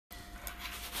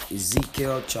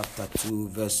Ezekiel chapter 2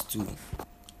 verse 2.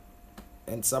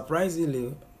 And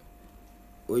surprisingly,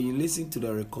 when you listen to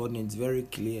the recording, it's very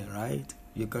clear, right?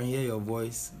 You can hear your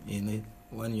voice in it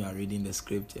when you are reading the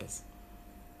scriptures.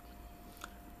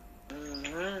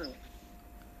 Mm-hmm.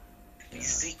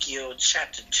 Ezekiel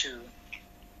chapter 2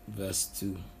 verse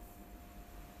 2.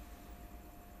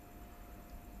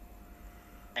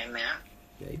 Amen.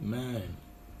 Amen.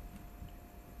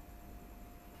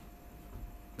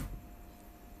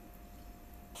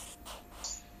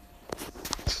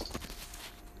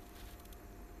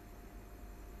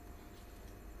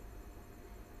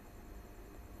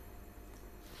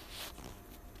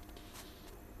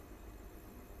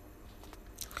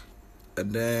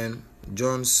 And then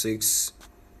John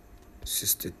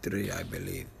 6:63, I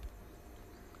believe.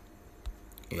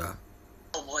 Yeah.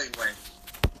 Oh, wait.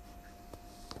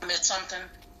 I missed something?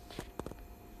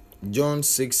 John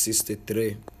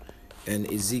 6:63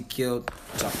 and Ezekiel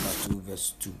chapter 2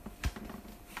 verse 2.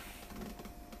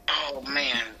 Oh,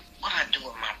 man. What I do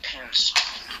with my pencil?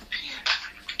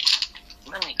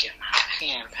 Let me get my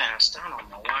pen passed. I don't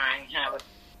know why I ain't have it.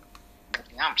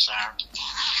 I'm sorry.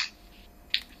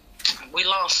 We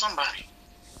lost somebody.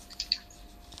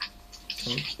 I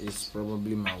think it's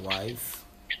probably my wife.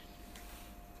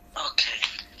 Okay.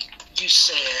 You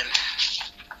said...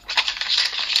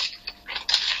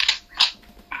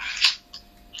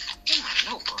 Where's my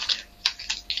notebook at?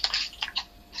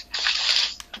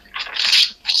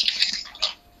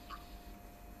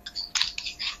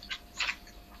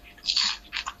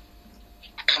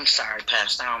 I'm sorry,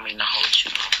 Pastor. I don't mean to hold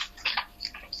you.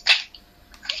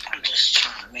 I'm just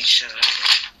trying to make sure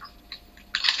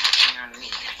everything I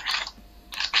need.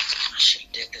 I should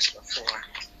have did this before.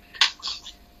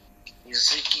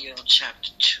 Ezekiel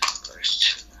chapter 2,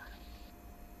 verse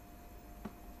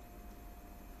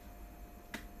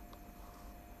 2.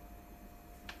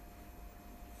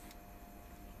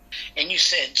 And you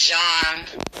said John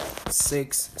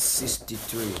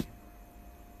 6:63.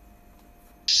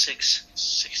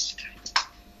 6:63.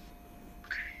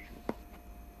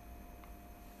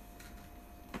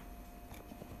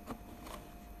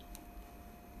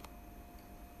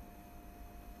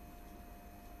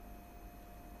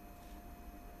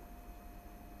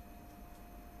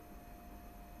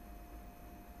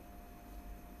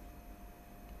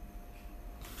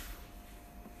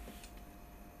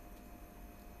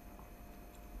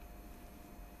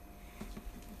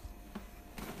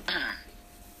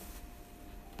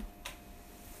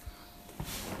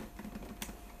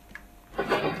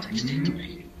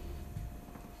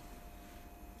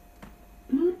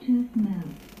 Bluetooth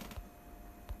mode.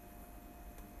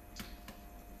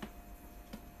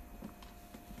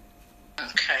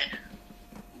 Okay.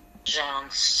 John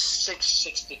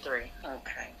 6:63.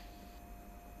 Okay.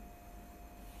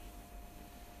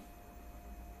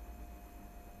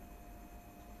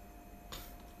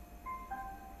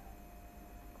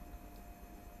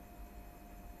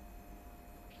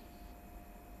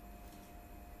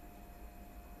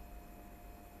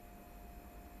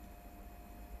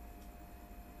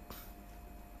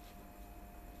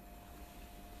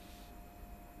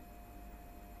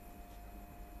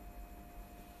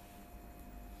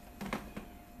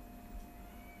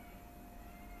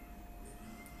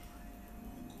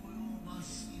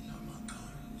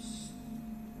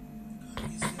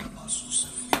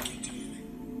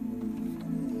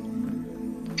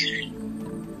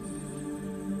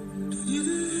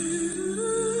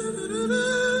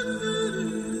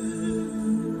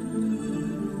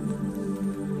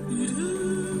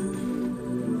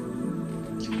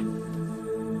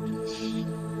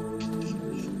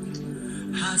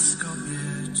 Has come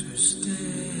here to stay.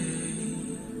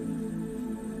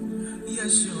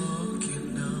 Yes, your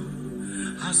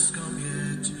kingdom has come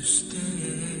here to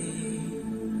stay.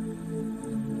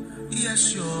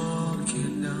 Yes, your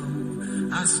kingdom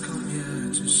has come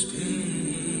here to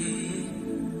stay.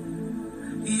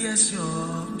 Yes,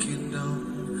 your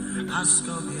kingdom has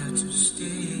come here to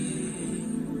stay.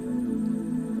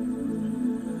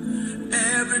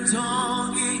 Every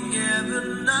tongue in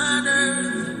heaven and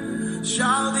earth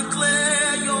shall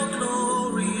declare your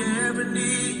glory. Every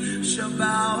knee shall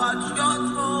bow at your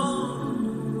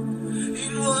throne.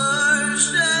 In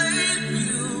worship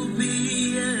you'll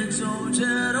be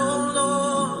exalted, O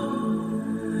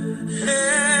Lord.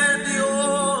 And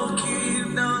your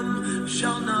kingdom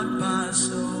shall not pass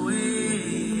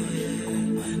away.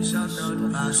 Shall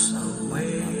not pass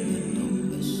away.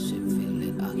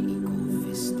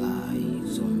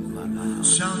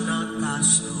 Shall not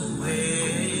pass away.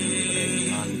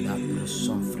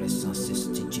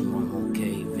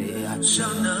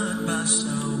 Shall not pass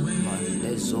away.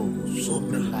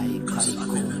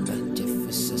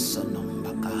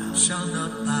 shall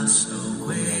not pass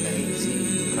away.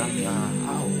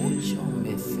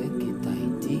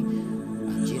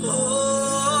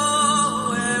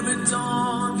 Oh, every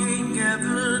tongue in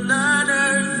heaven and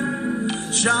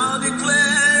earth shall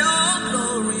declare your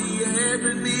glory.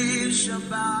 Every knee shall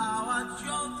bow at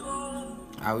your throne.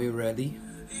 Are we ready?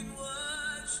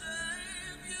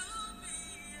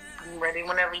 I'm ready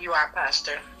whenever you are,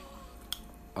 Pastor.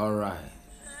 All right.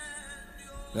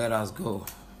 Let us go.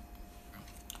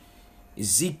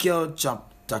 Ezekiel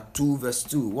chapter 2 verse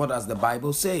 2. What does the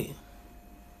Bible say?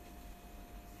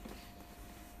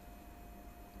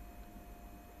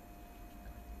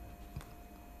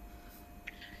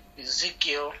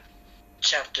 Ezekiel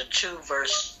chapter 2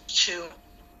 verse 2,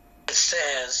 it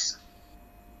says,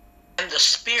 "And the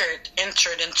Spirit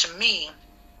entered into me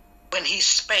when he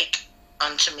spake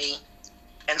unto me,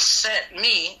 and set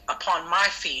me upon my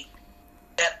feet,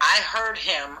 that I heard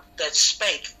him that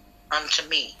spake unto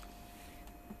me."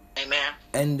 Amen.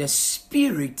 And the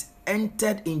Spirit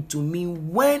entered into me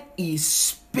when he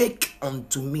spake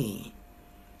unto me,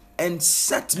 and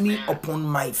set me upon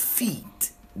my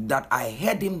feet, that I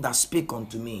heard him that spake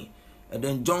unto me. And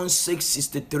then John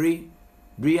 6:63.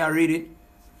 Bria, read it.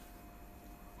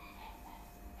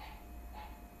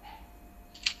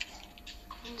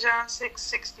 John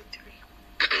 6:63.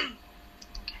 Okay,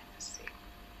 let's see.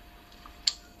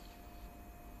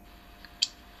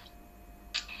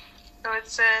 So it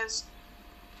says,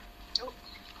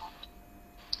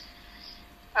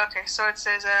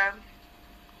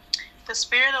 the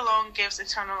Spirit alone gives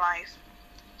eternal life.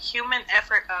 Human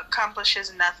effort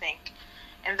accomplishes nothing.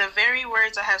 And the very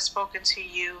words I have spoken to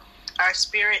you are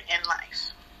spirit and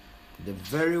life. The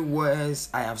very words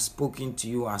I have spoken to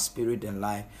you are spirit and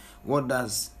life. What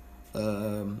does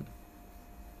your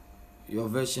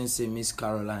version say, Miss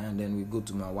Caroline? And then we go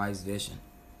to my wife's version.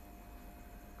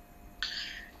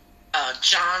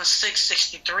 John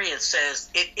 6:63, it says,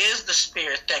 "It is the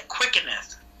Spirit that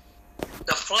quickeneth,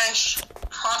 the flesh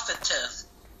profiteth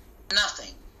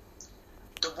nothing.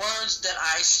 The words that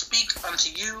I speak unto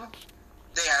you,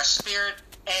 they are spirit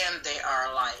and they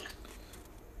are life."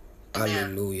 Amen.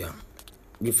 Hallelujah.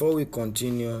 Before we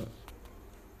continue,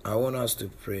 I want us to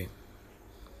pray.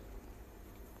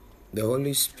 The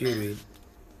Holy Spirit,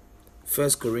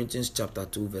 1 Corinthians chapter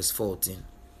 2 verse 14.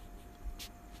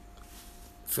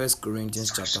 1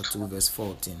 Corinthians chapter 2 verse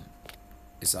 14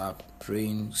 is our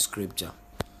praying scripture.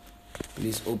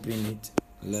 Please open it.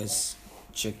 Let's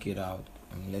check it out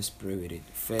and let's pray with it.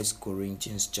 1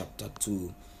 Corinthians chapter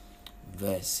 2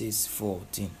 verses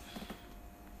 14.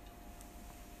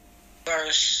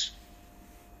 Verse.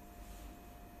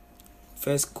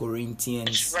 1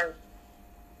 Corinthians Verse.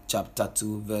 chapter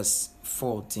 2 verse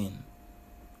 14.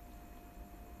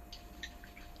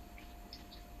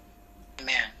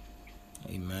 Amen.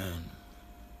 Amen.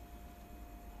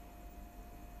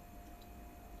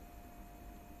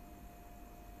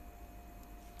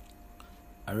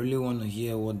 I really want to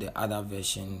hear what the other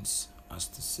versions has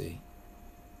to say.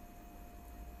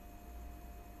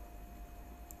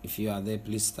 If you are there,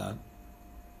 please start.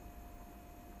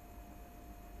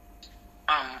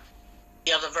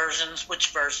 The other versions, which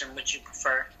version would you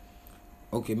prefer?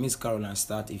 Okay, Miss Caroline,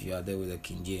 start if you are there with the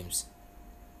King James.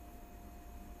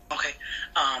 Okay.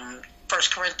 1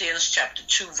 Corinthians chapter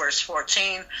 2 verse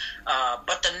 14.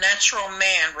 "But the natural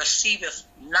man receiveth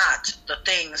not the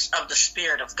things of the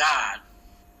Spirit of God,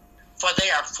 for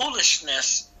they are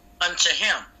foolishness unto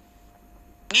him.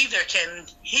 Neither can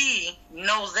he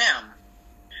know them,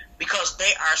 because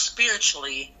they are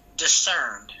spiritually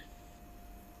discerned."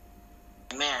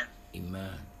 Amen.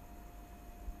 Amen.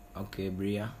 Okay,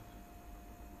 Bria.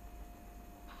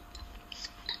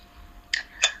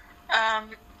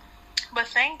 But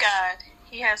thank God,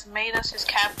 he has made us his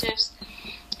captives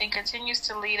and continues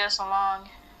to lead us along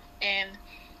in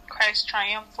Christ's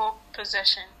triumphal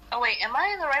possession. Oh wait, am I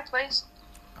in the right place?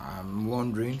 I'm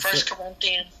wondering. 1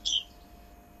 Corinthians.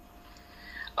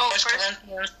 Oh, 1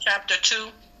 Corinthians chapter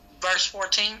 2 verse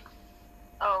 14.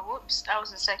 Oh, whoops, I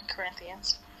was in 2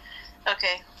 Corinthians.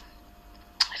 Okay.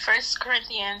 1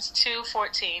 Corinthians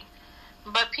 2:14.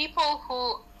 "But people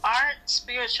who aren't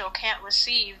spiritual can't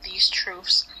receive these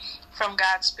truths from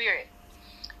God's Spirit.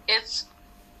 It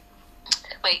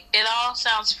all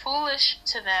sounds foolish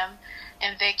to them,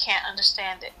 and they can't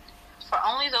understand it. For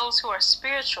only those who are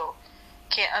spiritual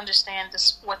can understand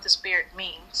what the Spirit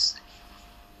means."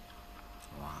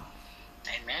 Wow.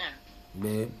 Amen.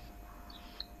 Babe.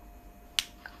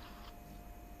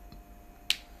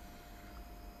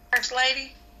 First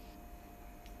lady.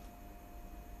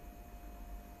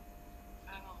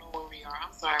 I don't know where we are.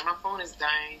 I'm sorry, my phone is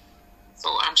dying,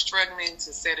 so I'm struggling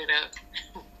to set it up.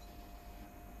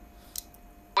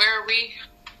 Where are we?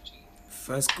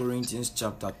 1 Corinthians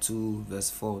chapter 2,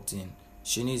 verse 14.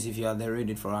 Shanice, if you are there,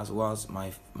 read it for us whilst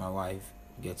my wife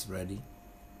gets ready.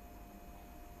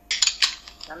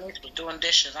 Shanice was doing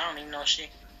dishes. I don't even know if she...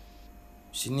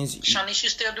 Shanice, you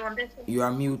still doing dishes? You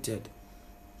are muted.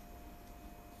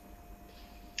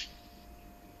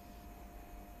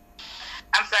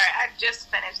 I'm sorry, I just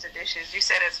finished the dishes. You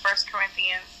said it's 1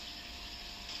 Corinthians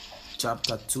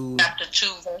chapter 2. Chapter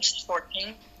 2, verse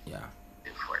 14. Yeah.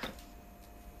 2:14.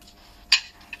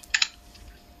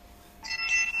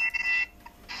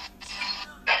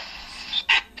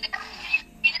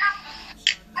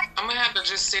 I'm gonna have to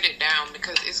just sit it down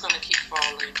because it's gonna keep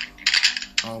falling.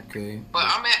 Okay. But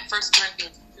I'm at 1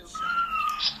 Corinthians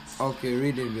 2. Okay,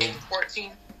 read it, babe.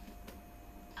 14.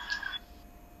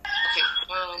 Okay.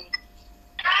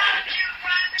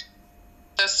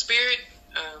 The spirit.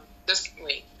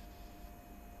 Wait.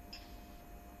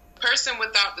 A person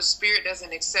without the spirit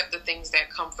doesn't accept the things that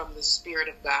come from the Spirit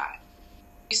of God.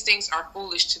 These things are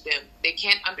foolish to them. They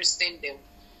can't understand them.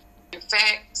 In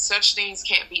fact, such things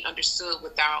can't be understood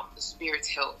without the Spirit's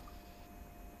help.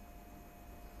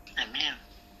 Amen.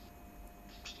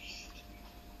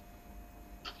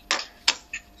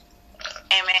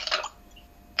 Amen.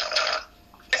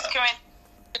 1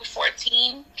 Corinthians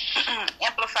 14,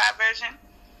 Amplified Version.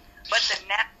 But the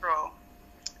natural,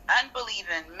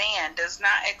 unbelieving man does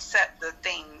not accept the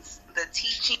things, the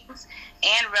teachings,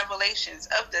 and revelations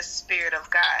of the Spirit of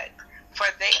God, for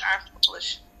they are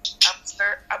foolish,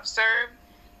 absurd,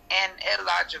 and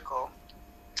illogical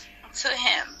to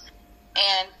him,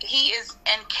 and he is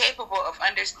incapable of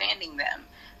understanding them,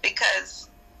 because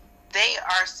they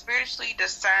are spiritually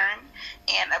discerned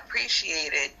and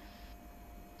appreciated,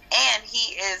 and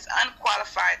he is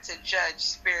unqualified to judge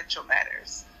spiritual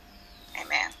matters.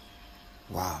 Amen.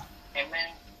 Wow.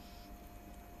 Amen.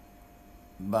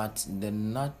 But the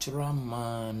natural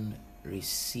man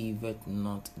receiveth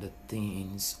not the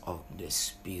things of the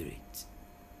Spirit,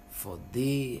 for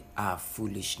they are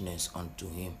foolishness unto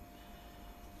him.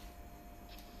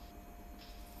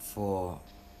 For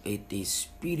it is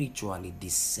spiritually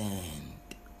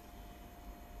discerned.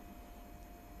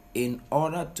 In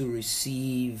order to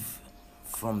receive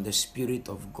from the Spirit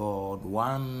of God,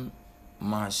 one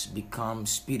must become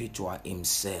spiritual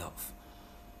himself.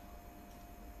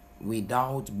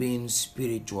 Without being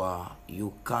spiritual,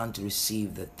 you can't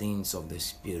receive the things of the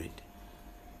Spirit,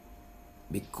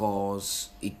 because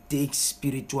it takes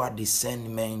spiritual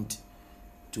discernment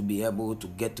to be able to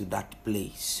get to that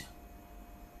place.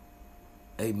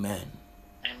 Amen.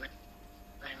 Amen.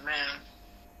 Amen.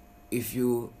 If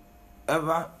you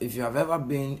have ever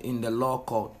been in the law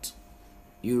court,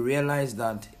 you realize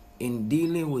that in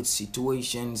dealing with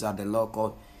situations at the law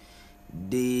court,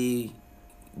 they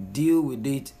deal with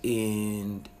it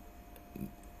in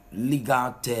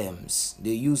legal terms.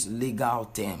 They use legal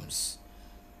terms.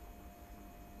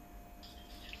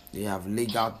 They have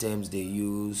legal terms they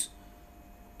use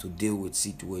to deal with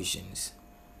situations,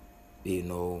 you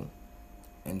know.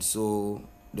 And so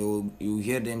you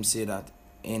hear them say that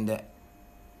in the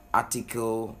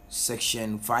article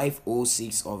section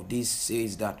 506 of this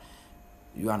says that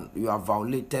you have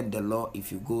violated the law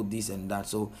if you go this and that.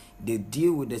 So they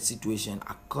deal with the situation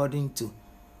according to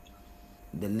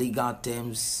the legal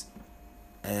terms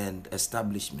and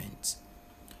establishments.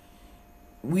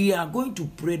 We are going to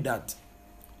pray that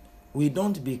we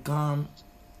don't become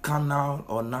carnal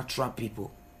or natural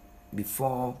people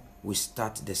before we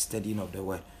start the studying of the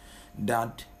word,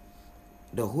 that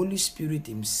the Holy Spirit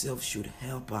himself should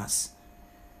help us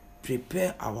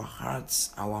prepare our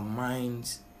hearts, our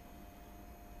minds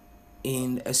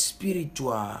in a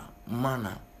spiritual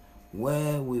manner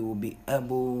where we will be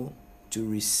able to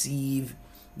receive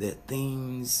the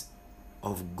things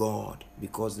of God,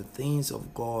 because the things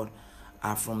of God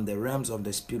are from the realms of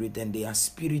the Spirit and they are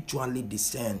spiritually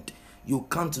discerned. You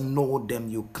can't know them,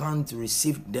 you can't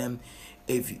receive them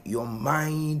if your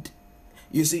mind,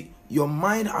 you see, your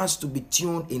mind has to be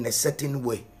tuned in a certain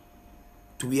way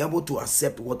to be able to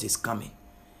accept what is coming.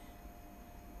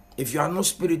 If you are not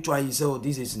spiritual, you say, oh,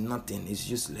 this is nothing, it's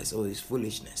useless, oh, it's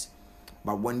foolishness.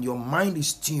 But when your mind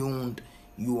is tuned,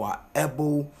 you are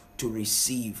able to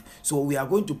receive. So we are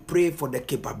going to pray for the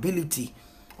capability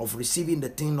of receiving the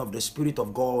thing of the Spirit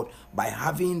of God by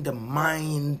having the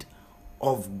mind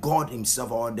of God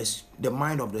himself, or the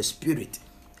mind of the Spirit.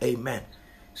 Amen.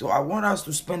 So I want us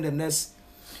to spend the next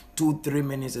 2-3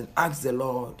 minutes and ask the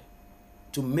Lord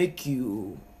to make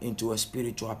you into a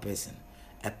spiritual person,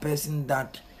 a person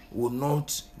that will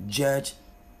not judge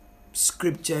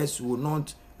scriptures, will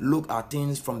not look at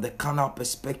things from the carnal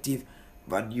perspective,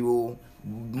 but you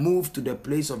move to the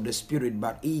place of the spirit,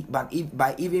 but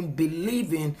by even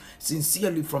believing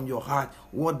sincerely from your heart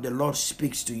what the Lord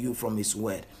speaks to you from his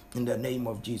word. In the name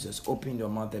of Jesus, open your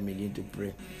mouth and begin to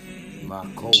pray. Lord,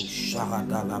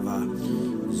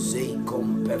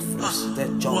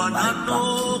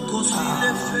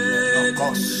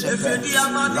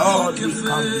 we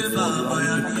come before you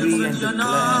and decree and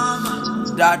declare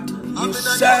that you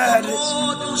said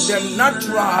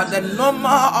the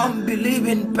normal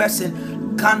unbelieving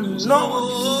person cannot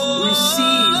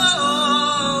receive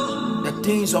the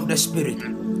things of the Spirit.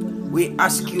 We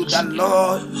ask you that,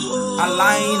 Lord,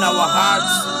 align our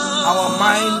hearts, our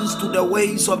minds to the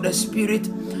ways of the Spirit,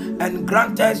 and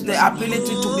grant us the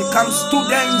ability to become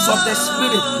students of the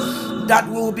Spirit, that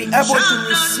we will be able to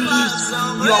receive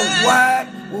your word,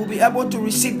 we will be able to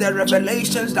receive the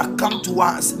revelations that come to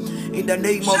us. In the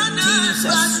name of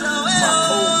Jesus.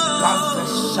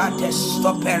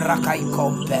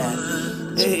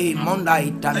 Hey,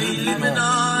 Monday,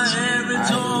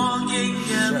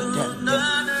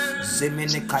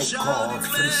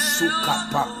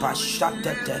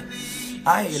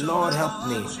 Aye, Lord, help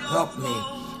me.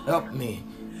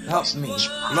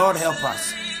 Lord, help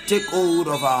us. Take hold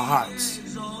of our hearts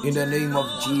in the name of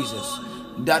Jesus,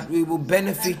 that we will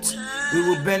benefit. We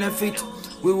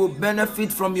will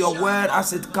benefit from your word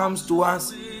as it comes to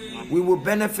us. We will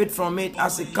benefit from it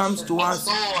as it comes to us.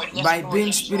 By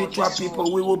being spiritual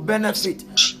people, we will benefit.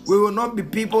 We will not be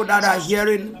people that are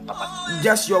hearing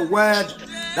just your word,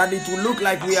 that it will look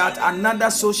like we are at another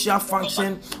social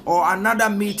function or another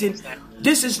meeting.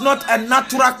 This is not a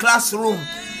natural classroom.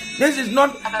 This is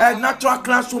not a natural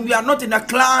classroom. We are not in a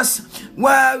class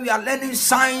where we are learning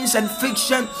science and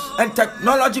fiction and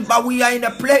technology, but we are in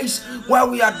a place where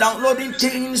we are downloading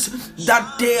things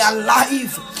that they are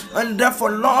live. And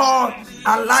therefore, Lord,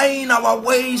 align our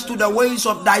ways to the ways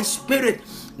of thy Spirit,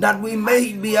 that we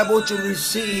may be able to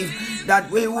receive,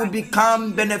 that we will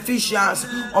become beneficiaries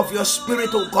of your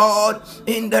Spirit, O God,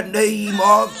 in the name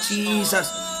of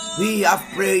Jesus. We have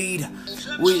prayed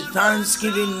with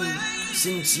thanksgiving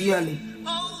sincerely.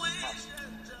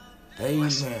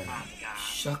 Amen.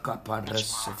 Shaka Padre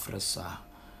Sofresa.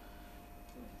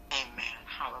 Amen.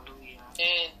 Hallelujah.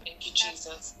 And thank you,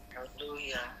 Jesus.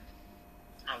 Hallelujah.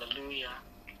 Hallelujah.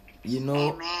 You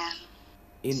know, Amen.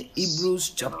 in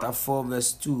Hebrews chapter 4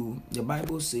 verse 2, the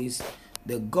Bible says,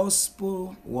 the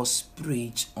gospel was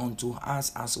preached unto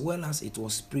us as well as it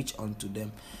was preached unto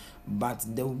them. But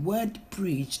the word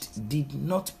preached did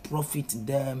not profit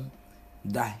them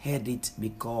that heard it,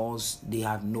 because they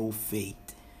had no faith.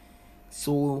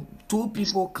 So two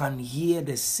people can hear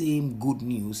the same good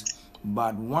news,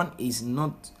 but one is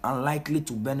not unlikely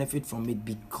to benefit from it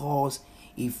because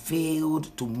he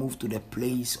failed to move to the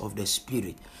place of the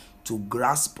Spirit, to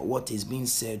grasp what is being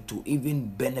said, to even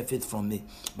benefit from it.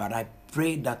 But I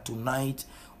pray that tonight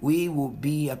we will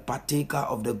be a partaker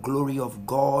of the glory of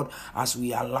God as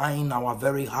we align our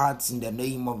very hearts in the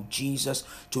name of Jesus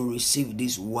to receive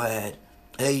this word.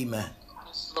 Amen.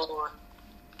 Yes, Lord.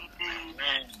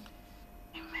 Amen.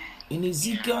 In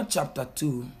Ezekiel chapter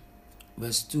 2,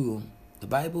 verse 2, the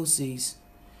Bible says,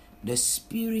 the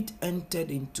Spirit entered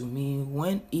into me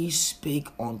when he spake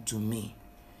unto me,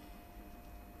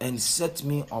 and set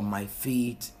me on my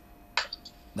feet,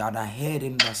 that I heard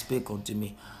him that spake unto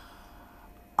me.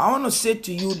 I want to say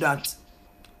to you that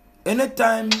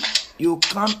anytime you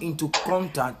come into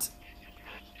contact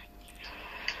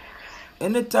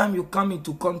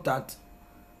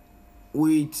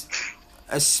with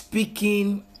a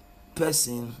speaking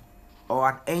person or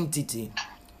an entity,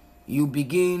 you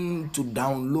begin to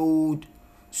download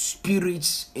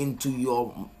spirits into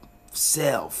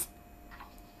yourself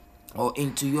or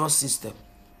into your system.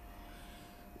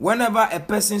 Whenever a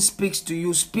person speaks to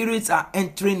you, spirits are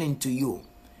entering into you.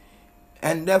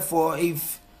 And therefore,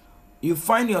 if you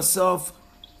find yourself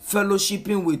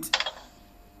fellowshipping with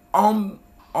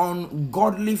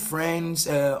ungodly friends,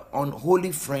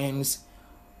 unholy friends,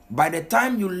 by the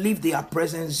time you leave their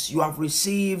presence, you have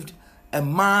received a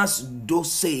mass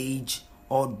dosage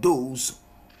or dose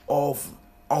of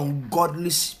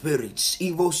ungodly spirits,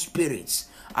 evil spirits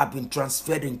have been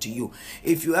transferred into you.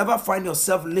 If you ever find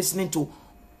yourself listening to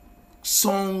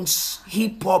songs,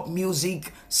 hip-hop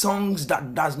music, songs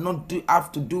that doesn't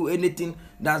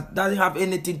have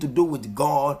anything to do with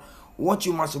God, what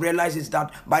you must realize is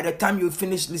that by the time you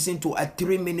finish listening to a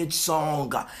 3-minute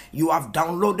song, you have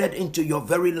downloaded into your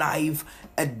very life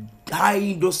a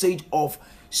high dosage of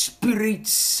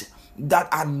spirits that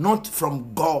are not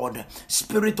from God.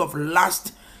 Spirit of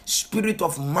lust, spirit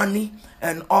of money,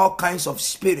 and all kinds of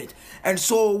spirit. And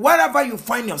so wherever you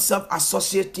find yourself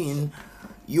associating,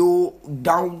 you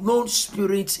download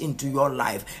spirits into your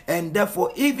life. And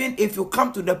therefore, even if you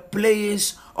come to the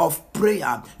place of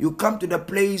prayer, you come to the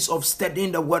place of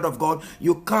studying the word of God,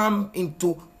 you come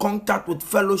into contact with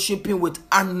fellowshipping with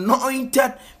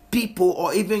anointed people,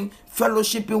 or even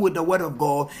fellowshipping with the word of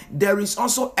God, there is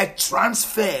also a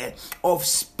transfer of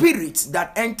spirits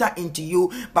that enter into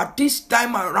you. But this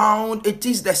time around, it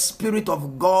is the Spirit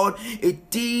of God,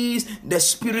 it is the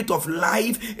Spirit of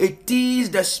life, it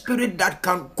is the Spirit that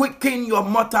can quicken your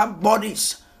mortal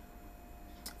bodies.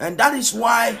 And that is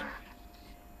why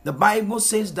the Bible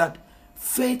says that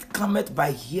faith cometh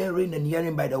by hearing, and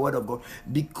hearing by the word of God,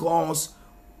 because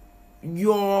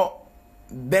your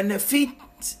benefit,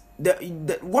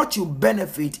 what you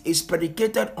benefit is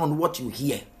predicated on what you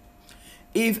hear.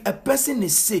 If a person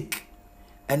is sick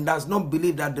and does not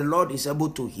believe that the Lord is able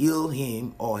to heal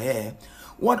him or her,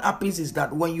 what happens is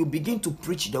that when you begin to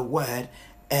preach the word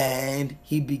and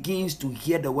he begins to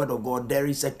hear the word of God, there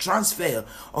is a transfer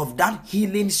of that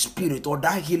healing spirit or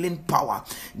that healing power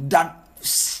that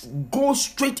goes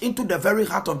straight into the very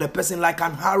heart of the person, like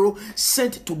an arrow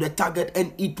sent to the target,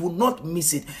 and it will not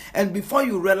miss it. And before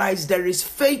you realize, there is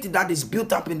faith that is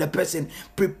built up in the person,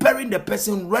 preparing the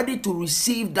person ready to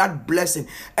receive that blessing.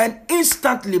 And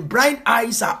instantly blind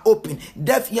eyes are open,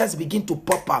 deaf ears begin to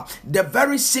pop up. The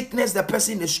very sickness the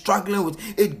person is struggling with,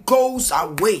 it goes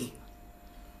away,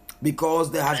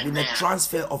 because there has been a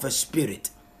transfer of a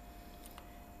spirit.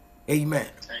 Amen.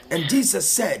 And Jesus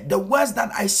said, the words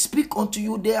that I speak unto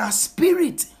you, they are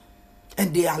spirit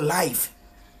and they are life.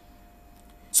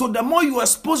 So the more you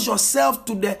expose yourself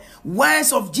to the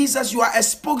words of Jesus, you are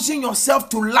exposing yourself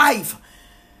to life.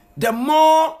 The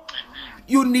more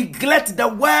you neglect the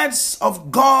words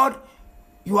of God,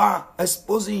 you are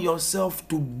exposing yourself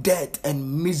to death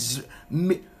and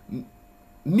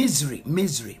misery.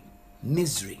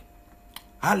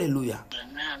 Hallelujah.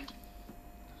 Amen.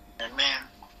 Amen.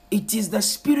 It is the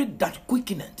spirit that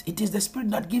quickeneth. It is the spirit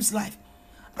that gives life.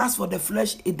 As for the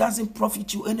flesh, it doesn't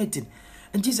profit you anything.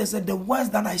 And Jesus said, the words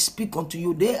that I speak unto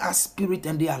you, they are spirit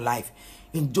and they are life.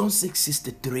 In John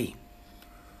 6:63.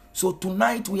 So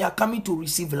tonight we are coming to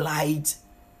receive light.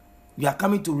 We are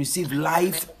coming to receive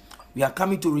life. We are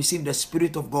coming to receive the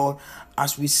Spirit of God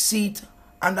as we sit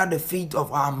under the feet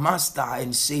of our Master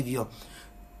and Savior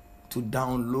to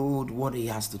download what He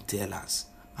has to tell us.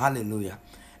 Hallelujah.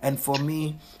 And for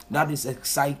me, that is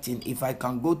exciting. If I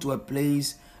can go to a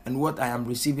place and what I am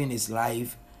receiving is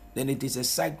life, then it is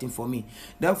exciting for me.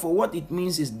 Therefore, what it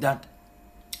means is that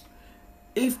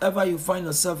if ever you find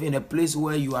yourself in a place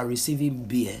where you are receiving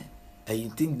beer and you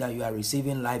think that you are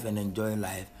receiving life and enjoying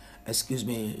life, excuse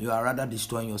me, you are rather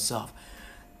destroying yourself.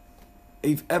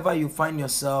 If ever you find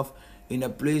yourself in a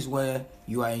place where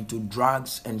you are into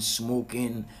drugs and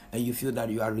smoking and you feel that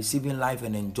you are receiving life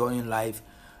and enjoying life,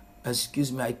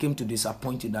 excuse me, I came to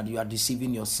disappoint you that you are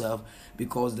deceiving yourself,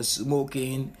 because the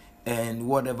smoking and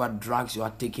whatever drugs you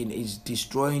are taking is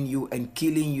destroying you and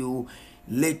killing you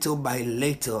little by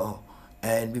little.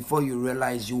 And before you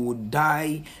realize, you will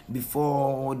die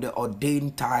before the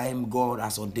ordained time God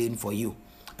has ordained for you.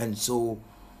 And so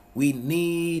we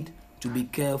need to be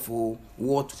careful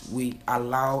what we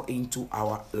allow into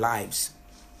our lives.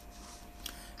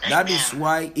 That is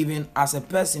why even as a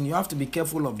person, you have to be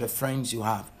careful of the friends you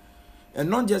have. And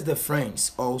not just the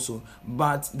friends also,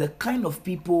 but the kind of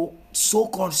people,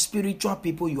 so-called spiritual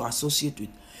people you associate with.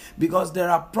 Because there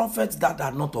are prophets that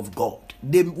are not of God.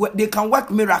 They can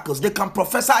work miracles, they can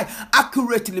prophesy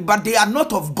accurately, but they are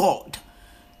not of God.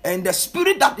 And the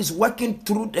spirit that is working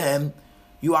through them,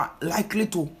 you are likely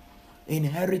to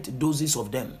inherit doses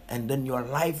of them, and then your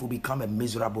life will become a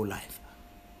miserable life.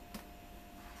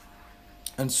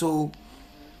 And so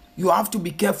you have to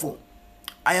be careful.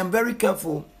 I am very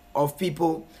careful of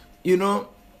people. You know,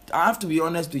 I have to be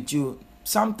honest with you.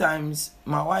 Sometimes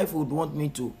my wife would want me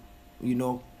to,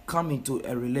 come into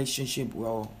a relationship,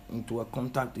 into a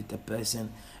contact with a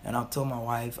person, and I'll tell my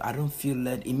wife, I don't feel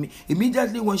led.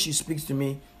 Immediately when she speaks to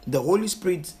me, the Holy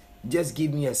Spirit just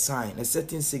give me a sign, a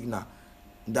certain signal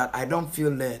that I don't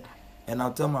feel led. And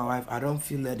I'll tell my wife, I don't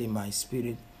feel led in my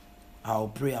spirit. I'll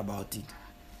pray about it.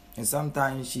 And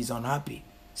sometimes she's unhappy.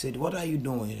 Said, what are you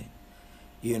doing?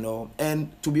 And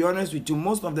to be honest with you,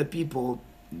 most of the people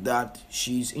that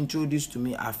she's introduced to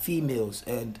me are females.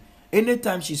 And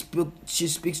anytime she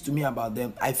speaks to me about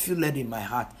them, I feel led in my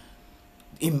heart.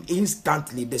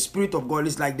 Instantly, the Spirit of God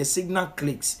is like the signal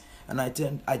clicks. And I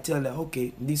tell her,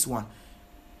 okay, this one.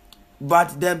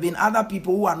 But there have been other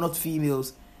people who are not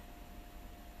females.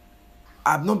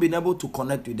 I've not been able to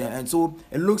connect with them. And so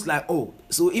it looks like, oh,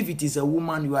 so if it is a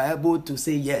woman, you are able to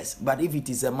say yes. But if it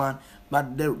is a man,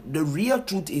 but the real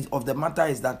truth is, of the matter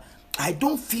is that I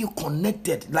don't feel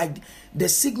connected. Like the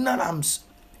signal,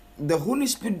 the Holy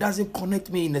Spirit doesn't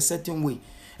connect me in a certain way.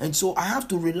 And so I have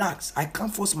to relax. I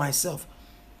can't force myself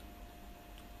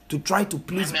to try to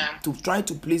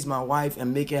please my wife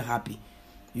and make her happy,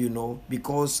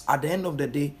 because at the end of the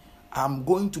day, I'm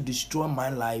going to destroy my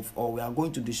life, or we are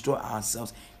going to destroy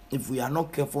ourselves if we are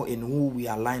not careful in who we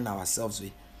align ourselves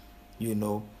with,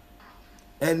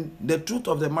 And the truth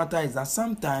of the matter is that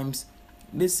sometimes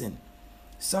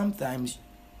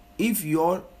if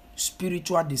your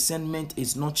spiritual discernment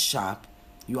is not sharp,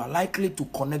 you are likely to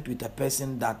connect with a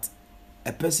person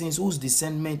whose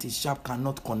discernment is sharp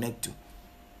cannot connect to.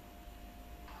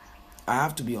 I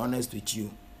have to be honest with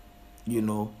you,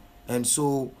 and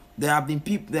so there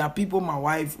are people my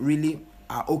wife really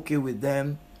are okay with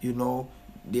them,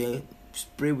 they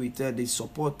pray with her, they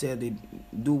support her, they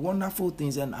do wonderful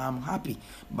things, and I'm happy.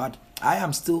 But I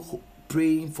am still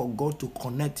praying for God to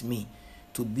connect me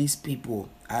to these people.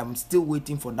 I'm still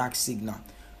waiting for that signal.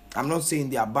 I'm not saying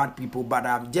they are bad people, but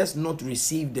I've just not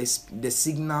received the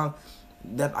signal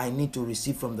that I need to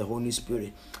receive from the Holy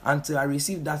Spirit. Until I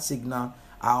receive that signal,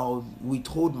 I'll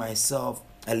withhold myself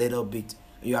a little bit.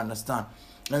 You understand?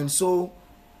 And so,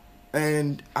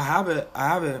 and I have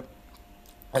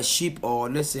a sheep, or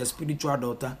let's say a spiritual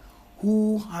daughter,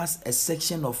 who has a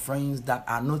section of friends that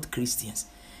are not Christians.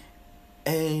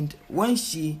 And when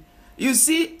you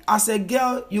see, as a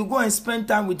girl, you go and spend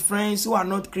time with friends who are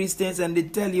not Christians, and they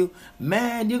tell you,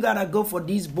 man, you gotta go for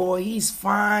this boy, he's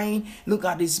fine, look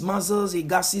at his muscles, he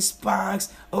got 6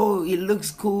 packs, oh, he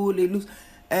looks cool,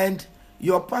 and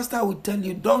your pastor will tell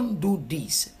you, don't do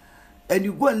this. And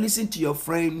you go and listen to your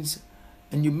friends,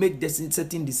 and you make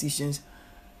certain decisions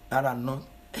that are not,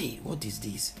 hey, what is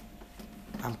this?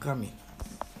 I'm coming.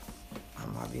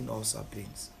 I'm having ulcer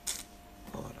pains.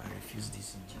 God, I refuse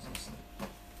this in Jesus' name.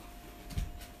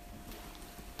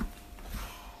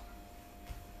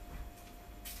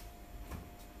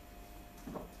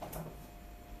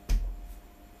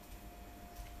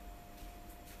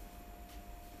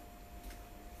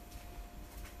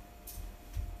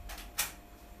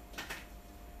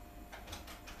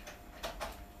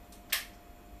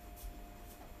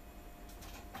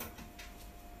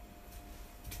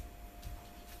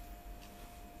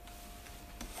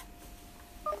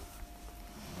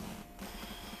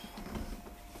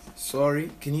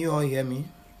 Sorry, can you all hear me?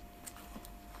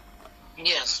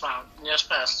 Yes, Father. Yes,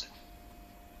 Pastor.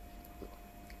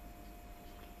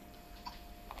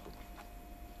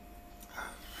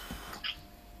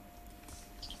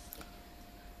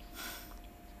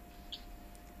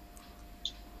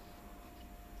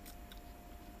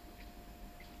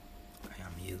 I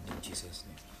am healed in Jesus'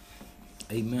 name.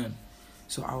 Amen.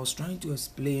 So I was trying to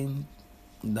explain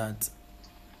that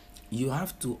you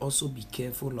have to also be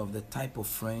careful of the type of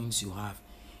friends you have.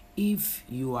 If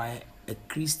you are a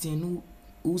Christian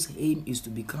whose aim is to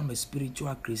become a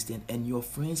spiritual Christian, and your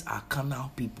friends are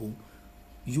carnal people,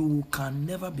 you can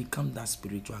never become that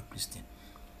spiritual Christian.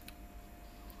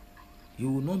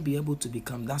 You will not be able to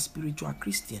become that spiritual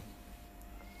Christian,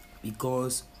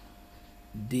 because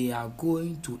they are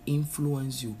going to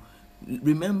influence you.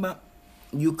 Remember,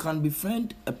 you can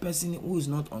befriend a person who is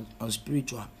not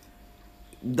unspiritual.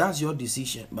 That's your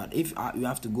decision. But if you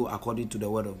have to go according to the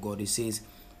word of God, it says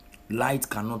light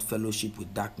cannot fellowship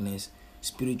with darkness,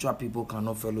 spiritual people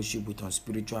cannot fellowship with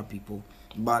unspiritual people.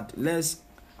 But let's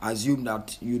assume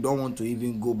that you don't want to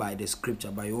even go by the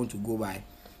scripture, but you want to go by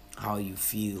how you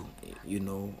feel.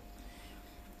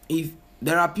 If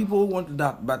there are people who want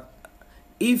that, but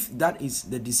if that is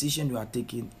the decision you are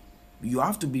taking, you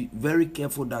have to be very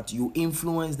careful that you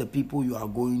influence the people you are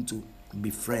going to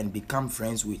become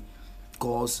friends with.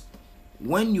 Because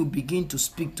when you begin to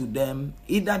speak to them,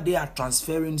 either they are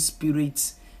transferring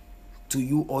spirits to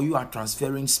you, or you are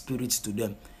transferring spirits to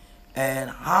them.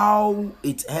 And how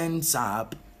it ends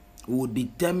up will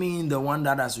determine the one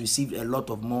that has received a lot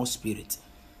of more spirit.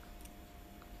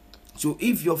 So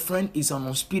if your friend is an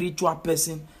unspiritual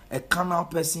person, a carnal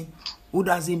person who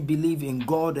doesn't believe in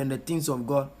God and the things of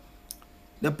God,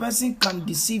 the person can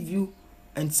deceive you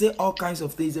and say all kinds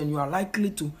of things, and you are likely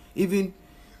to even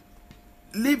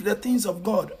leave the things of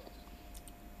God.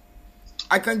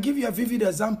 I can give you a vivid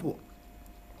example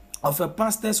of a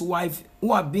pastor's wife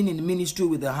who had been in ministry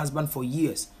with her husband for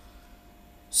years.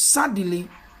 Suddenly,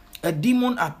 a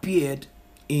demon appeared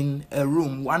in a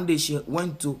room. One day she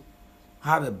went to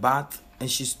have a bath, and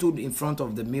she stood in front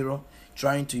of the mirror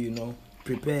trying to,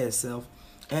 prepare herself.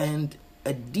 And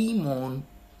a demon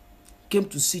came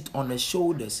to sit on her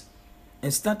shoulders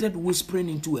and started whispering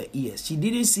into her ears. She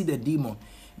didn't see the demon.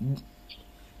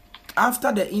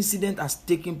 After the incident has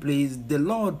taken place, the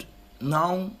Lord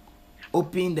now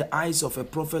opened the eyes of a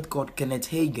prophet called Kenneth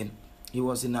Hagin.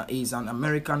 He's an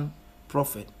American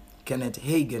prophet. Kenneth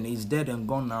Hagin is dead and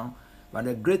gone now, but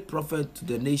a great prophet to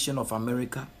the nation of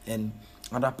America and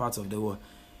other parts of the world.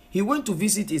 He went to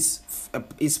visit his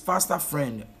pastor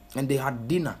friend, and they had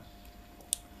dinner.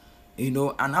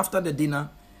 And after the dinner,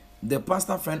 the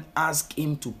pastor friend asked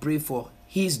him to pray for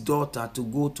his daughter to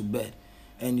go to bed.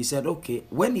 And he said, okay.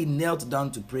 When he knelt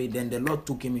down to pray, then the Lord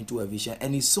took him into a vision.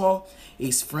 And he saw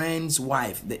his friend's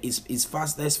wife, his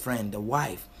pastor's friend, the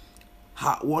wife,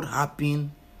 what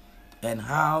happened and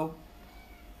how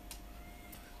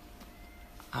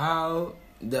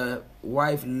the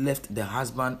wife left the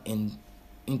husband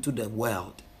into the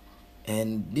world.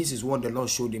 And this is what the Lord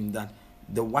showed him, that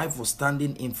the wife was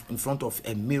standing in front of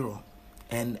a mirror,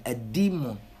 and a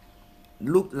demon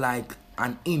looked like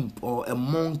an imp or a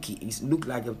monkey. It looked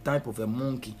like a type of a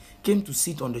monkey, came to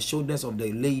sit on the shoulders of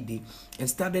the lady and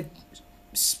started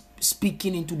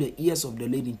speaking into the ears of the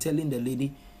lady, telling the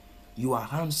lady, you are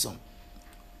handsome.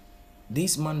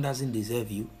 This man doesn't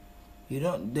deserve you.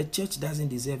 The church doesn't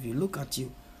deserve you. Look at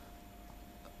you.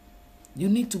 You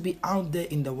need to be out there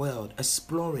in the world,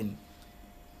 exploring.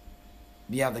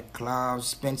 Be at the clubs,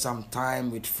 spend some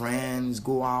time with friends,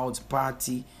 go out,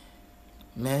 party.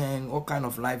 Man, what kind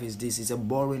of life is this? It's a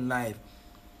boring life.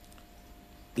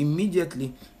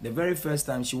 Immediately, the very first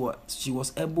time she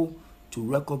was able to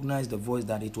recognize the voice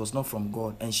that it was not from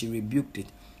God, and she rebuked it,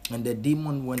 and the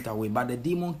demon went away. But the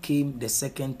demon came the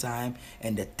second time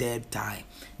and the third time.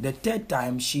 The third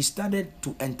time, she started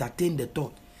to entertain the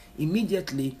thought.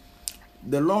 Immediately,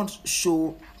 the Lord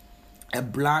showed a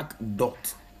black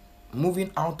dot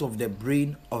moving out of the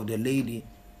brain of the lady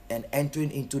and entering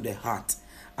into the heart.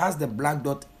 As the black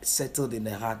dot settled in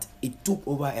the heart, it took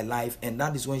over her life, and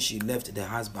that is when she left the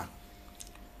husband,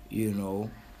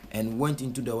 and went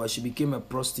into the world. She became a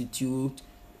prostitute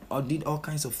or did all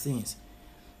kinds of things,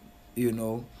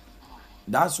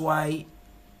 That's why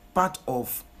part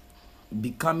of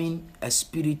becoming a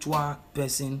spiritual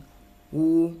person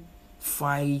who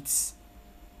fights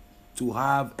to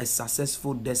have a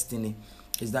successful destiny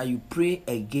is that you pray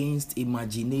against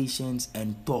imaginations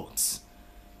and thoughts.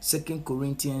 2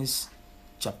 Corinthians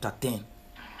chapter 10.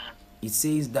 It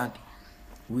says that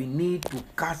we need to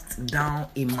cast down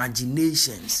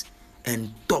imaginations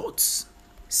and thoughts.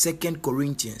 2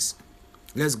 Corinthians.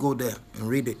 Let's go there and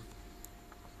read it.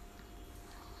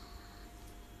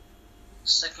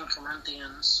 2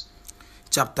 Corinthians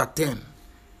chapter 10.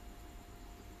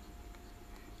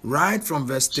 Right from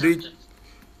verse 3.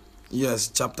 Yes,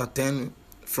 chapter 10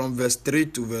 from verse 3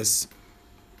 to verse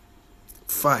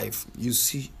 5. You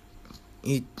see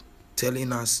it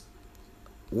telling us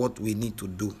what we need to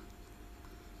do.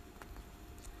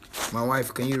 My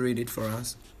wife, can you read it for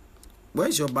us?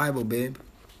 Where's your Bible, babe?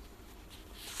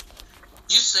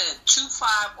 You said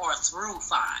 2:5 or through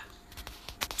 5?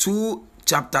 2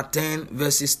 chapter 10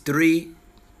 verses 3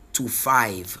 to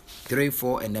 5. 3,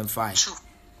 4, and then 5. 2.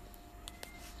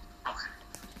 Okay.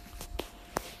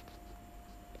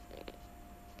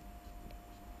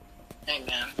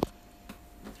 Amen.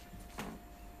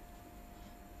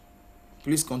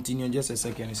 Please continue just a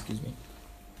second, excuse me.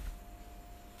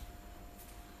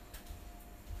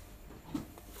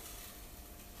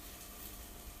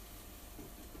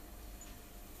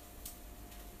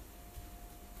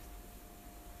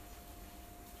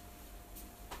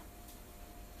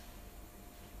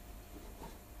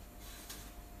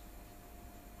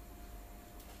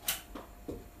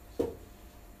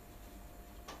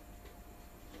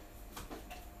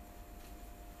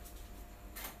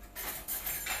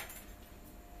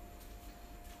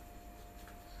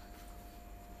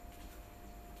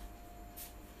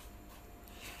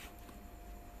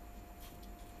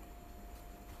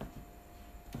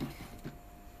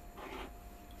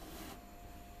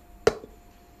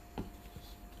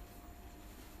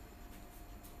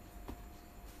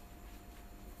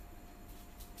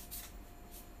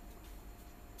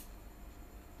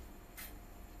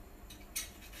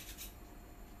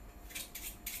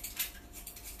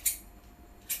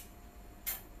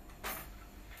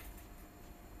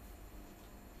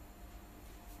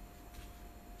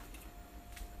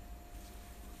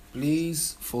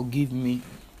 Please forgive me.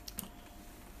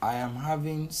 I am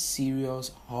having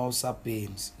serious ulcer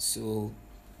pains, so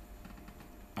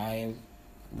I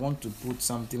want to put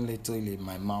something little in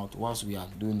my mouth whilst we are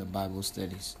doing the Bible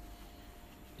studies.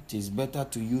 It is better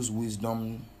to use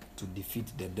wisdom to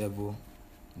defeat the devil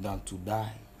than to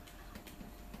die.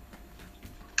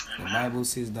 The Bible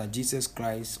says that Jesus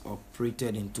Christ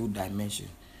operated in 2 dimensions,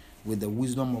 with the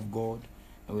wisdom of God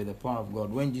and with the power of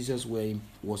God. When Jesus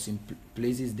was in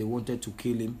places they wanted to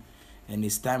kill him and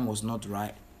his time was not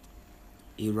right,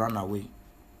 he ran away.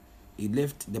 He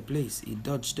left the place. He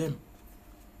dodged them.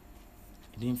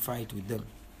 He didn't fight with them.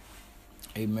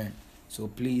 Amen. So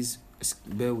please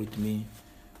bear with me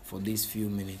for these few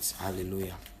minutes.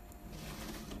 Hallelujah.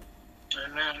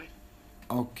 Amen.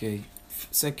 Okay.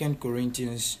 2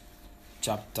 Corinthians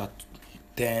chapter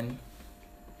 10,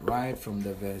 right from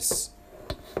the verse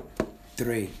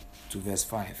 3 to verse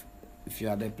 5. If you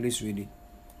are there, please read it.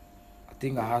 I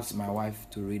think I asked my wife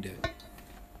to read it.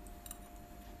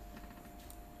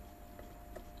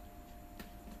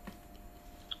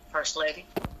 First Lady.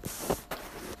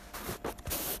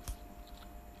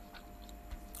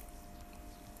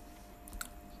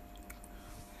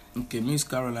 Okay, Miss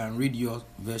Caroline, read your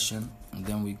version, and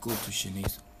then we go to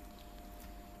Shanice.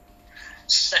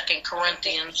 2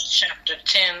 Corinthians chapter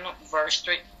 10, verse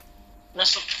 3.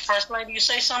 Miss First Lady, you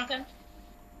say something?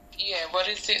 Yeah, what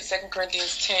is it? 2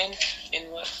 Corinthians 10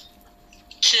 and what?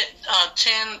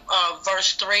 10,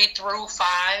 verse 3 through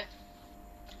 5.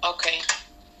 Okay.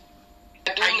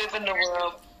 I do live in the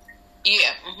world.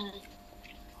 Yeah.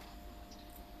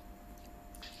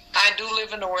 I do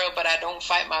live in the world, but I don't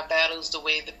fight my battles the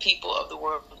way the people of the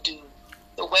world do.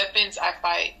 The weapons I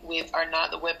fight with are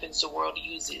not the weapons the world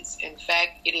uses. In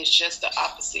fact, it is just the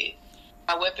opposite.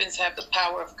 My weapons have the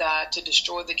power of God to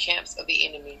destroy the camps of the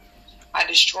enemy. I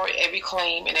destroy every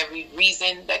claim and every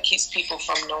reason that keeps people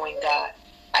from knowing God.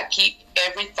 I keep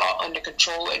every thought under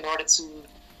control in order to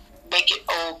make it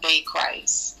obey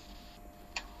Christ.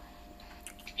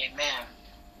 Amen.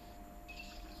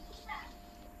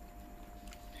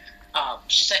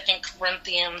 2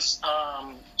 Corinthians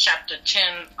chapter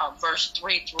 10, verse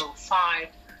 3 through 5,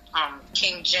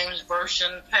 King James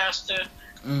Version, Pastor.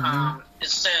 It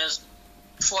says,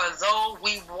 "For though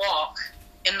we walk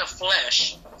in the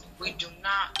flesh, we do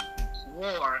not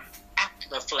war after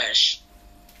the flesh.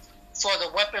 For the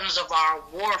weapons of our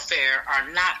warfare are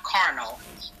not carnal,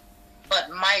 but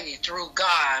mighty through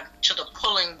God to the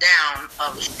pulling down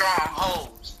of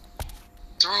strongholds,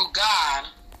 through God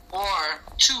or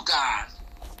to God,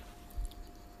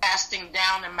 casting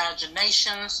down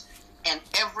imaginations and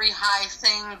every high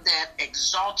thing that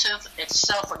exalteth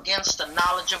itself against the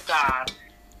knowledge of God,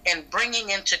 and bringing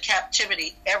into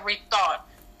captivity every thought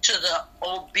to the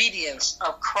obedience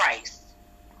of Christ,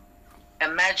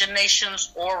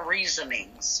 imaginations or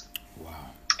reasonings."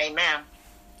 Wow. Amen.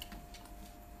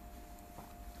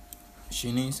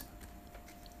 Shanice.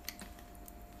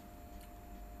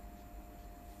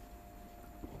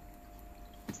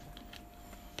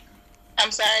 I'm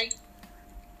sorry.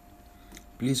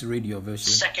 Please read your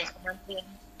version. 2 Corinthians.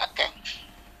 Okay.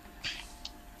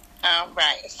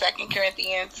 Right. 2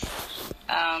 Corinthians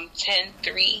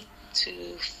 10:3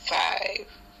 to 5.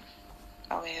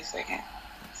 Oh, wait a second.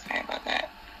 Sorry about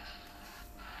that.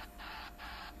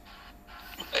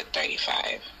 I put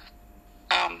 35.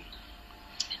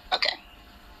 Okay.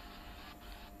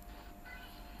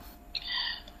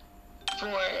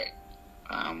 For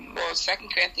 2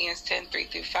 Corinthians 10:3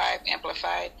 through 5,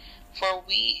 Amplified. For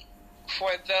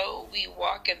though we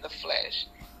walk in the flesh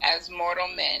as mortal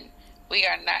men, we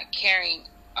are not carrying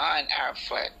on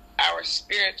our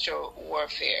spiritual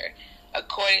warfare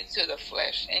according to the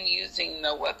flesh and using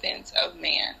the weapons of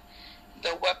man.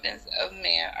 The weapons of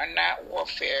man are not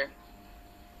warfare.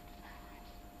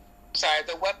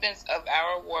 The weapons of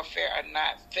our warfare are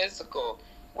not physical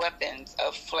weapons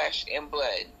of flesh and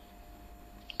blood.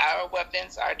 Our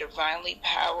weapons are divinely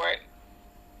powerful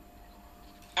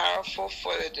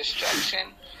for the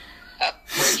destruction of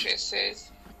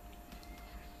fortresses.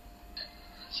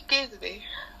 Excuse me.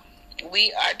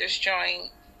 We are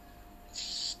destroying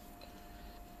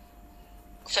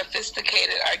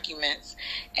sophisticated arguments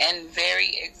and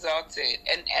every exalted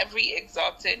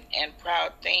and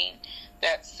proud thing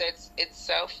that sets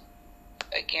itself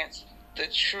against the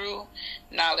true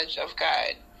knowledge of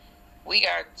God. We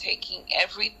are taking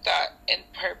every thought and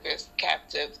purpose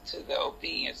captive to the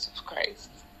obedience of Christ.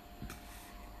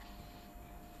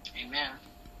 Amen.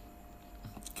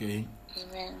 Okay.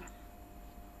 Amen.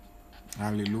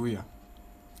 Hallelujah.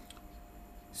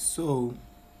 So,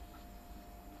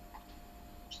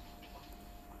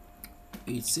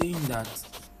 it's saying that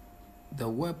the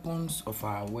weapons of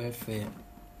our warfare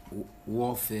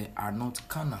are not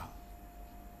carnal,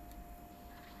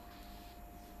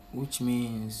 which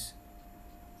means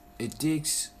it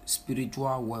takes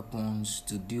spiritual weapons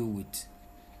to deal with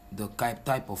the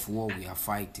type of war we are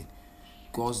fighting,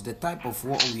 because the type of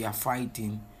war we are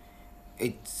fighting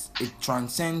it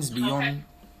transcends beyond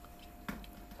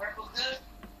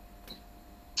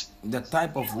the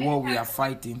type of war we are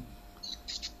fighting.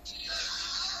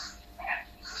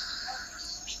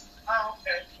 Oh,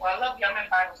 okay. Well, I love you. I'm in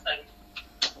Bible study.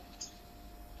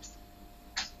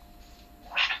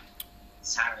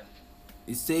 Sorry.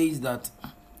 It says that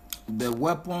the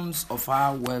weapons of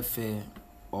our warfare,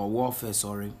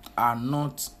 are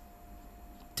not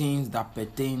things that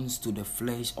pertains to the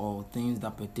flesh or things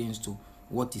that pertains to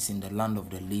what is in the land of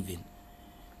the living,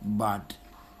 but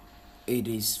it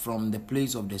is from the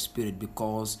place of the spirit,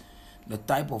 because the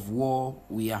type of war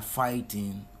we are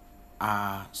fighting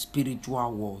are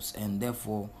spiritual wars, and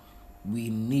therefore we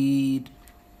need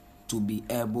to be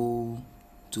able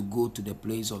to go to the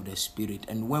place of the spirit.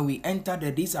 And when we enter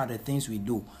there, these are the things we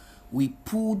do. We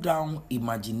pull down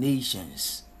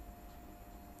imaginations.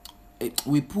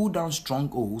 We pull down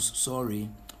strongholds,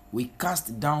 we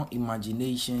cast down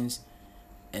imaginations,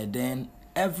 and then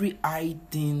every high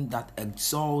thing that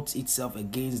exalts itself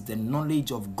against the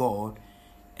knowledge of God,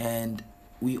 and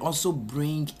we also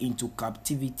bring into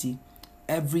captivity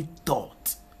every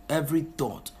thought.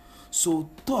 So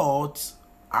thoughts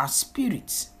are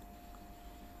spirits,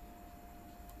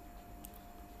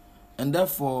 and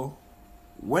therefore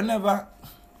whenever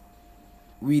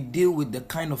we deal with the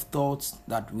kind of thoughts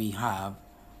that we have,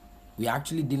 we are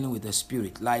actually dealing with a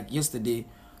spirit. Like yesterday,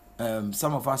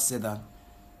 some of us said that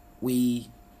we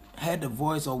heard a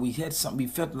voice, or we heard something, we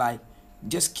felt like,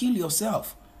 just kill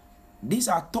yourself. These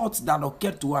are thoughts that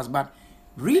occur to us, but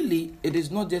really it is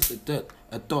not just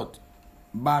a thought,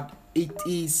 but it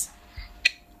is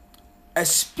a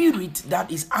spirit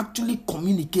that is actually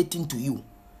communicating to you.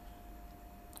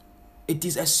 It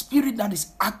is a spirit that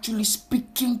is actually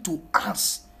speaking to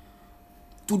us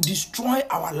to destroy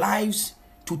our lives,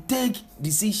 to take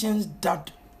decisions that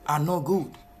are not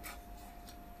good.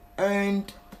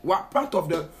 And what part of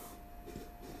the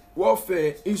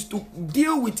warfare is to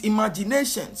deal with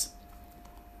imaginations.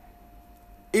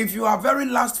 If you are very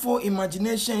lustful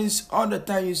imaginations, all the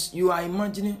time you are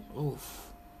imagining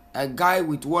a guy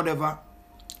with whatever,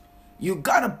 you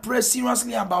gotta pray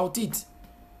seriously about it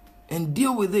and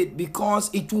deal with it, because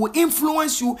it will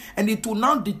influence you and it will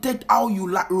now dictate how you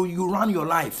run your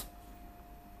life.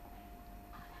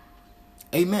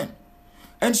 Amen.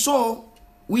 And so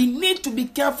we need to be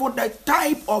careful the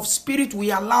type of spirit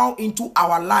we allow into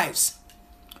our lives.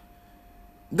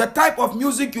 The type of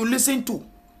music you listen to.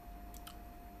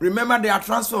 Remember, there are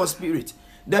transfer of spirit.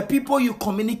 The people you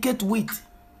communicate with,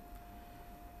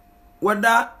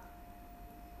 whether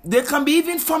they can be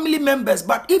even family members,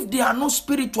 but if they are not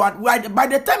spiritual, by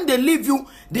the time they leave you,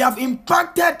 they have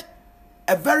impacted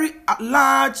a very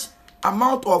large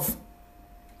amount of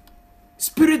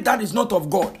spirit that is not of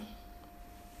God.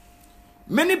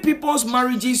 Many people's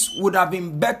marriages would have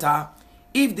been better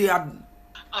if they had.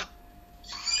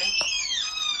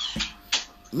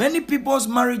 Many people's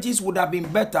marriages would have been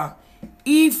better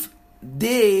if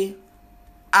they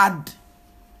had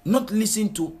not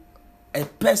listened to a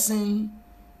person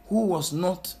who was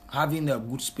not having a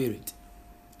good spirit.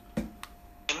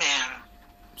 Amen.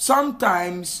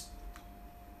 Sometimes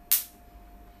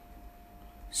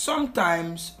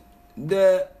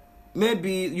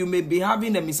maybe you may be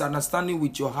having a misunderstanding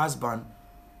with your husband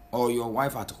or your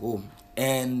wife at home,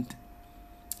 and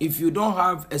if you don't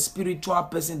have a spiritual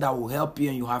person that will help you,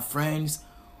 and you have friends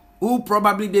who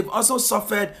probably they've also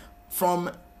suffered from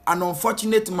an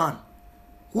unfortunate man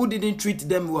who didn't treat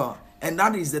them well, and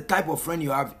that is the type of friend you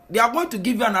have, they are going to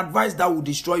give you an advice that will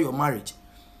destroy your marriage,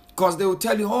 because they will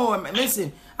tell you, oh,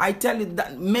 listen, I tell you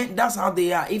that men, that's how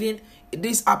they are. Even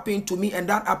this happened to me and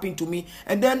that happened to me,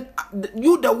 and then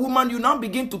you, the woman, you now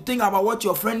begin to think about what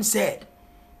your friend said.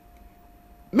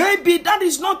 Maybe that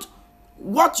is not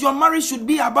what your marriage should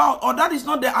be about, or that is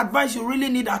not the advice you really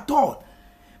need at all.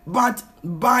 But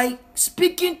by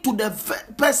speaking to the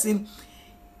person,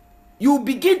 you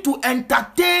begin to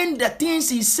entertain the things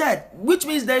he said, which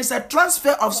means there is a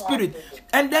transfer of spirit,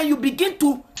 and then you begin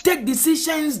to take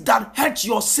decisions that hurt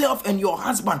yourself and your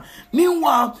husband.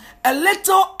 Meanwhile, a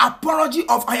little apology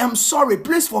of "I am sorry,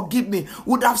 please forgive me"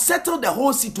 would have settled the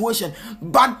whole situation.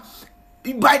 But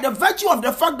by the virtue of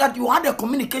the fact that you had a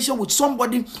communication with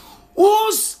somebody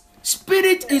whose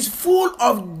spirit is full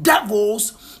of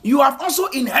devils, you have also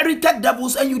inherited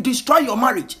devils, and you destroy your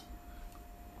marriage.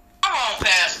 Come on,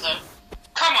 Pastor.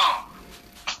 Come on.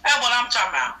 That's what I'm talking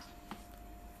about.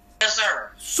 Yes,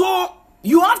 sir. So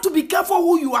you have to be careful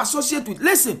who you associate with.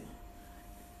 Listen,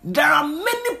 there are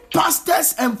many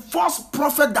pastors and false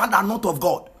prophets that are not of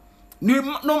God.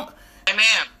 Amen.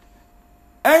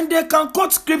 And And they can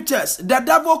quote scriptures. The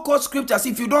devil quotes scriptures.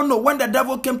 If you don't know, when the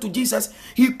devil came to Jesus,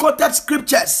 he quoted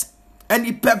scriptures and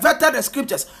he perverted the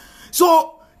scriptures.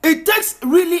 So it takes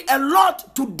really a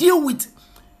lot to deal with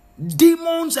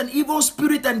demons and evil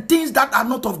spirit and things that are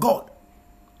not of God.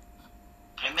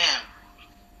 Amen.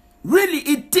 Really,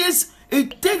 it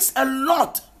takes a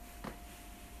lot.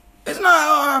 It's not,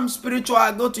 oh, I'm spiritual,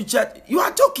 I go to church. You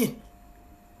are joking.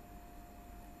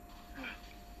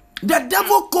 The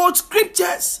devil quotes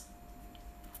scriptures.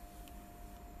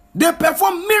 They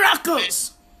perform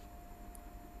miracles.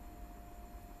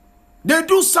 They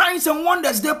do signs and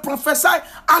wonders. They prophesy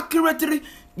accurately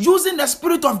using the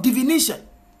spirit of divination.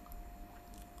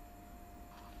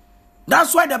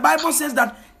 That's why the Bible says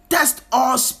that test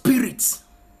all spirits.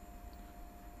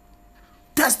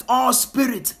 Test all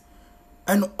spirits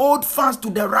and hold fast to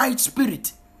the right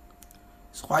spirit.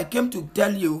 So I came to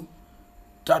tell you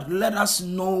that let us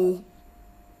know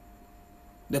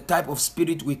the type of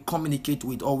spirit we communicate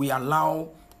with or we allow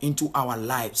into our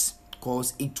lives,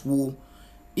 because it will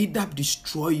either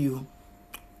destroy you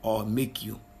or make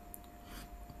you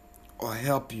or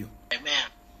help you. Amen.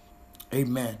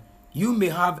 Amen. You may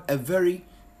have a very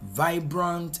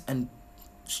vibrant and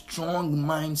strong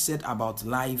mindset about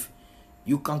life.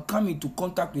 You can come into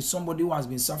contact with somebody who has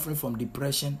been suffering from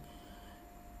depression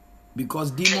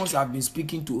because demons have been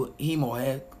speaking to him or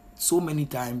her so many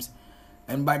times.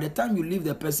 And by the time you leave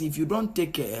the person, if you don't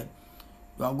take care,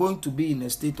 you are going to be in a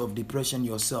state of depression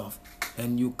yourself.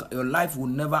 And your life will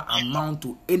never amount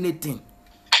to anything.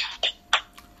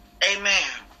 Amen.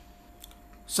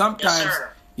 Sometimes, Yes,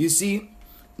 sir. you see,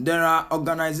 there are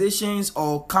organizations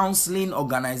or counseling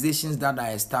organizations that are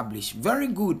established. Very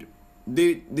good.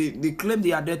 They claim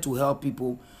they are there to help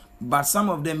people, but some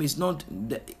of them is not.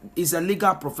 It's a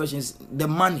legal profession. It's the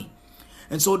money,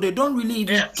 and so they don't really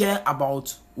even care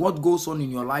about what goes on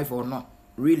in your life or not.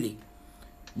 Really,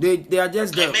 they are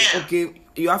just there. Amen. Okay,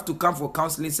 you have to come for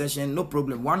counseling session. No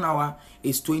problem. 1 hour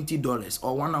is $20,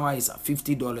 or 1 hour is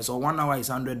 $50, or 1 hour is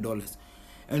 $100,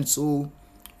 and so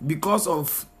because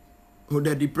of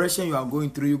the depression you are going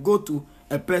through, you go to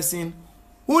a person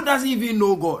who doesn't even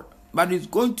know God, but is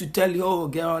going to tell you, oh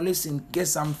girl, listen, get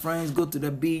some friends, go to the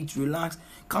beach, relax,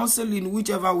 counsel in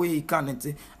whichever way you can, and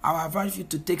say, I'll advise you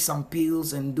to take some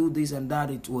pills and do this and that,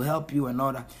 it will help you and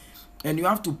all that. And you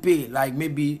have to pay, like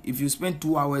maybe if you spend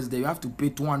 2 hours there, you have to pay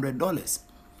 $200.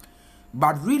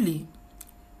 But really,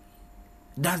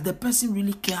 does the person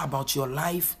really care about your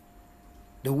life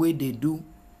the way they do?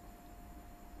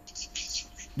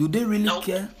 Do they really Nope.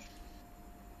 care?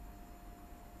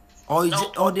 Or is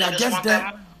Nope. it, or they are They just just want there,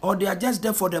 that money. or they are just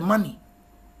there for the money?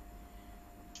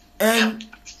 And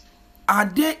are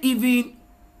they even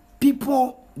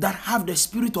people that have the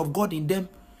Spirit of God in them?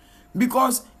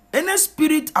 Because any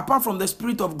spirit apart from the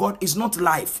Spirit of God is not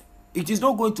life. It is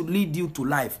not going to lead you to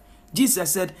life.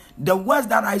 Jesus said, the words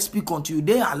that I speak unto you,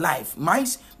 they are life.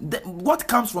 What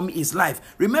comes from me is life.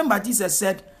 Remember, Jesus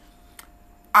said,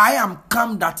 I am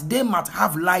come that they might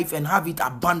have life and have it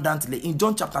abundantly, in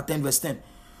John chapter 10 verse 10.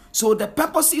 So the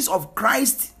purposes of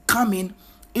Christ coming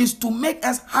is to make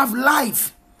us have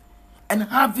life and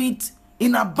have it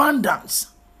in abundance.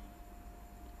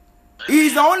 He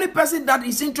is the only person that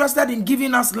is interested in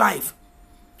giving us life.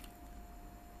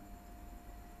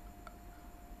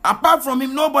 Apart from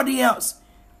him, nobody else.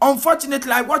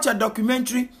 Unfortunately, I watched a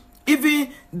documentary.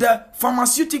 Even the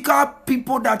pharmaceutical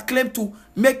people that claim to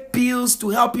make pills to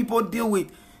help people deal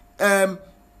with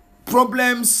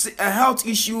problems, health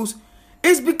issues,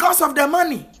 is because of the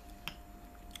money.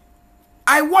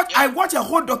 I watched a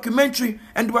whole documentary,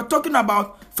 and we're talking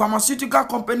about pharmaceutical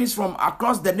companies from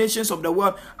across the nations of the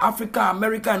world, Africa,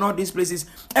 America, and all these places.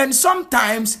 And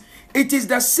sometimes it is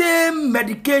the same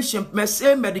medication,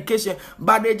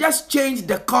 but they just change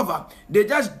the cover. They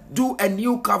just do a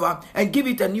new cover and give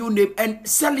it a new name and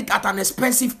sell it at an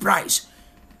expensive price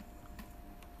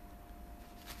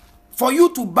for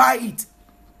you to buy it.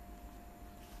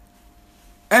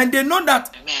 And they know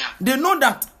that. They know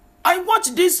that. I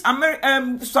watched this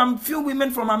some few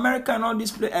women from America and all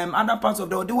these other parts of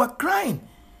the world. They were crying.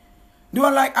 They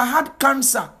were like, I had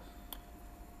cancer,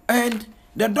 and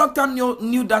the doctor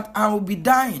knew that I would be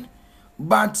dying,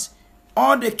 but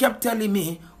all they kept telling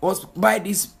me was buy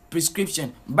this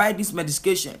prescription, buy this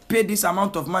medication, pay this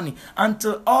amount of money,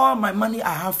 until all my money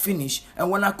I have finished.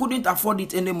 And when I couldn't afford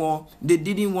it anymore, they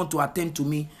didn't want to attend to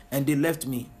me and they left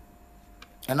me.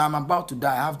 And I'm about to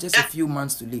die. I have just a few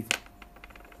months to live.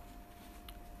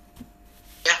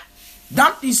 Yeah.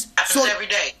 That is Happens so every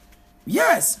day.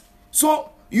 Yes. So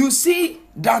you see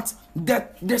that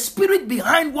the spirit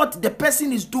behind what the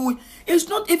person is doing is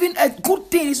not even a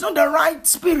good thing. It's not the right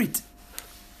spirit.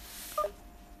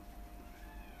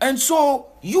 And so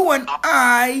you and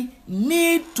I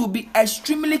need to be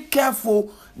extremely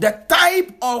careful the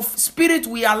type of spirit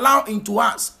we allow into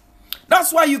us.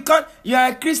 That's why you are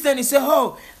a Christian, you say,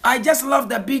 oh, I just love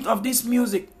the beat of this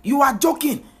music. You are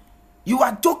joking. You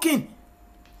are joking.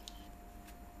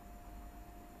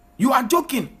 You are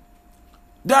joking.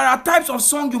 There are types of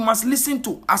songs you must listen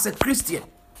to as a Christian.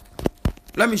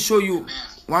 Let me show you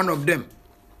one of them,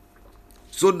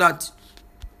 so that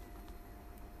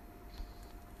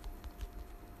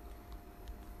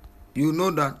you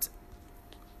know that.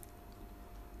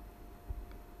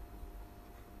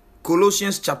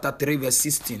 Colossians chapter 3 verse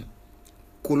 16.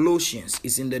 Colossians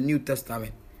is in the New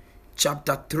Testament.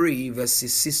 Chapter 3 verse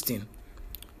 16.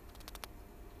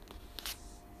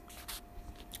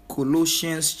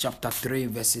 Colossians chapter 3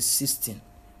 verse 16.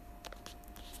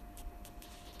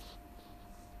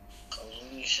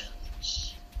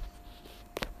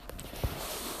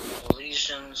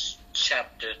 Colossians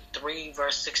chapter 3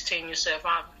 verse 16, you said,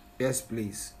 Father? Yes,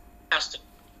 please. Pastor.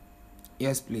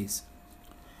 Yes, please.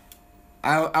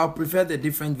 I'll prefer the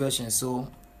different versions, so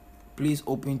please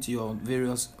open to your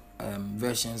various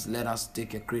versions. Let us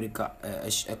take a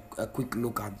quick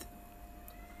look at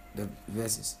the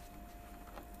verses.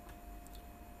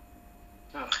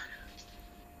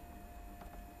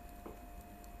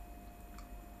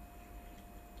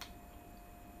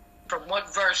 From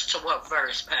what verse to what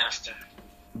verse, Pastor?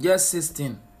 Just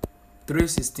 16.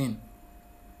 3:16.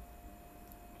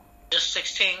 Just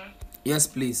 16? Yes,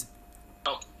 please.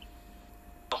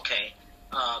 Okay.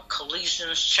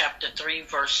 Colossians chapter 3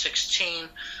 verse 16.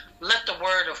 Let the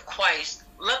word of Christ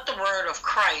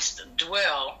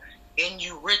dwell in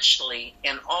you richly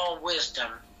in all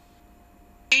wisdom,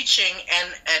 teaching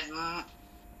and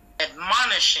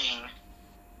admonishing. I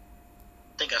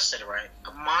think I said it right.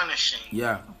 Admonishing.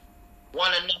 Yeah.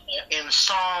 One another in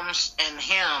psalms and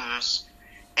hymns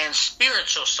and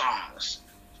spiritual songs,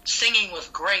 singing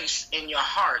with grace in your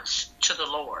hearts to the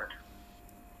Lord.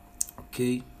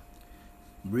 Okay.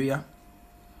 Bria.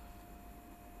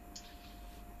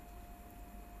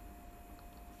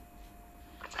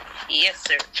 Yes,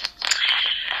 sir.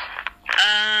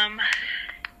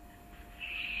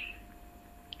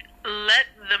 Let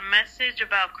the message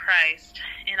about Christ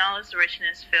in all its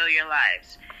richness fill your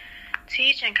lives.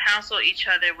 Teach and counsel each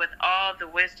other with all the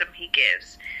wisdom he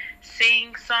gives.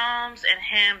 Sing psalms and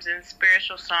hymns and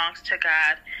spiritual songs to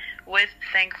God with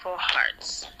thankful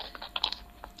hearts.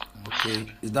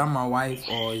 Okay. Is that my wife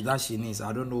or is that Shanice?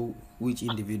 I don't know which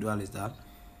individual is that.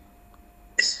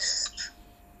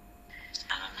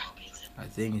 I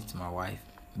think it's my wife.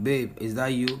 Babe, is that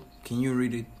you? Can you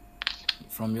read it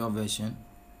from your version?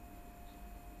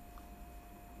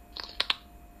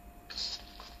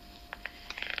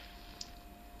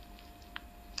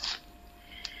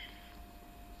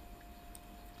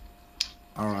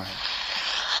 All right.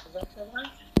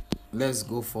 Let's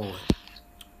go forward.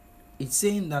 It's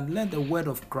saying that let the word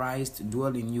of Christ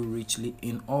dwell in you richly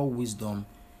in all wisdom,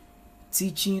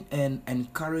 teaching and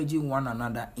encouraging one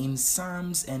another in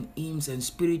psalms and hymns and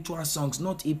spiritual songs,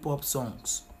 not hip-hop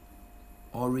songs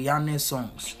or Rihanna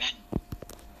songs.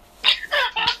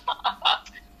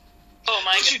 Oh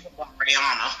my God.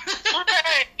 Rihanna.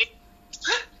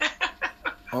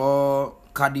 Or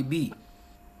Cardi B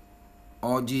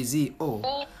or Jay-Z.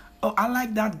 Oh, I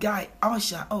like that guy,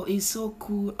 Usher. Oh, he's so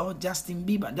cool. Or Justin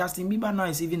Bieber. Justin Bieber now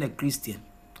is even a Christian.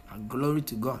 Glory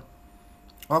to God.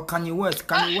 Or Kanye West.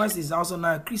 Kanye West is also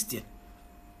now a Christian,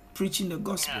 preaching the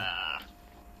gospel.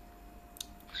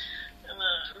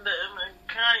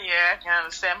 Kanye, I can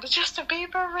understand, but Justin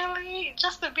Bieber, really?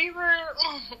 Justin Bieber?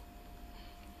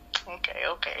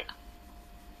 Okay.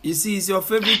 You see, it's your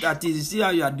favorite artist. You see how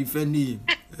you are defending him.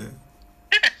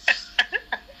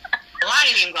 I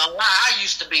ain't even gonna lie. I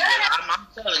used to be with her. I'm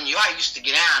telling you, I used to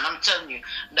get down. I'm telling you,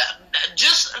 and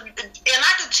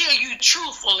I can tell you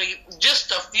truthfully,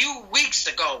 just a few weeks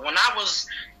ago when I was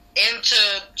into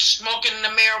smoking the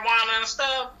marijuana and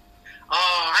stuff,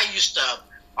 I used to,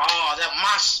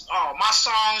 my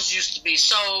songs used to be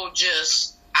so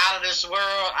just out of this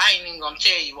world. I ain't even gonna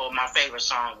tell you what my favorite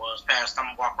song was. I'm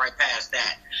gonna walk right past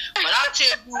that. But I'll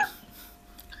tell you.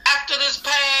 After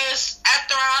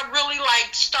I really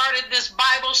started this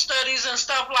Bible studies and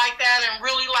stuff like that, and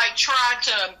really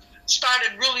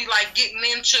started really getting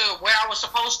into where I was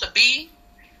supposed to be.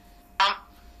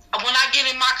 When I get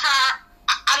in my car,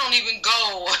 I don't even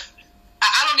go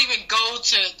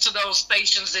to those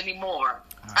stations anymore.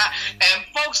 And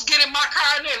folks get in my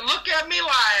car and they look at me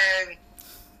like,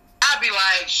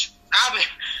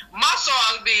 my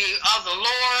song be of the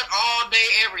Lord all day,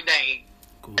 every day.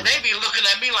 Cool. And they be looking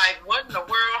at me like, what in the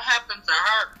world happened to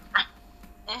her?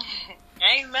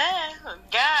 Amen. Amen.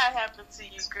 God happened to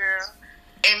you, girl.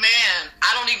 Amen.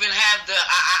 I don't even have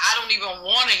I don't even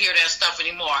want to hear that stuff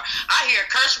anymore. I hear a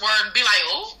curse word and be like,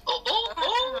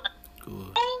 oh.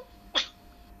 Good.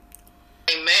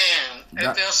 Amen.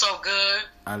 It feels so good.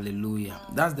 Hallelujah.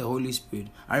 That's the Holy Spirit.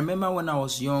 I remember when I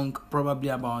was young, probably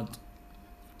about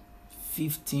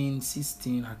 15,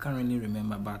 16, I can't really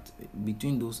remember, but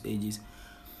between those ages,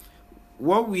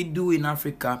 what we do in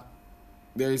Africa,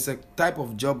 there is a type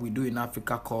of job we do in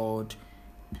Africa called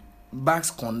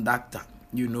bus conductor,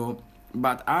 you know.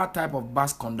 But our type of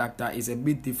bus conductor is a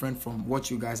bit different from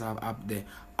what you guys have up there.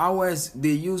 Ours, they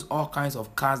use all kinds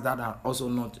of cars that are also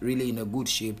not really in a good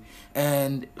shape.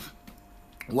 And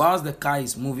whilst the car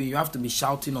is moving, you have to be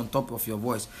shouting on top of your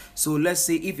voice. So let's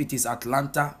say if it is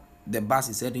Atlanta, the bus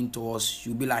is heading towards,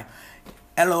 you'll be like,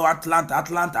 hello, Atlanta,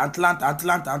 Atlanta, Atlanta,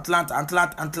 Atlanta, Atlanta,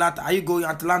 Atlanta, Atlanta. Are you going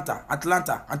Atlanta,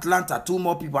 Atlanta, Atlanta? 2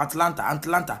 more people, Atlanta,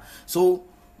 Atlanta. So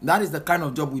that is the kind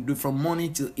of job we do from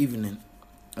morning till evening.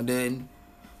 And then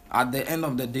at the end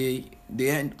of the day, they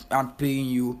end up paying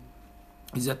you,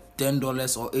 is it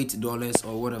 $10 or $8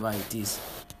 or whatever it is,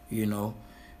 you know.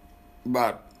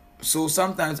 But so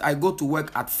sometimes I go to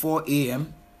work at 4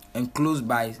 a.m. and close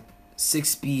by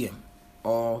 6 p.m.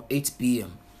 or 8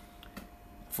 p.m.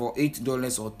 for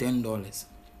 $8 or $10.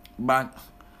 But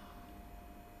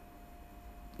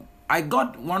I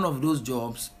got one of those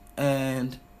jobs,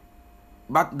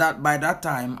 but that by that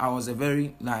time I was a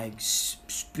very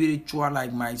spiritual,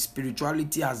 like my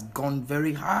spirituality has gone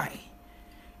very high,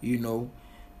 you know.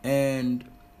 And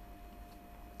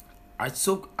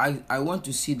I went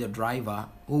to see the driver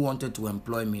who wanted to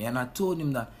employ me, and I told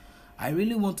him that I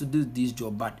really want to do this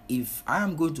job, but if I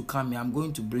am going to come here, I'm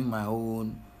going to bring my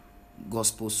own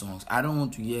gospel songs. I don't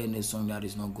want to hear any song that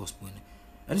is not gospel in it.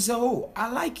 And he said, oh,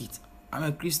 I like it. I'm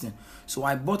a Christian. So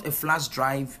I bought a flash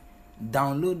drive,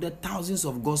 downloaded thousands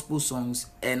of gospel songs,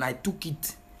 and I took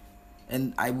it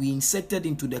and we inserted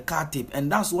into the car tape,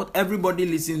 and that's what everybody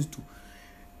listens to.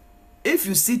 If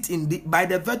you sit by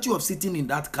the virtue of sitting in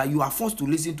that car, you are forced to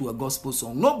listen to a gospel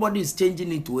song. Nobody is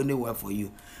changing it to anywhere for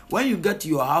you. When you get to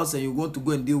your house and you want to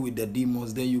go and deal with the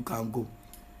demons, then you can go.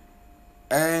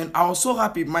 And I was so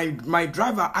happy. My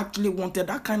driver actually wanted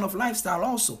that kind of lifestyle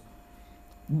also.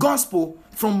 Gospel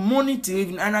from morning till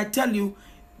evening. And I tell you,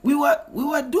 we were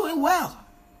doing well.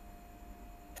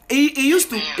 He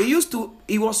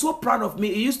was so proud of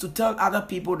me. He used to tell other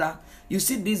people that, you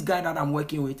see this guy that I'm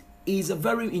working with, he's a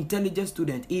very intelligent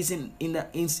student. He's in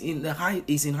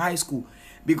high school.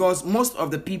 Because most of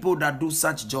the people that do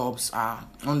such jobs are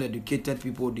uneducated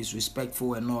people,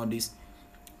 disrespectful and all this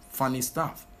funny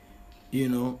stuff, you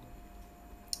know.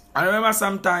 I remember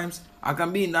sometimes I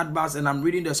can be in that bus and I'm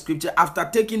reading the scripture. After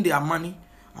taking their money,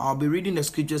 I'll be reading the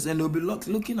scriptures and they'll be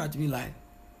looking at me like,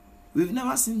 we've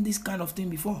never seen this kind of thing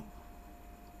before,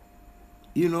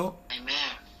 you know. Amen.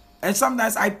 And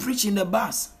sometimes I preach in the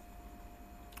bus.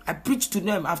 I preach to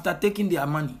them after taking their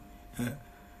money.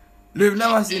 They've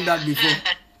never seen that before,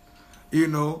 you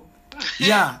know.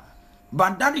 Yeah,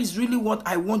 but that is really what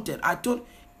I wanted. I thought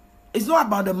it's not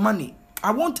about the money.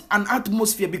 I want an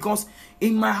atmosphere, because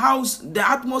in my house, the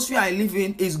atmosphere I live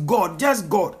in is God, just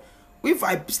God. If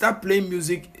I start playing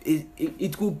music,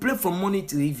 it could play from morning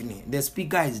till evening. The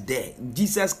speaker is there,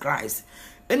 Jesus Christ.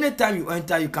 Anytime you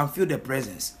enter, you can feel the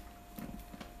presence.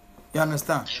 You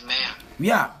understand? Amen.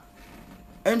 Yeah.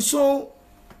 And so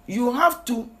you have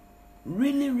to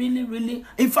really,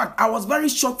 in fact, I was very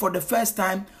shocked for the first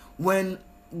time when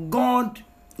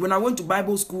I went to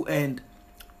Bible school and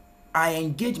I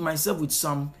engaged myself with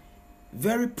some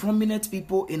very prominent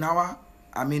people in our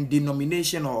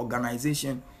denomination or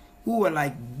organization, who were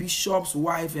like bishops'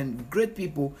 wife and great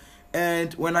people.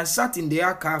 And when I sat in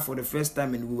their car for the first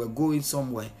time and we were going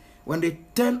somewhere, when they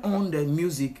turned on the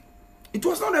music, it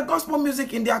was not the gospel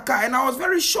music in their car, and I was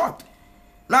very shocked.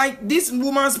 Like, this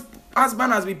woman's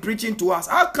husband has been preaching to us.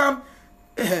 How come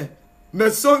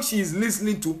the song she is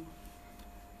listening to,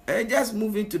 just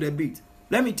moving to the beat?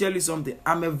 Let me tell you something.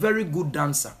 I'm a very good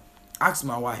dancer. Ask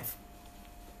my wife.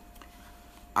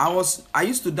 I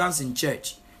used to dance in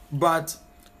church, but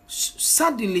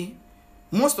suddenly,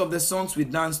 most of the songs we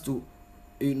dance to,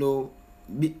 you know,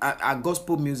 are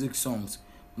gospel music songs.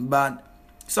 But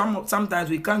sometimes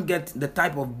we can't get the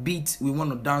type of beat we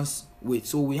want to dance with,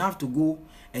 so we have to go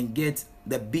and get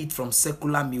the beat from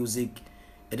secular music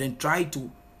and then try to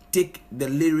take the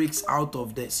lyrics out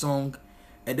of the song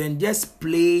and then just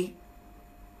play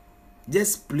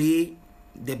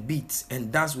the beats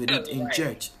and dance with it in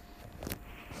church.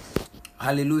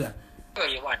 Hallelujah.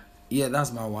 Yeah,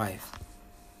 that's my wife.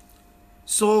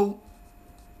 So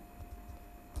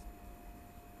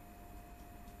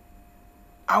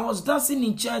I was dancing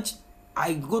in church.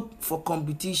 I go for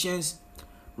competitions.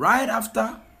 Right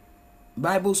after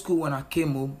Bible school, when I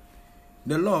came home,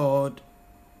 the Lord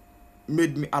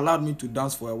allowed me to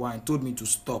dance for a while and told me to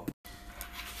stop.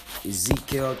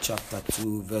 Ezekiel chapter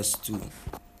 2 verse 2.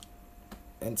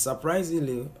 And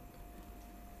surprisingly,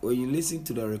 when you listen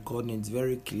to the recording, it's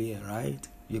very clear, right?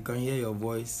 You can hear your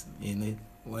voice in it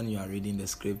when you are reading the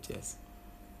scriptures.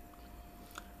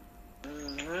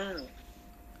 Mm-hmm.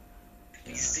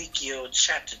 Ezekiel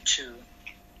chapter 2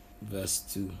 verse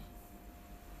 2.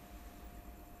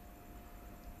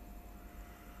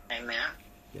 Amen.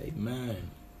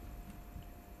 Amen.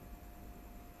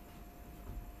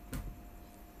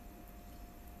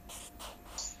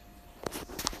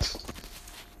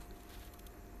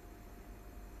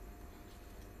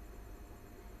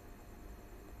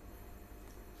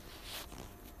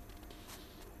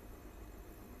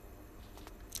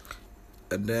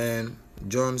 And then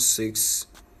John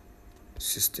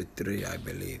 6:63, I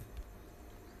believe.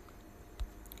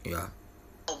 Yeah.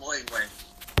 Oh, wait.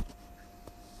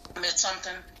 I missed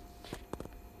something?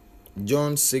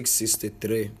 John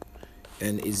 6:63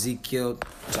 and Ezekiel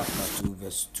chapter 2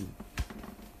 verse 2.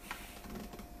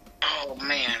 Oh,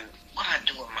 man. What I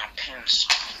do with my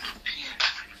pencil?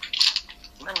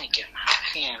 Let me get my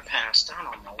pen passed. I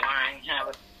don't know why I ain't have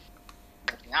it.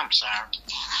 I'm sorry.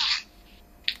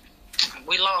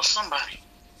 We lost somebody.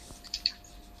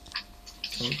 I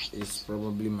think it's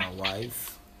probably my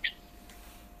wife.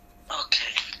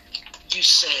 Okay. You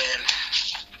said...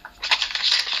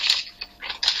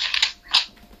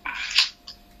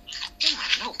 Where's my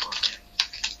notebook at?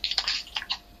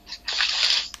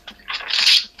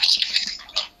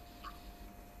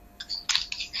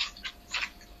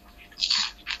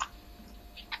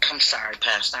 I'm sorry,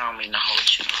 Pastor. I don't mean to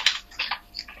hold you.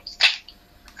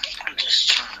 I'm just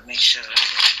trying to make sure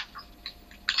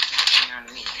everything I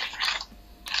need.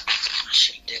 I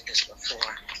should have did this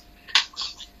before.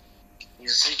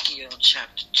 Ezekiel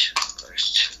chapter 2,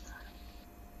 verse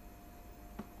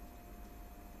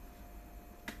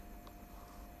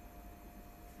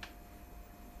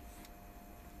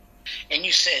 2. And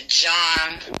you said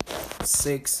John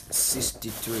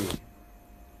 6:63.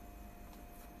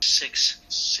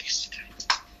 6:63.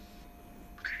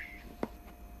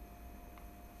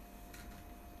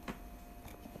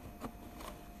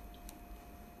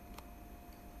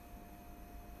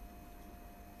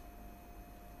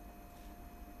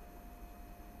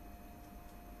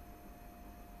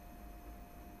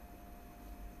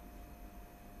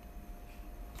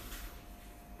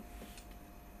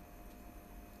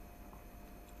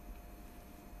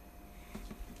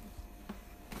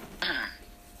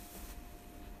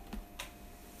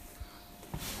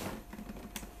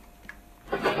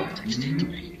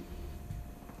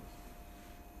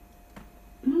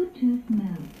 Bluetooth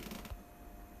mode.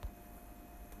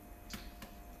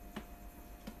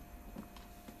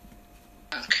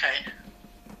 Okay.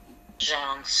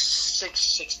 John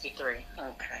 6:63.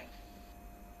 Okay.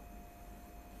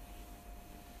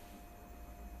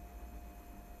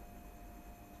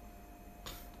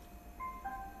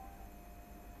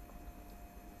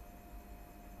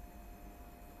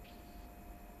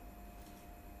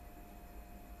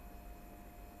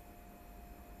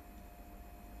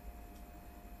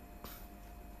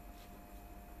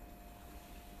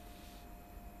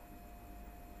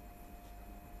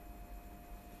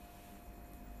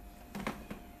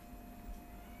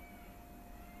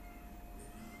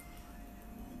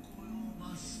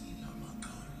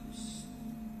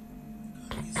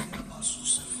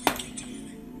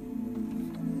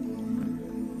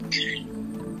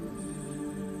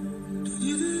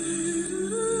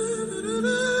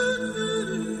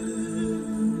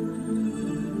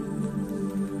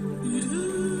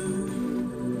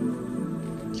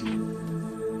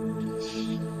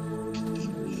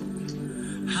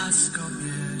 Has come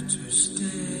here to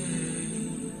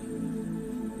stay.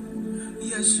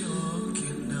 Yes, your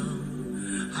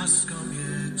kingdom has come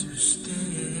here to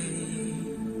stay.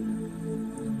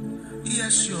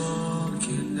 Yes, your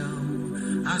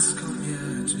kingdom has come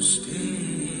here to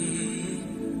stay.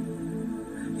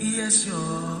 Yes,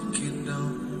 your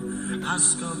kingdom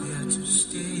has come here to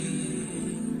stay.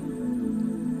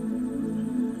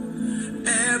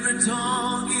 Every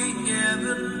tongue in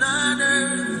heaven and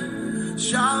earth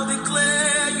shall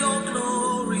declare your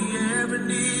glory. Every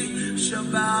knee shall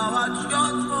bow at your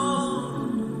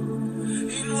throne.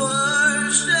 In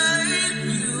worship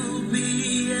you'll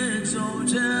be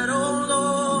exalted, O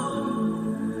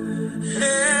Lord.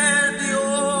 And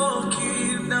your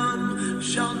kingdom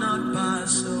shall not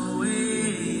pass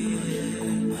away.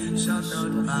 Shall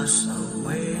not pass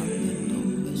away.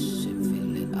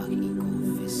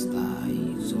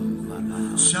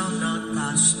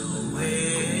 pass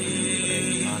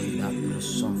away.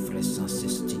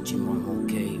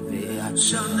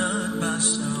 Shall not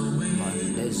pass away.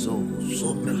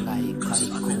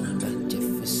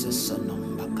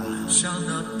 Shall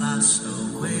not pass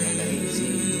away.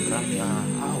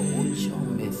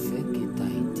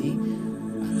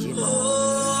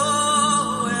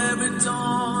 Oh, every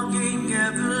tongue in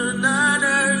heaven and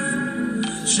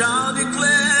earth shall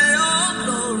declare your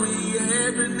glory.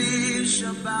 Every knee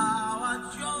shall bow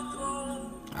at your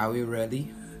throne. Are we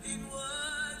ready? In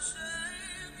worship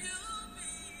you'll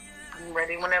be. I'm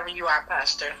ready whenever you are,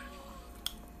 Pastor.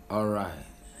 All right.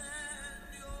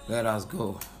 Let us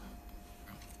go.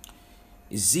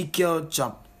 Ezekiel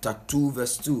chapter 2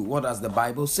 verse 2. What does the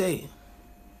Bible say?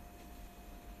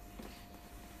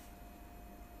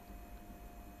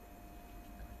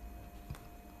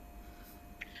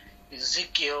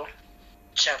 Ezekiel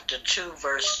chapter 2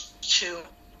 verse 2,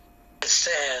 it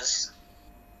says,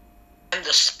 "And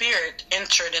the Spirit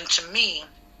entered into me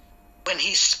when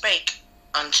he spake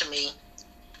unto me,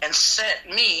 and set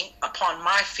me upon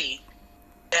my feet,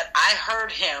 that I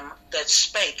heard him that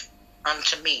spake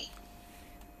unto me."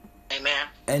 Amen.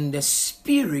 And the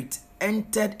Spirit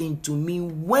entered into me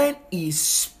when he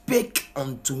spake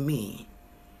unto me,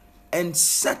 and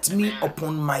set me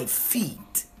upon my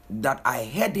feet, that I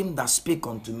heard him that spake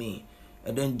unto me.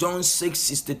 And then John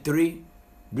 6:63.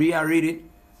 Bria, read it.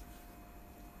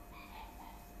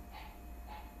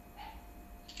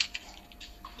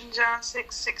 John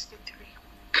 6:63.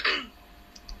 Okay,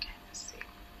 let's see.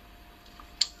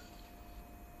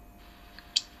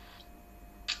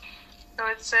 So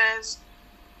it says,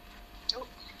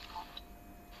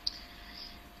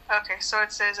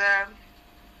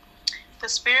 the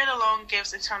Spirit alone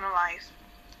gives eternal life.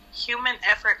 Human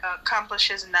effort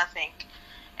accomplishes nothing.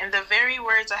 And the very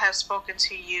words I have spoken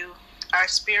to you are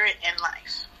spirit and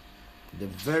life. The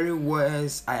very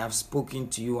words I have spoken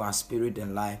to you are spirit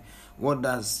and life. What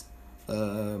does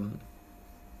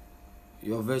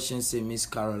your version say, Miss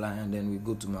Caroline? And then we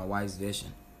go to my wife's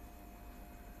version.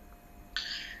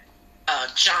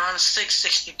 John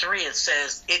 6:63, it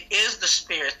says, "It is the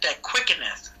Spirit that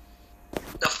quickeneth,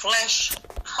 the flesh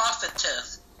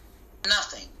profiteth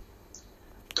nothing.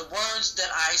 The words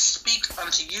that I speak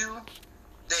unto you,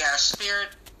 they are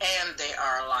spirit and they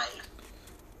are life."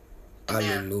 Amen.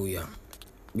 Hallelujah.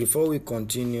 Before we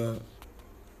continue,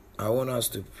 I want us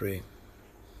to pray.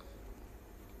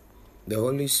 The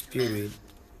Holy Spirit,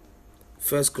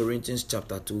 1 Corinthians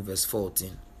chapter 2 verse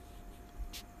 14.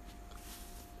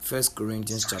 1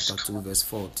 Corinthians chapter 2 verse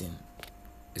 14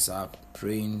 is our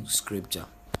praying scripture.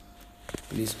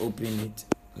 Please open it.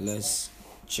 Let's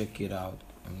check it out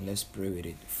and let's pray with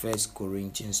it. 1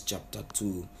 Corinthians chapter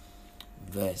 2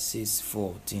 verses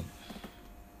 14.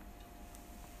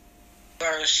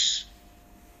 Verse.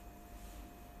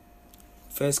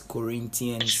 1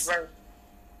 Corinthians Verse.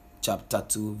 chapter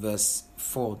 2 verse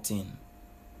 14.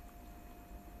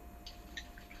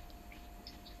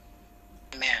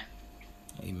 Amen.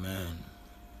 Amen.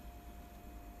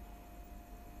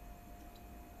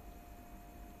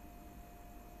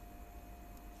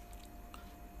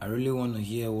 I really want to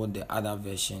hear what the other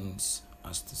versions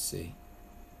has to say.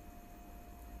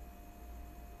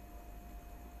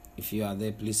 If you are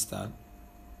there, please start.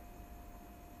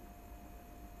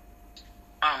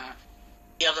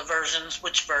 The other versions,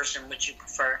 which version would you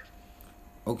prefer?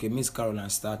 Okay, Miss Caroline,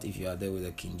 start if you are there with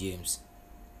the King James.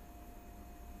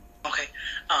 Okay.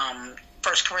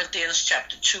 1 Corinthians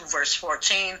chapter 2 verse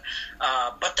 14,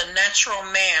 "But the natural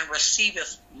man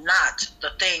receiveth not the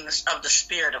things of the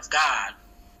Spirit of God,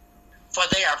 for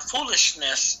they are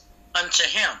foolishness unto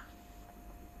him.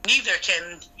 Neither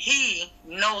can he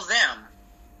know them,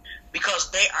 because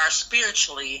they are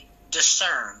spiritually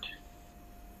discerned."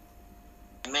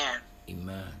 Amen.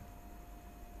 Amen.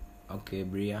 Okay,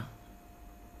 Bria.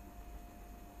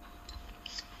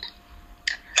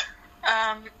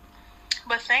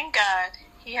 But thank God,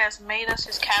 he has made us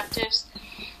his captives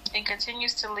and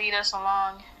continues to lead us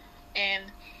along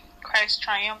in Christ's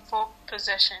triumphal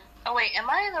possession. Oh wait, am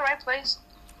I in the right place?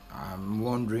 I'm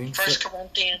wondering. 1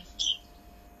 Corinthians.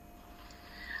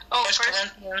 Oh, 1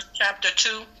 Corinthians chapter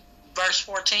 2 verse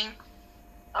 14.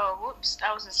 Oh, whoops,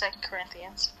 I was in 2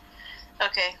 Corinthians.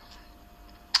 Okay.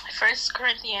 1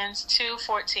 Corinthians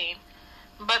 2:14.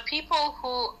 But people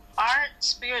who aren't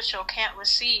spiritual can't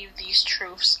receive these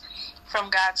truths from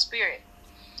God's Spirit.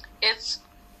 It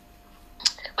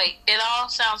all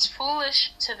sounds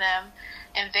foolish to them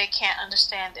and they can't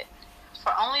understand it.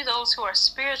 For only those who are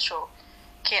spiritual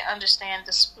can understand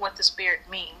what the Spirit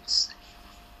means.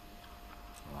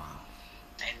 Wow.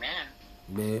 Amen.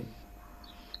 Babe.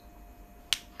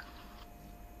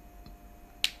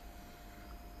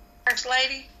 First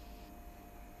Lady?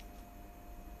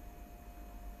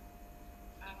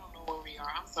 I don't know where we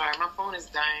are. I'm sorry, my phone is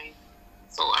dying,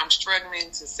 so I'm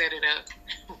struggling to set it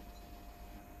up.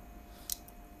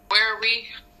 Where are we?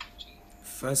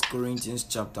 1 Corinthians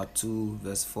chapter 2,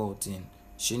 verse 14.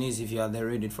 Shanice, if you are there,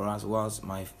 read it for us whilst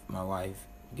my wife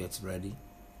gets ready.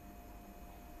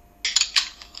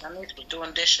 Shanice was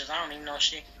doing dishes. I don't even know if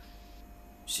she...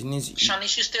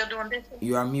 Shanice, you still doing dishes?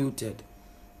 You are muted.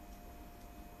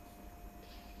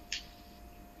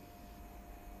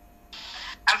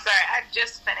 I'm sorry, I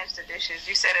just finished the dishes.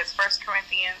 You said it's 1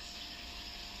 Corinthians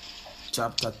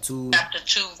Chapter 2. Chapter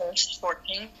 2, verse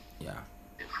 14. Yeah.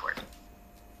 2:14.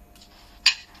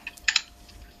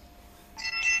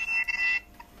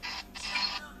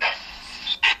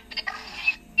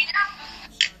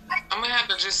 I'm gonna have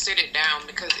to just sit it down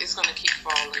because it's gonna keep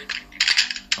falling.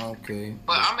 Okay.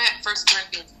 But I'm at 1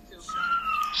 Corinthians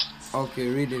 2. Okay,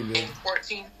 read it, babe.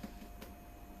 14.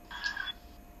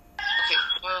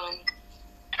 Okay.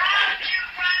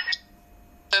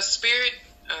 The spirit.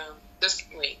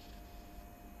 Wait.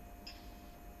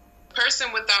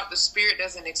 Person without the spirit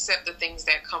doesn't accept the things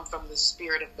that come from the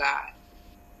Spirit of God.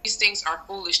 These things are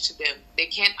foolish to them. They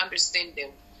can't understand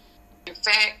them. In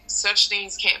fact, such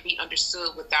things can't be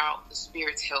understood without the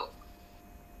Spirit's help.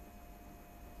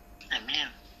 Amen.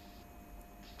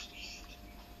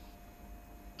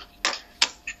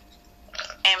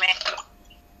 Amen.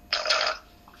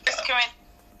 1 Corinthians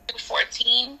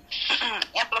 2:14,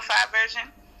 Amplified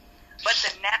Version. But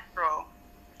the natural,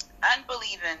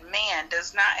 unbelieving man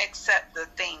does not accept the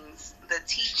things, the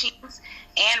teachings,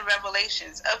 and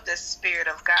revelations of the Spirit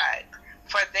of God,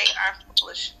 for they are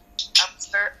foolish,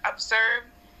 absurd,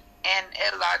 and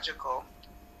illogical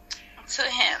to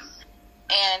him,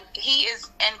 and he is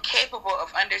incapable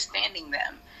of understanding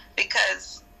them,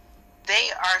 because they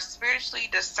are spiritually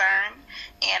discerned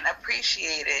and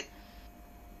appreciated,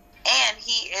 and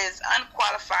he is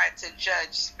unqualified to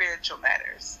judge spiritual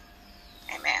matters.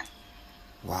 Amen.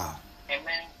 Wow.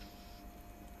 Amen.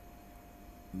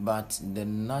 But the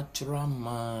natural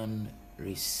man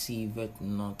receiveth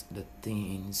not the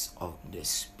things of the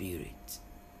Spirit,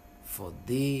 for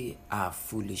they are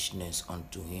foolishness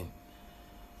unto him.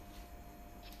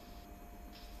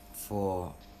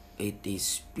 For it is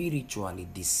spiritually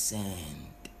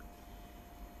discerned.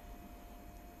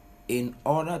 In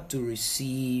order to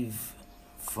receive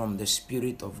from the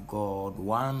Spirit of God,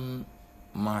 one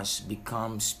must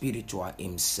become spiritual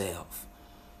himself.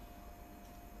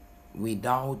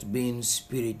 Without being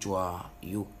spiritual,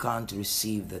 you can't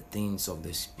receive the things of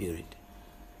the Spirit,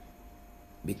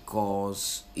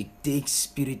 because it takes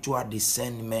spiritual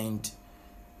discernment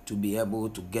to be able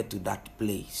to get to that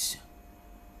place.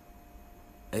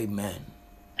 Amen.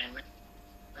 Amen.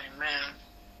 Amen.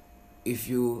 If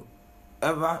you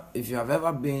have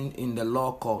ever been in the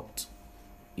law court,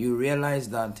 you realize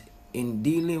that in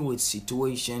dealing with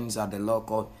situations at the law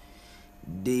court,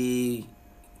 they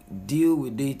deal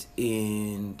with it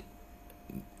in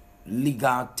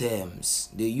legal terms.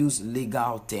 They use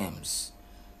legal terms.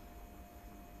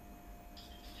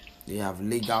 They have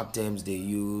legal terms they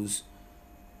use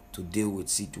to deal with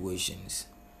situations,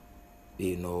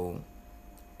 you know.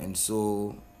 And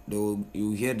so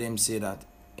you hear them say that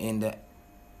in the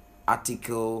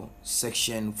article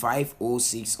section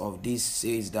 506 of this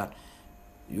says that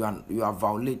you have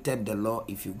violated the law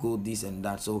if you go this and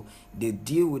that. So they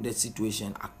deal with the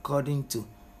situation according to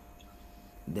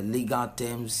the legal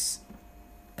terms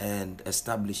and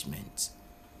establishments.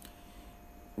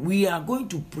 We are going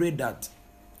to pray that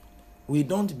we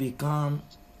don't become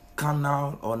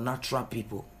carnal or natural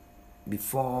people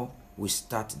before we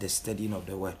start the studying of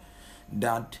the word.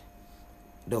 That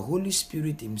the Holy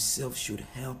Spirit himself should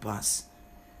help us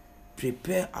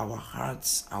prepare our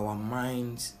hearts, our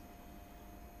minds,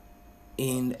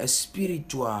 in a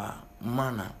spiritual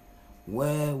manner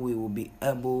where we will be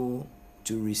able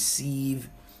to receive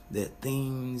the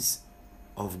things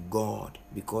of God,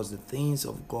 because the things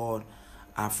of God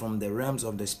are from the realms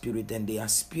of the Spirit and they are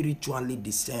spiritually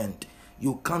discerned.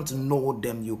 You can't know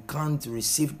them, you can't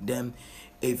receive them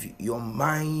if your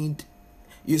mind,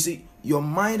 you see, your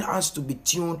mind has to be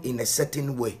tuned in a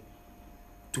certain way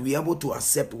to be able to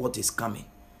accept what is coming.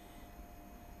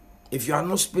 If you are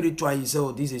not spiritual, you say,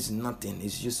 oh, this is nothing,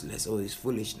 it's useless, oh, it's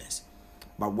foolishness.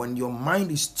 But when your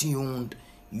mind is tuned,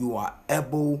 you are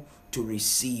able to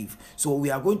receive. So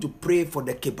we are going to pray for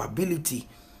the capability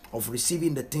of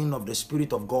receiving the thing of the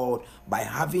Spirit of God by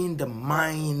having the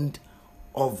mind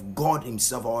of God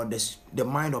himself, or the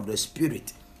mind of the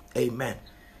Spirit. Amen.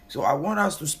 So I want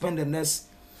us to spend the next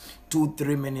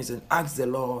 2-3 minutes and ask the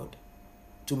Lord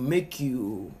to make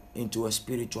you into a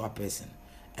spiritual person,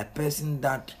 a person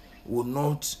that will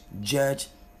not judge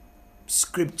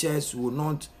scriptures, will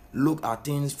not look at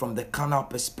things from the carnal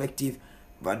perspective,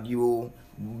 but you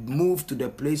move to the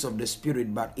place of the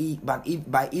spirit, by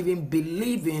even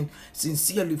believing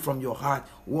sincerely from your heart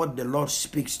what the Lord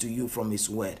speaks to you from his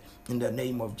word. In the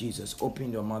name of Jesus,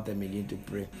 open your mouth and begin to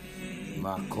pray.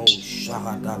 Lord, we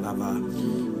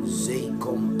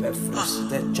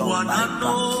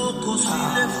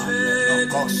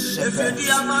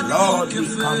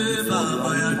come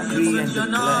before you and decree and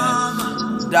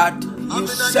declare that you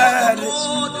said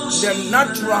the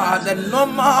natural, the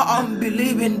normal,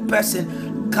 unbelieving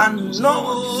person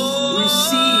cannot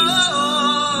receive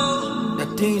the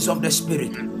things of the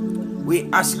Spirit. We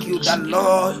ask you that,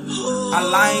 Lord,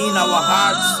 align our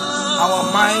hearts,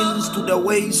 our minds to the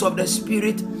ways of the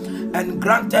Spirit, and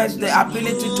grant us the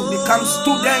ability to become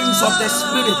students of the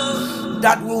Spirit,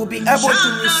 that we will be able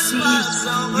to receive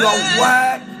your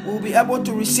word, we will be able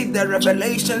to receive the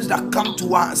revelations that come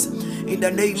to us. In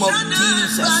the name of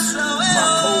Jesus.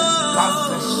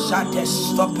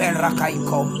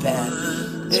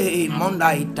 Hey,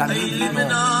 Monday,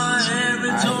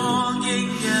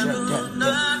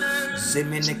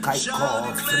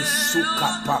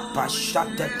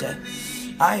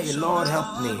 Aye, Lord,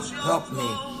 help me.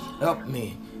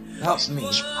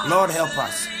 Lord, help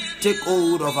us. Take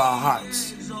hold of our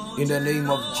hearts in the name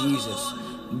of Jesus,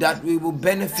 that we will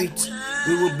benefit.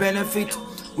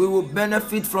 We will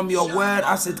benefit from your word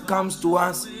as it comes to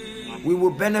us. We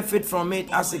will benefit from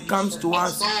it as it comes to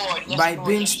us. By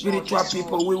being spiritual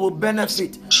people, we will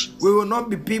benefit. We will not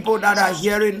be people that are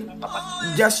hearing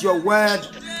just your word,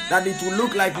 that it will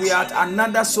look like we are at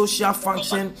another social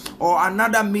function or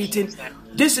another meeting.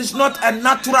 This is not a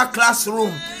natural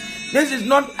classroom. This is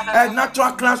not a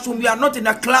natural classroom. We are not in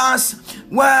a class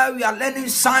where we are learning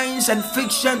science and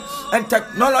fiction and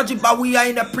technology, but we are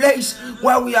in a place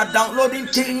where we are downloading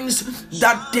things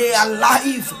that they are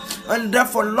live. And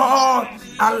therefore, Lord,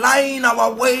 align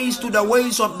our ways to the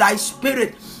ways of thy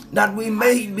Spirit, that we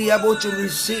may be able to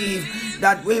receive,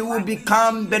 that we will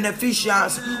become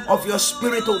beneficiaries of your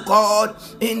Spirit, O God,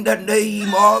 in the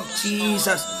name of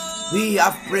Jesus. We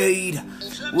have prayed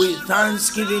with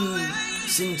thanksgiving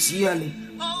sincerely.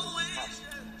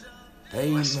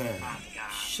 Amen.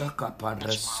 Shaka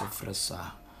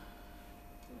Padresofresa.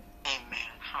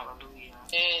 Amen. Hallelujah.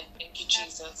 And thank you,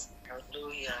 Jesus.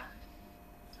 Hallelujah.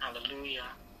 Hallelujah.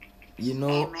 You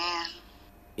know, Amen.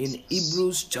 in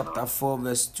Hebrews chapter 4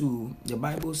 verse 2, the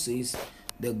Bible says,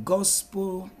 the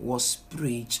gospel was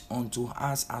preached unto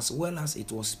us as well as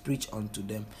it was preached unto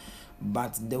them.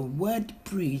 But the word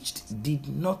preached did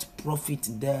not profit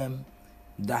them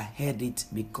that heard it,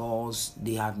 because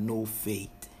they had no faith.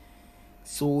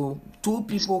 So two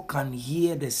people can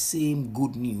hear the same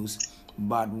good news,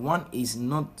 but one is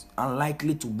not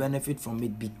unlikely to benefit from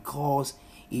it because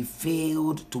he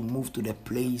failed to move to the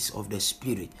place of the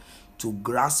Spirit, to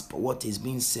grasp what is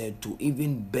being said, to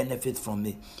even benefit from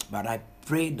it. But I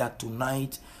pray that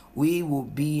tonight we will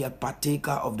be a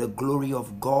partaker of the glory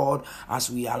of God as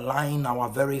we align our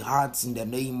very hearts in the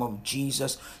name of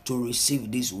Jesus to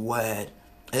receive this word.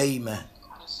 Amen.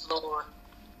 Yes, Lord.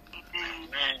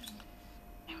 Amen.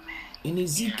 In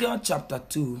Ezekiel chapter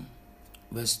 2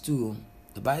 verse 2,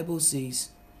 the Bible says,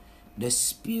 the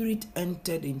Spirit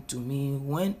entered into me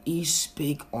when he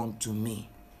spake unto me,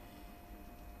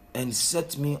 and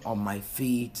set me on my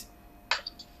feet,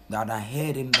 that I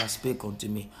heard him that spake unto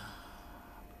me.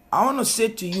 I want to say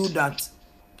to you that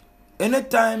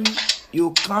anytime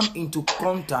you come into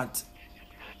contact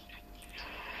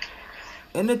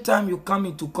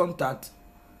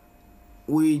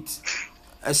with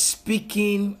a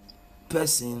speaking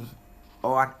person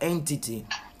or an entity,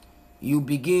 you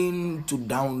begin to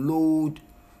download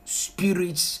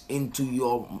spirits into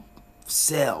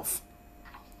yourself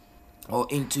or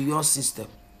into your system.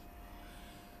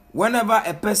 Whenever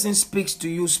a person speaks to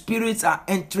you, spirits are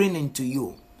entering into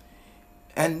you.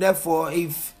 And therefore,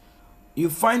 if you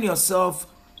find yourself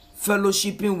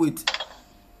fellowshipping with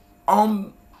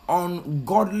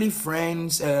ungodly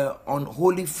friends,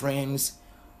 unholy friends,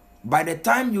 by the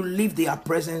time you leave their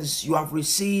presence, you have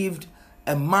received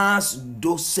a mass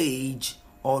dosage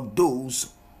or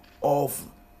dose of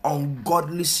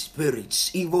ungodly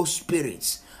spirits, evil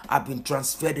spirits have been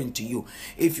transferred into you.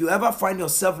 If you ever find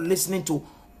yourself listening to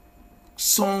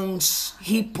songs,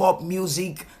 hip-hop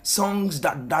music, songs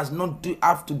that doesn't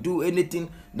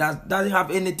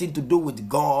have anything to do with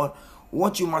God,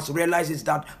 what you must realize is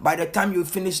that by the time you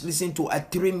finish listening to a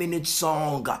 3-minute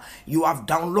song, you have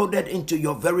downloaded into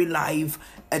your very life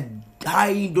a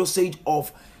high dosage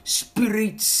of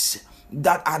spirits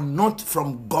that are not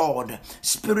from God.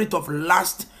 Spirit of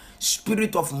lust,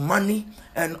 spirit of money,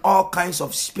 and all kinds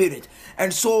of spirit.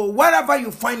 And so wherever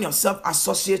you find yourself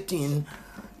associating,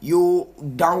 you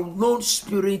download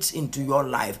spirits into your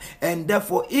life. And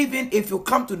therefore, even if you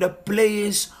come to the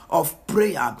place of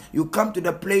prayer, you come to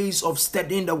the place of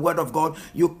studying the word of God,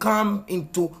 you come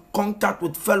into contact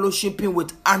with fellowshipping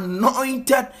with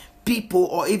anointed people,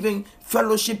 or even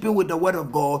fellowshipping with the word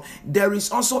of God, there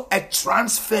is also a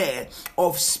transfer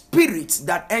of spirits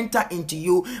that enter into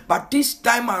you. But this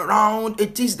time around,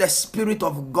 it is the Spirit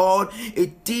of God,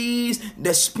 it is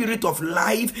the Spirit of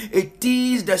life, it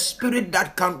is the Spirit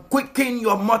that can quicken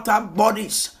your mortal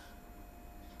bodies.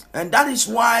 And that is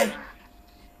why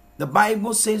the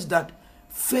Bible says that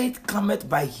faith cometh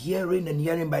by hearing, and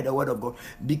hearing by the word of God,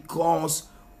 because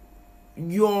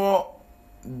your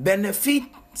benefit,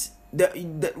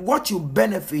 what you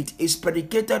benefit is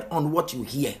predicated on what you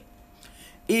hear.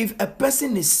 If a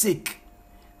person is sick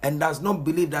and does not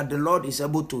believe that the Lord is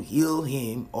able to heal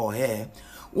him or her,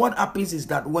 what happens is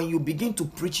that when you begin to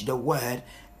preach the word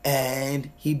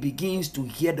and he begins to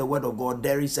hear the word of God,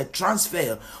 there is a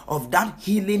transfer of that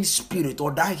healing spirit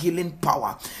or that healing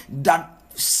power that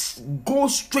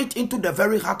goes straight into the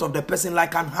very heart of the person,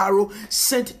 like an arrow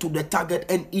sent to the target,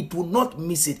 and it will not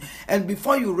miss it. And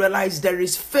before you realize, there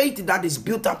is faith that is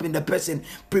built up in the person,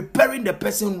 preparing the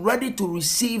person ready to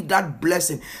receive that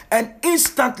blessing. And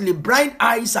instantly blind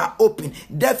eyes are open,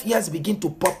 deaf ears begin to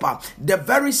pop up. The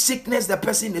very sickness the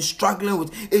person is struggling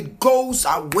with, it goes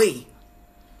away,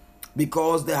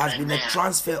 because there has been a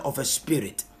transfer of a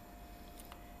spirit.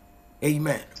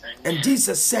 Amen. And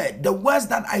Jesus said, the words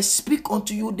that I speak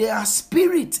unto you, they are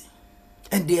spirit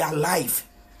and they are life.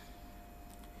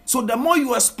 So the more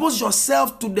you expose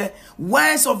yourself to the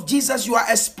words of Jesus, you are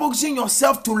exposing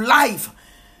yourself to life.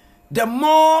 The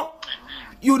more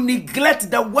you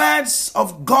neglect the words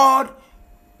of God,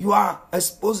 you are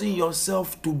exposing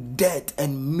yourself to death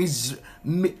and misery.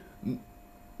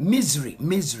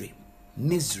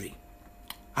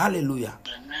 Hallelujah.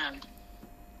 Amen.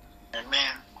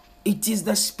 Amen. It is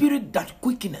the spirit that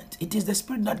quickeneth. It is the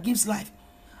spirit that gives life.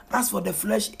 As for the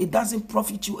flesh, it doesn't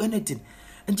profit you anything.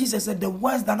 And Jesus said, the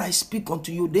words that I speak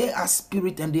unto you, they are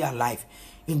spirit and they are life.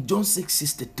 In John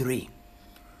 6:63.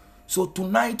 So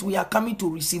tonight we are coming to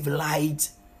receive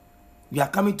light. We are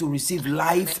coming to receive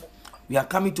life. We are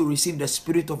coming to receive the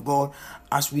Spirit of God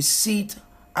as we sit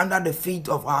under the feet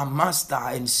of our Master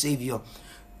and Savior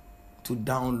to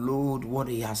download what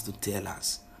He has to tell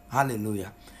us.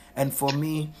 Hallelujah. And for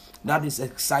me, that is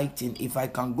exciting. If I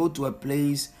can go to a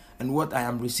place and what I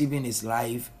am receiving is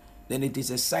life, then it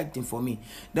is exciting for me.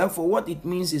 Therefore, what it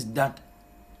means is that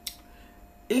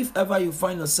if ever you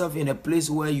find yourself in a place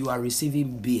where you are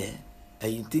receiving beer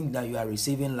and you think that you are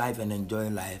receiving life and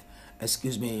enjoying life,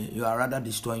 excuse me, you are rather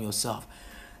destroying yourself.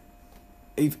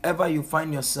 If ever you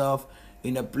find yourself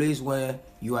in a place where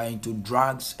you are into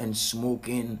drugs and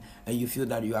smoking and you feel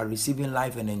that you are receiving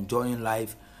life and enjoying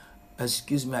life,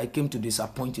 excuse me, I came to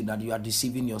disappoint you that you are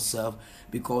deceiving yourself,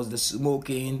 because the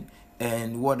smoking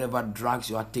and whatever drugs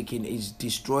you are taking is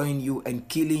destroying you and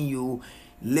killing you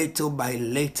little by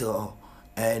little.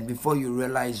 And before you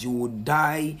realize, you will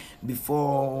die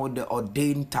before the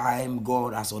ordained time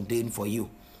God has ordained for you.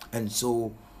 And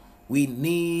so we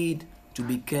need to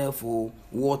be careful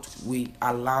what we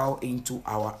allow into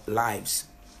our lives.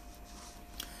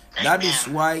 That is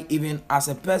why even as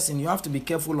a person, you have to be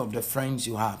careful of the friends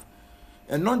you have.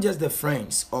 And not just the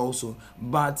friends also,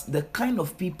 but the kind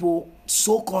of people,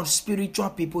 so-called spiritual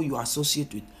people you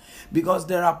associate with. Because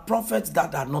there are prophets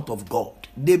that are not of God.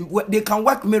 They can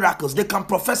work miracles, they can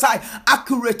prophesy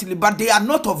accurately, but they are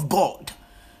not of God.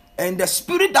 And the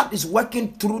spirit that is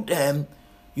working through them,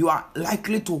 you are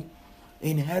likely to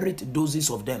inherit doses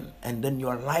of them. And then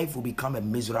your life will become a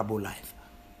miserable life.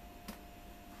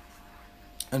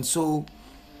 And so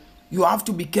you have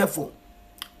to be careful.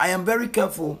 I am very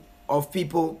careful of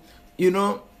people. You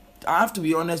know, I have to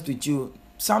be honest with you.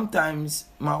 Sometimes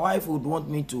my wife would want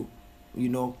me to,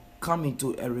 come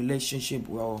into a relationship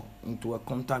or into a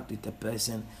contact with a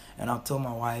person, and I'll tell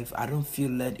my wife, I don't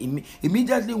feel led.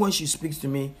 Immediately when she speaks to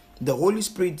me, the Holy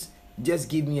Spirit just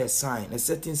give me a sign, a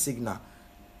certain signal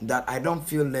that I don't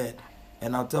feel led.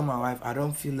 And I'll tell my wife, I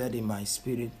don't feel led in my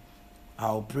spirit.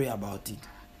 I'll pray about it.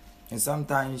 And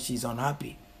sometimes she's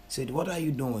unhappy. Said, what are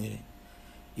you doing?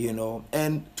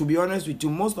 And to be honest with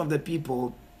you, most of the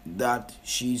people that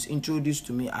she's introduced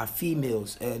to me are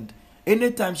females, and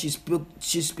anytime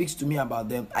she speaks to me about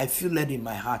them, I feel led in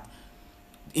my heart.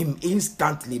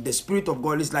 Instantly, the Spirit of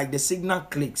God is like the signal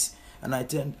clicks, and I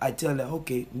tell her,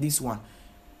 okay, this one.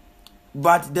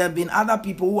 But there have been other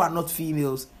people who are not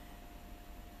females,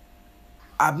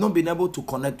 I've not been able to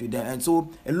connect with them. And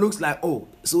so it looks like, oh,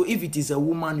 so if it is a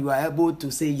woman, you are able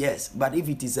to say yes. But if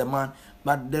it is a man,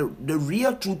 but the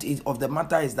real truth of the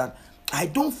matter is that I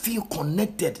don't feel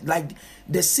connected. Like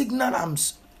the signal,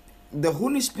 the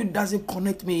Holy Spirit doesn't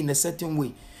connect me in a certain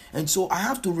way. And so I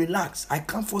have to relax. I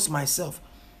can't force myself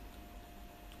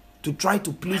to try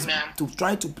to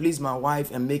please my wife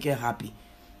and make her happy,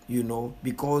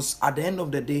 because at the end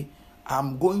of the day,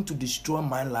 I'm going to destroy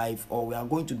my life, or we are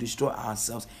going to destroy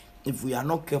ourselves if we are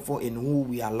not careful in who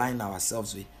we align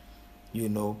ourselves with,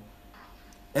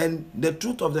 And the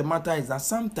truth of the matter is that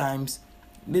sometimes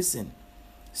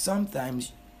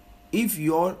if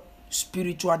your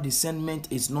spiritual discernment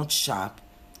is not sharp,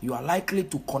 you are likely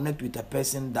to connect with a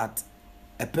person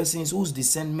whose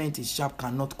discernment is sharp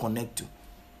cannot connect to.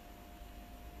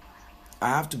 I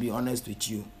have to be honest with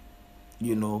you,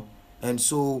 and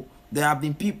so there are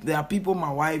people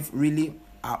my wife really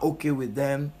are okay with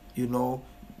them,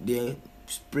 they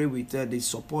pray with her, they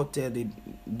support her, they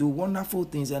do wonderful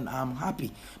things, and I'm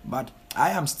happy. But I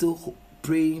am still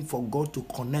praying for God to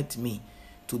connect me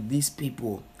to these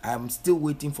people. I am still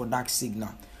waiting for that signal.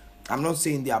 I'm not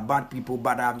saying they are bad people,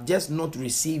 but I've just not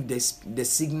received the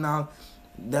signal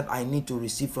that I need to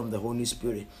receive from the Holy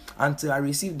Spirit. Until I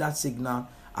receive that signal,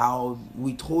 I'll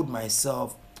withhold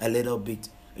myself a little bit.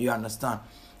 You understand?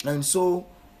 And so,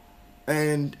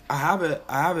 and I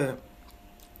have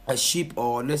a sheep,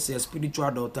 or let's say a spiritual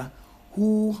daughter,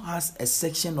 who has a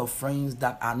section of friends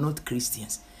that are not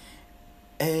Christians.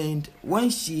 And when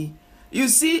you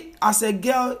see, as a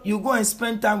girl, you go and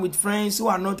spend time with friends who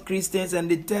are not Christians,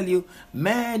 and they tell you,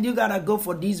 man, you gotta go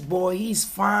for this boy, he's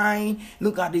fine,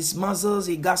 look at his muscles,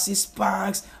 he got 6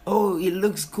 packs, oh, he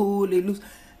looks cool,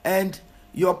 and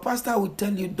your pastor will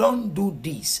tell you, don't do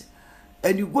this.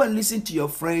 And you go and listen to your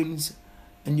friends,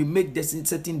 and you make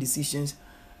certain decisions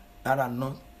that are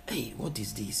not, hey, what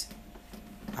is this?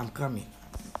 I'm coming.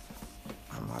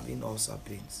 I'm having ulcer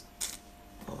pains.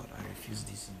 God, I refuse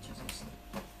this in Jesus' name.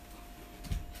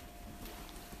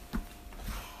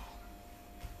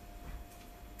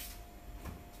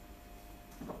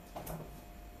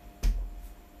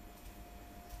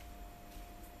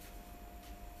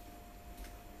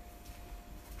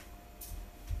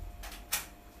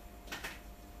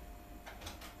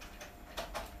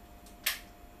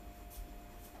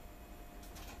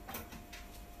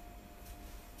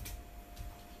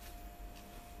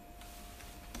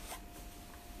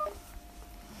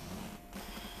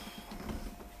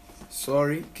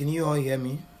 Sorry, can you all hear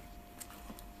me?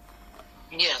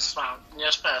 Yes, ma'am.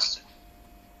 Yes, Pastor.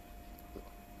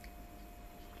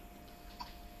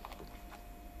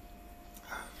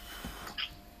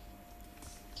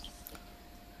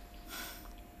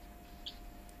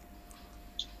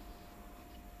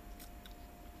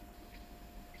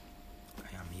 I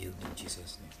am healed in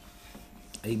Jesus'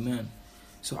 name. Amen.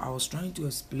 So I was trying to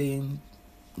explain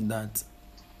that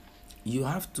you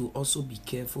have to also be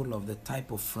careful of the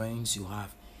type of friends you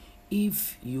have.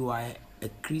 If you are a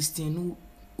Christian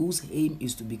whose aim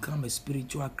is to become a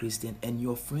spiritual Christian, and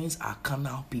your friends are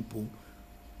carnal people,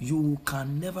 you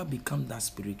can never become that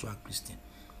spiritual Christian.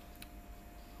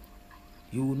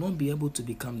 You will not be able to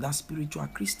become that spiritual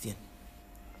Christian,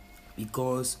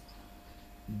 because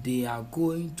they are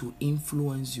going to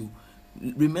influence you.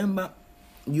 Remember,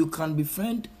 you can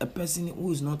befriend a person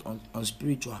who is not on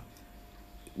spiritual.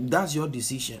 That's your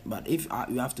decision. But if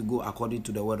you have to go according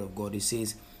to the word of God, it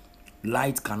says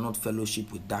light cannot fellowship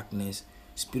with darkness,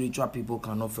 spiritual people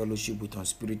cannot fellowship with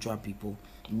unspiritual people.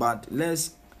 But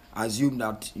let's assume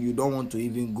that you don't want to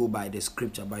even go by the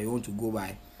scripture, but you want to go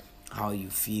by how you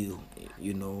feel.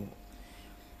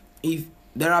 If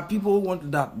there are people who want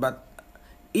that, but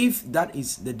if that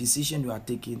is the decision you are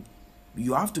taking,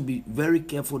 you have to be very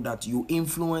careful that you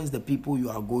influence the people you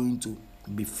are going to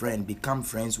become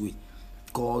friends with.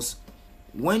 Because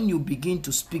when you begin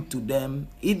to speak to them,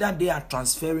 either they are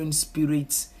transferring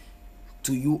spirits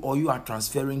to you, or you are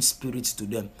transferring spirits to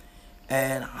them.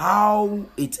 And how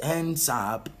it ends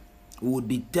up will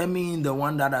determine the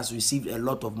one that has received a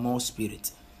lot of more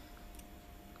spirit.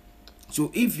 So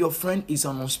if your friend is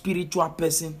an unspiritual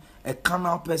person, a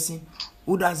carnal person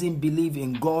who doesn't believe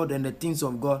in God and the things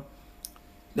of God,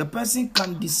 the person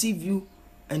can deceive you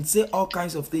and say all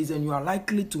kinds of things, and you are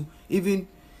likely to even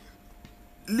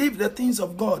leave the things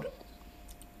of God.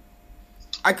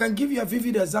 I can give you a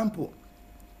vivid example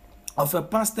of a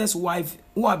pastor's wife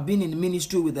who had been in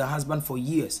ministry with her husband for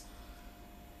years.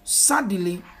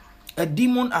 Suddenly, a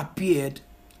demon appeared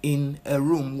in a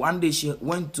room. One day she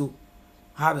went to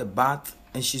have a bath,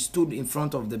 and she stood in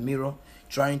front of the mirror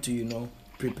trying to,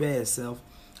 prepare herself.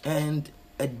 And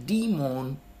a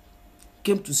demon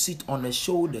came to sit on her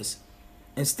shoulders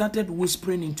and started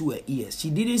whispering into her ears. She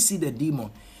didn't see the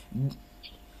demon.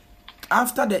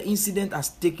 After the incident has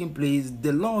taken place,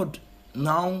 the Lord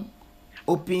now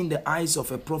opened the eyes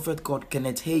of a prophet called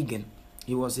Kenneth Hagin.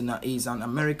 He's an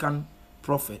American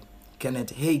prophet.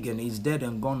 Kenneth Hagin is dead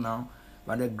and gone now,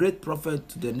 but a great prophet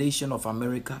to the nation of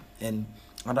America and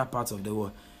other parts of the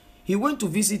world. He went to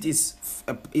visit his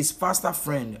pastor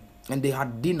friend, and they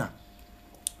had dinner.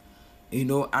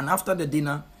 And after the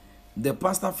dinner, the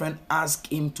pastor friend asked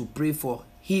him to pray for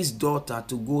his daughter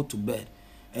to go to bed.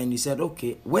 And he said,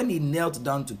 okay. When he knelt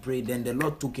down to pray, then the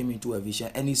Lord took him into a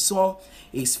vision, and he saw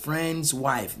his friend's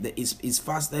wife, his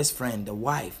pastor's friend, the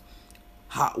wife,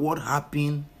 what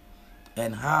happened,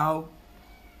 and how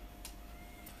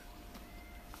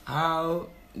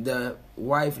the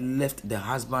wife left the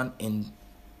husband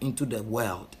into the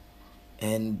world.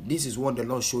 And this is what the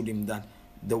Lord showed him, that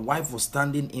the wife was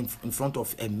standing in front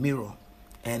of a mirror,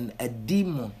 and a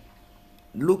demon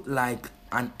looked like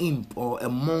an imp or a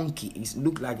monkey. It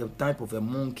looked like a type of a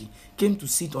monkey, came to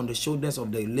sit on the shoulders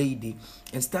of the lady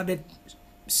and started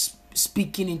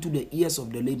speaking into the ears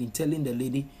of the lady, telling the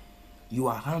lady, you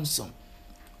are handsome.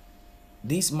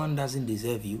 This man doesn't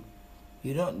deserve you.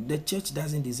 The church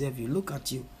doesn't deserve you. Look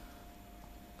at you.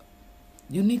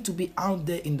 You need to be out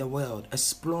there in the world,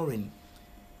 exploring.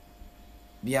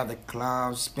 Be at the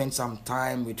clubs, spend some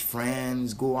time with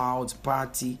friends, go out,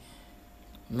 party.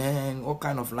 Man, what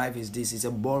kind of life is this? It's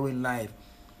a boring life.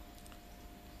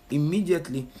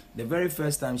 Immediately, the very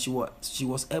first time, she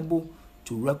was able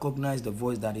to recognize the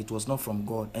voice that it was not from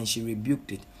God, and she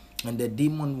rebuked it, and the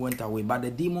demon went away. But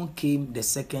the demon came the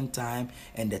second time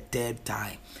and the third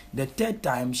time. The third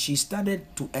time, she started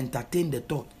to entertain the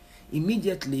thought.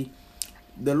 Immediately,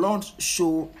 the Lord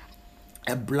showed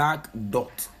a black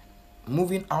dot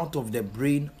moving out of the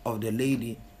brain of the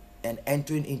lady and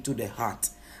entering into the heart.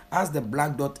 As the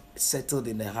black dot settled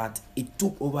in the heart, it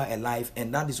took over her life,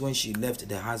 and that is when she left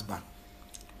the husband,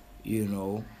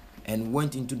 and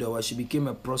went into the world. She became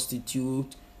a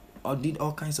prostitute or did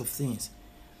all kinds of things,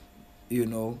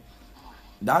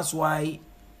 That's why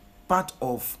part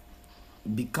of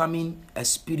becoming a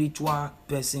spiritual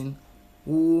person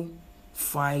who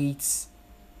fights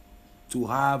to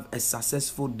have a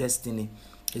successful destiny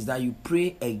is that you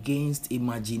pray against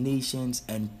imaginations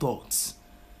and thoughts.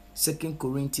 2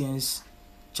 Corinthians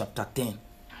chapter 10.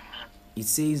 It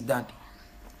says that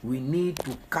we need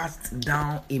to cast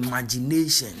down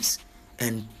imaginations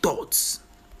and thoughts.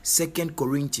 2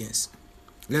 Corinthians.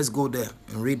 Let's go there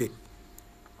and read it.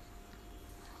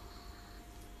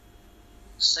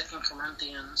 2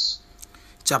 Corinthians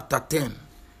chapter 10.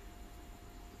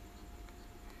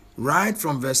 Right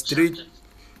from verse 3.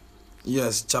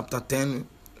 Yes, chapter 10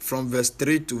 from verse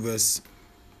 3 to verse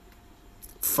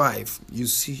 5. You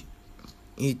see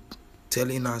it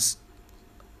telling us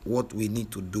what we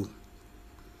need to do.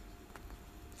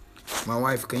 My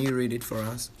wife, can you read it for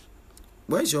us?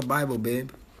 Where's your Bible,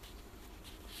 babe?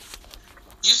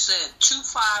 You said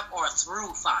 2:5 or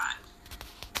through 5?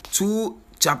 2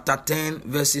 chapter 10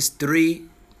 verses 3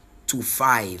 to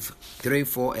 5. 3,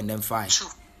 4, and then 5. 2.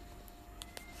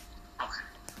 Okay.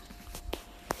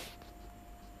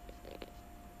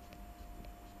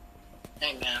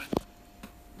 Amen.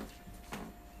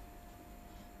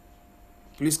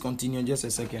 Please continue just a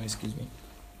second, excuse me.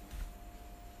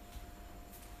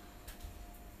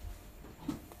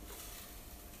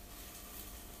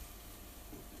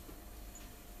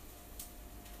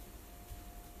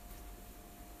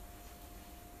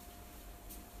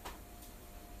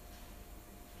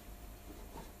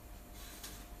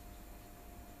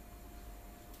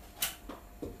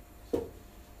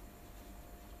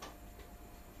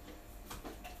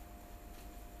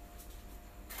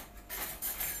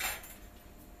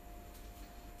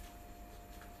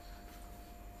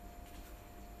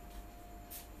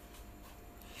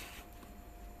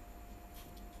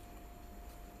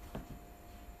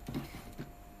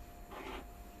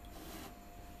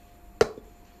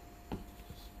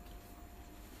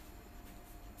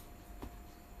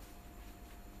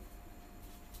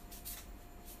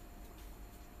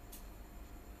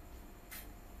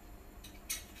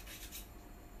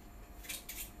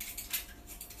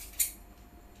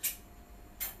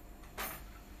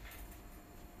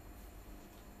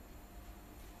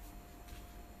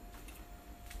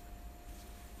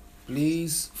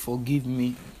 Please forgive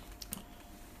me.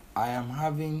 I am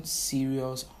having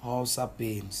serious ulcer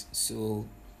pains, so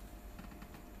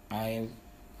I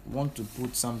want to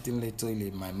put something little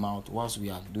in my mouth whilst we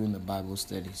are doing the Bible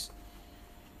studies.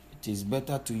 It is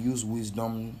better to use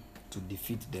wisdom to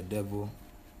defeat the devil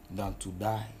than to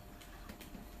die.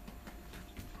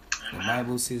 The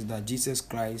Bible says that Jesus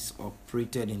Christ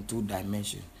operated in 2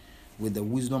 dimensions, with the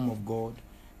wisdom of God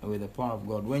and with the power of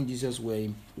God. When Jesus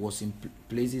was in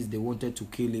places they wanted to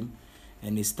kill him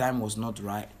and his time was not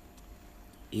right,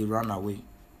 he ran away.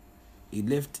 He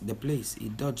left the place. He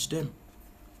dodged them.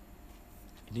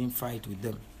 He didn't fight with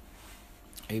them.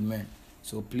 Amen.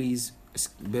 So please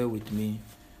bear with me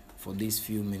for these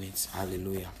few minutes.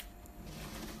 Hallelujah.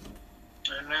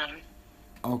 Amen.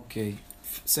 Okay.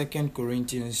 2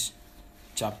 Corinthians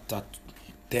chapter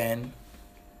 10,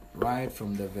 right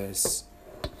from the verse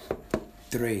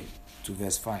 3 to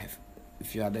verse 5.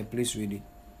 If you are there, please read it.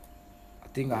 I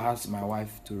think I asked my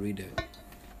wife to read it.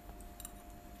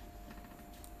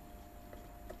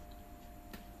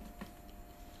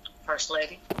 First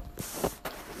Lady.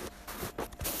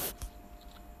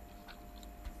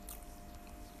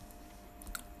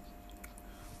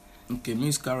 Okay,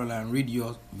 Miss Caroline, read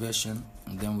your version,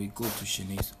 and then we go to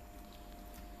Shanice.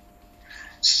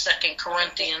 2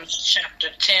 Corinthians chapter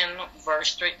 10,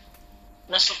 verse 3.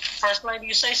 Miss First Lady,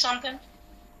 you say something?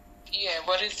 Yeah,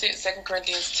 what is it? 2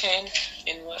 Corinthians 10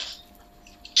 and what?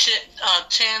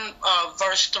 10,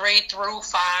 verse 3 through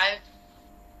 5.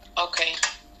 Okay.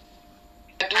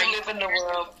 I do live in the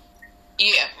world.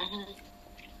 Yeah.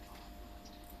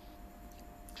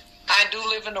 I do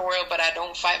live in the world, but I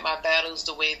don't fight my battles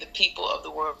the way the people of the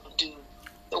world do.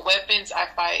 The weapons I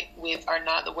fight with are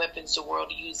not the weapons the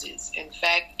world uses. In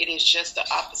fact, it is just the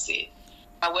opposite.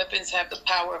 My weapons have the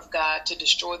power of God to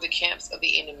destroy the camps of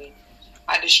the enemy.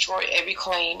 I destroy every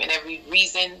claim and every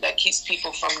reason that keeps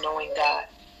people from knowing God.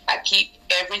 I keep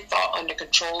every thought under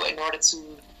control in order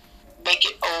to make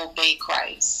it obey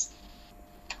Christ.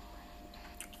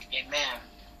 Amen.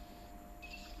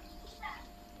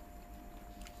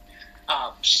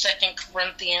 2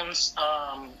 Corinthians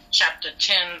chapter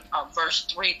 10, verse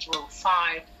 3 through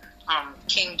 5,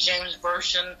 King James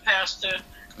Version, Pastor.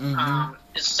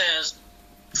 It says,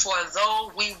 "For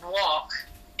though we walk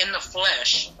in the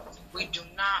flesh, we do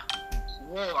not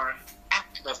war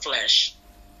after the flesh.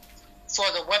 For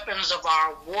the weapons of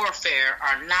our warfare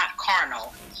are not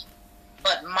carnal,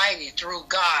 but mighty through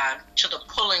God to the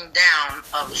pulling down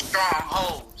of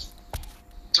strongholds,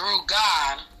 through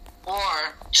God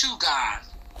or to God,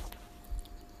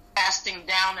 casting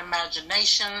down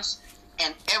imaginations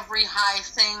and every high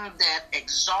thing that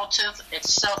exalteth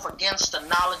itself against the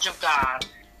knowledge of God,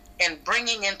 and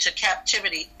bringing into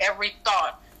captivity every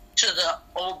thought to the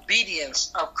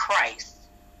obedience of Christ,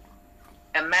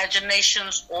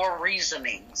 imaginations or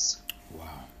reasonings."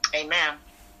 Wow. Amen.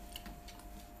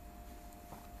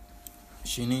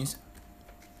 Shanice.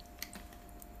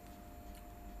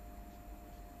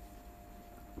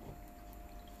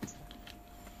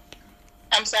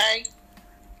 I'm sorry.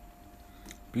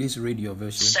 Please read your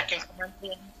version. 2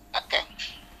 Corinthians. Okay.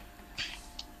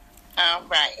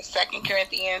 Right. 2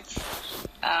 Corinthians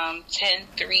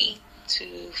 10:3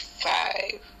 to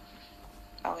 5.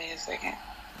 Oh, wait a second.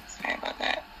 Sorry about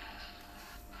that.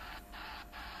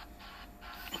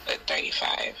 But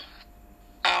 35.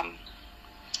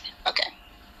 Okay.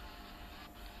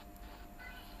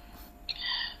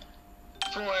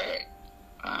 For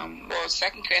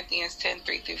 2 Corinthians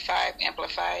 10:3 through 5,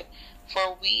 Amplified.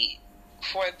 For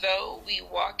though we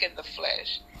walk in the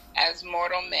flesh as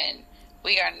mortal men,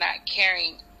 we are not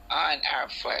carrying on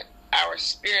our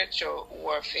spiritual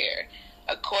warfare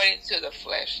according to the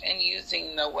flesh and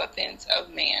using the weapons of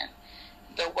man.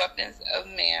 The weapons of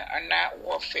man are not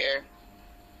warfare.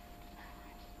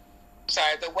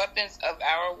 The weapons of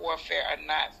our warfare are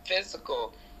not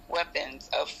physical weapons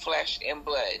of flesh and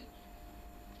blood.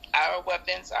 Our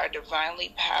weapons are divinely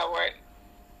powerful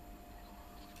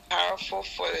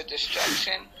for the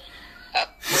destruction of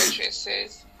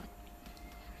fortresses.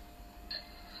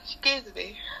 Excuse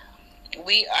me.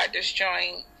 We are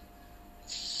destroying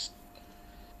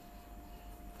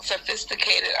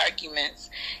sophisticated arguments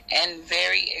and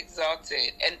every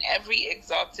exalted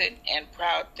and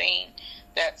proud thing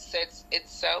that sets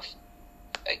itself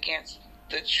against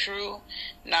the true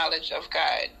knowledge of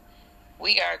God.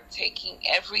 We are taking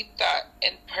every thought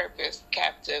and purpose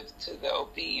captive to the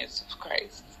obedience of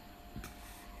Christ.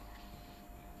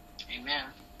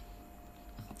 Amen.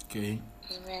 Okay.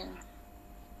 Amen.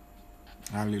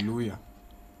 Hallelujah.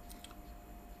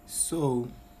 So,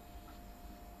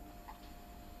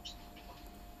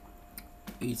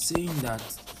 it's saying that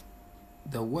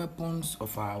the weapons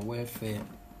of our warfare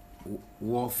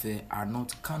are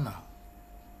not carnal,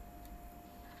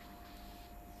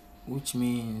 which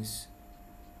means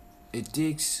it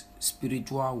takes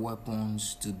spiritual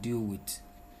weapons to deal with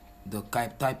the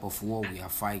type of war we are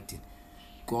fighting.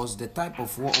 Because the type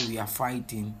of war we are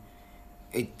fighting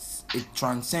it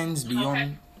transcends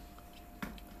beyond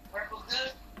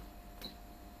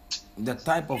the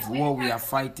type of war we are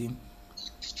fighting.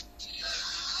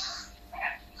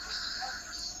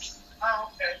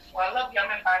 Oh, okay. Well, I love you.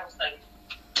 I'm in Bible study.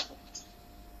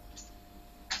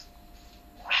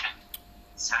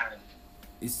 Sorry.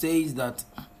 It says that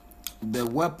the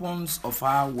weapons of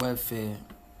our warfare,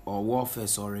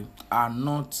 are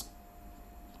not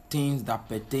things that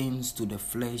pertains to the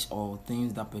flesh or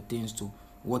things that pertains to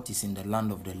what is in the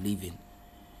land of the living,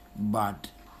 but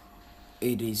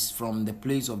it is from the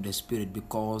place of the spirit,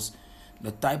 because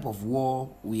the type of war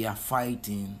we are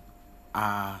fighting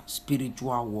are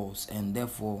spiritual wars, and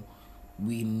therefore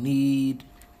we need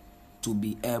to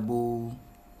be able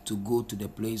to go to the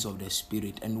place of the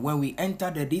spirit. And when we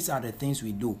enter there, these are the things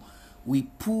we do. We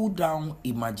pull down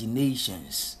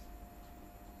imaginations.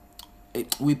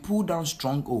 We pull down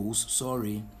strongholds,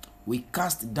 we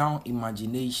cast down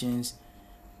imaginations,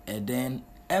 and then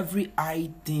every high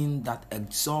thing that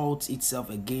exalts itself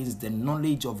against the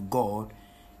knowledge of God,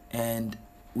 and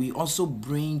we also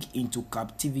bring into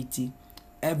captivity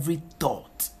every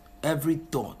thought.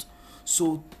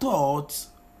 So thoughts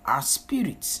are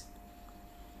spirits,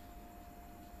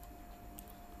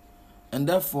 and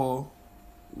therefore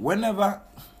whenever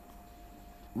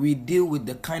we deal with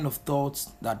the kind of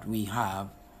thoughts that we have,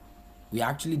 we are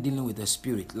actually dealing with a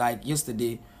spirit. Like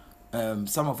yesterday,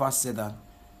 some of us said that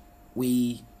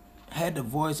we heard a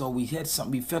voice, or we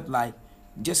felt like,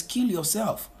 just kill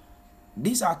yourself.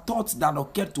 These are thoughts that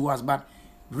occur to us, but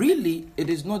really it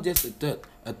is not just a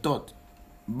thought,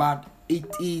 but it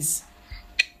is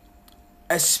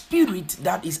a spirit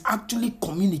that is actually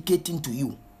communicating to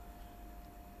you.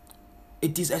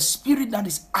 It is a spirit that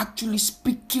is actually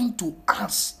speaking to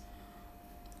us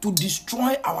to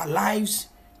destroy our lives,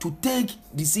 to take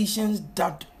decisions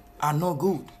that are not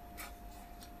good.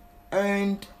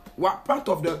 And what part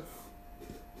of the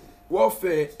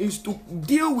warfare is to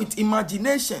deal with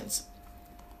imaginations.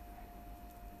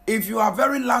 If you are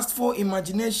very lustful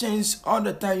imaginations, all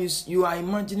the time you are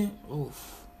imagining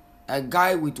a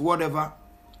guy with whatever,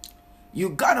 you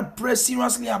gotta pray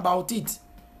seriously about it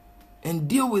and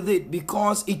deal with it,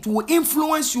 because it will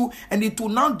influence you and it will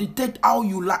now dictate how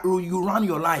you run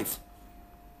your life.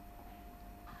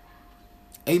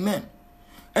 Amen.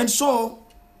 And so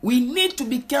we need to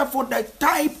be careful the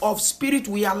type of spirit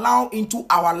we allow into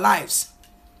our lives,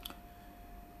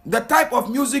 the type of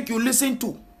music you listen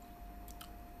to.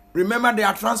 Remember, there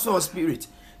are transfer of spirit.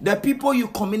 The people you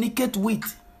communicate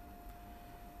with,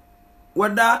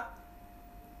 whether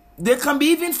they can be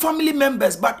even family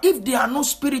members, but if they are not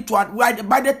spiritual,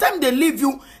 by the time they leave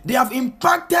you, they have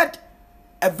impacted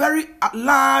a very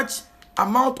large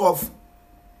amount of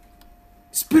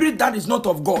spirit that is not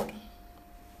of God.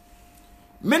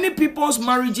 Many people's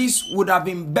marriages would have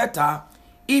been better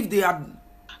if they had.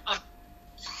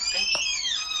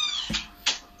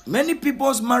 Many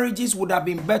people's marriages would have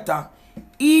been better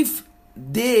if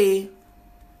they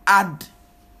had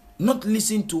not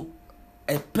listened to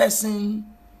a person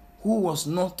who was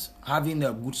not having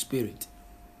a good spirit.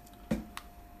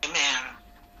 Amen.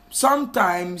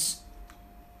 Sometimes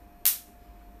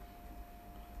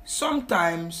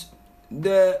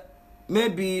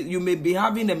maybe you may be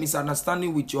having a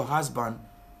misunderstanding with your husband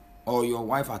or your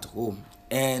wife at home,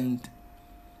 and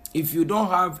if you don't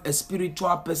have a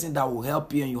spiritual person that will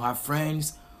help you, and you have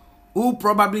friends who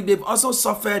probably they've also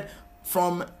suffered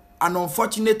from an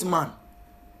unfortunate man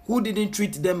who didn't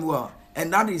treat them well,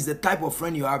 and that is the type of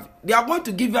friend you have, they are going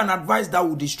to give you an advice that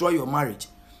will destroy your marriage,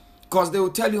 because they will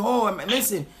tell you,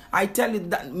 listen, I tell you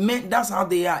that men, that's how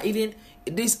they are. Even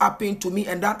this happened to me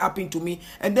and that happened to me,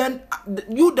 and then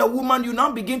you, the woman, you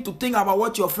now begin to think about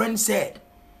what your friend said.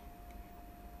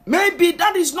 Maybe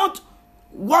that is not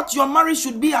what your marriage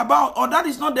should be about, or that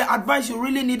is not the advice you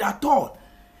really need at all.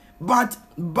 But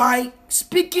by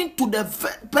speaking to the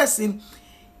person,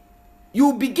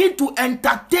 you begin to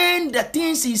entertain the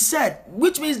things he said,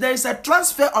 which means there is a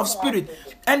transfer of spirit,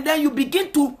 and then you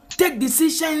begin to take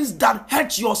decisions that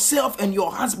hurt yourself and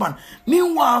your husband.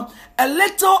 Meanwhile, a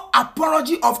little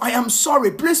apology of "I am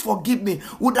sorry, please forgive me"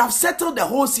 would have settled the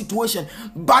whole situation.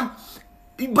 But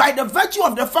by the virtue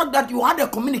of the fact that you had a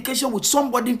communication with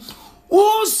somebody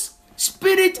whose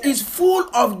spirit is full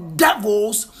of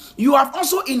devils, you have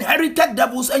also inherited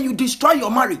devils, and you destroy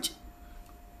your marriage.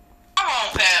 Come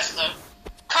on, Pastor.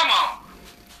 Come on.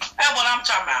 That's what I'm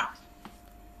talking about.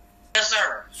 Yes,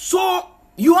 sir. So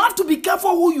you have to be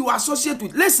careful who you associate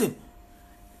with. Listen,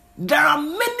 there are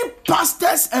many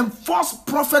pastors and false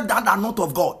prophets that are not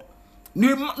of God.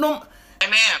 Amen.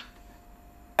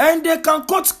 And they can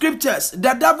quote scriptures.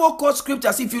 The devil quotes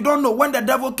scriptures. If you don't know, when the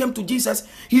devil came to Jesus,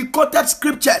 he quoted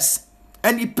scriptures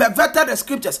and he perverted the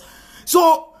scriptures.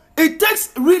 So it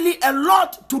takes really a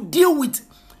lot to deal with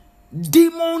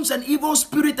demons and evil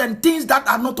spirit and things that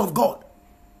are not of God.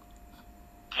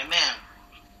 Amen.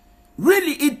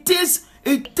 Really, it takes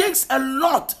a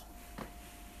lot.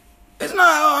 It's not,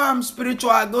 oh, I'm spiritual,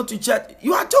 I go to church.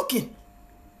 You are joking.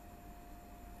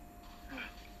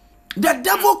 The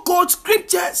devil quotes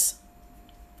scriptures.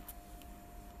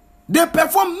 They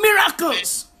perform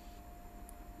miracles.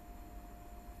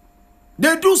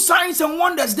 They do signs and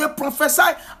wonders. They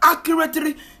prophesy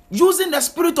accurately using the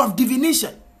spirit of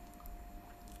divination.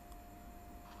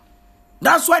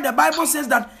 That's why the Bible says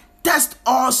that test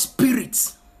all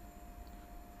spirits.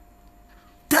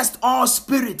 Test all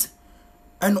spirits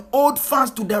and hold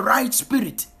fast to the right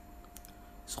spirit.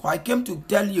 So I came to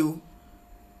tell you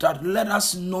that let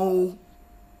us know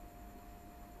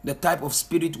the type of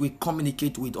spirit we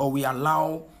communicate with or we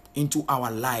allow into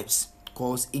our lives,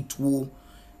 because it will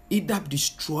either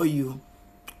destroy you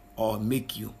or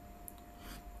make you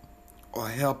or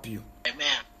help you.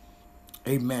 Amen.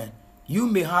 Amen. You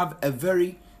may have a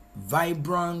very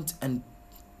vibrant and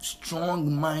strong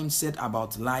mindset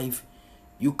about life.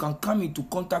 You can come into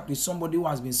contact with somebody who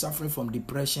has been suffering from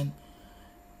depression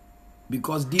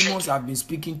because demons have been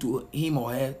speaking to him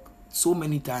or her so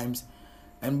many times.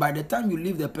 And by the time you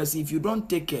leave the person, if you don't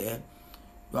take care,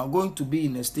 you are going to be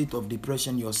in a state of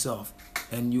depression yourself.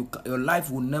 And your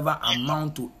life will never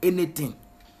amount to anything.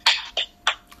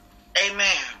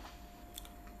 Amen.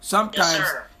 Sometimes, Yes,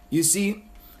 sir. you see,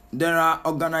 there are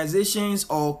organizations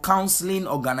or counseling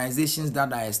organizations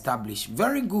that are established.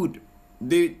 Very good.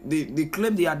 They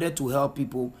claim they are there to help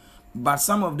people, but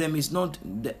some of them is not.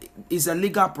 It's a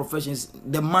legal profession. It's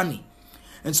the money,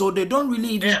 and so they don't really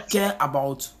even care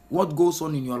about what goes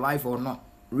on in your life or not.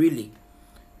 Really,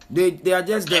 they are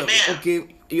just there. Amen.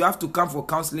 Okay, you have to come for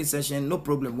counseling session. No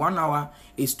problem. 1 hour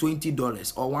is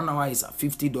 $20, or 1 hour is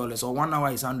 $50, or 1 hour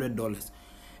is $100,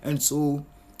 and so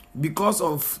because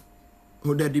of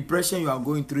the depression you are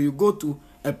going through, you go to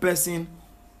a person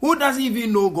who doesn't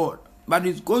even know God, but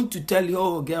is going to tell you,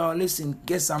 oh girl, listen,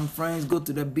 get some friends, go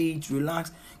to the beach,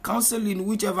 relax, counsel in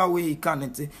whichever way you can,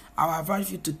 and say, I'll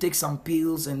advise you to take some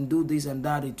pills and do this and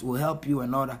that, it will help you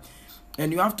and all that.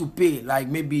 And you have to pay, like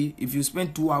maybe if you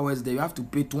spend 2 hours there, you have to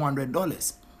pay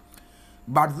 $200.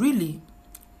 But really,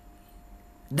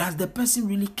 does the person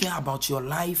really care about your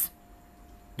life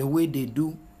the way they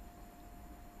do?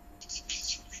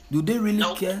 Do they really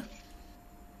Nope. care?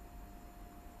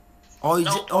 Or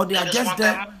Nope. they are They just just want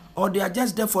there, that money. or they are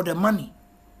just there for the money?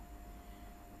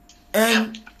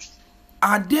 And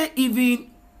are there even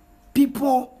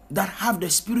people that have the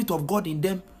Spirit of God in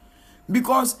them?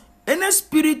 Because any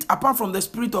spirit apart from the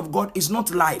Spirit of God is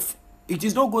not life. It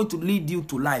is not going to lead you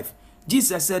to life.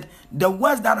 Jesus said, the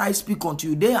words that I speak unto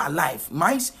you, they are life.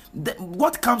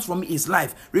 What comes from me is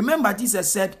life. Remember, Jesus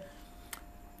said,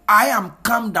 I am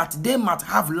come that they might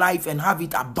have life and have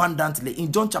it abundantly,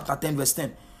 in John chapter 10 verse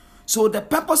 10. So the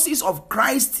purposes of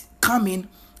Christ coming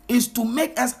is to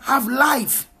make us have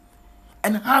life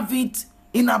and have it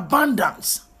in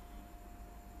abundance.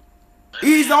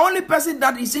 He is the only person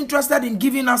that is interested in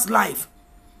giving us life.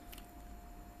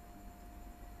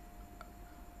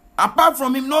 Apart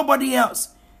from him, nobody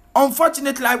else.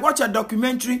 Unfortunately, I watched a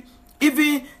documentary.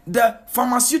 Even the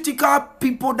pharmaceutical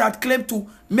people that claim to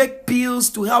make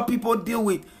pills to help people deal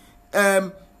with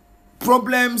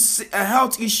problems,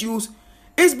 health issues,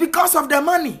 is because of the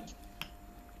money.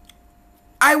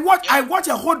 I watched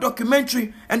a whole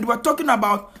documentary, and we're talking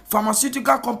about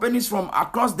pharmaceutical companies from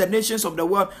across the nations of the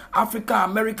world, Africa,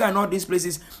 America, and all these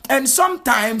places. And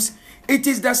sometimes it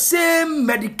is the same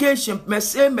medication,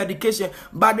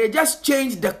 but they just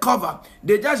change the cover.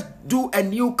 They just do a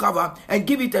new cover and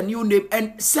give it a new name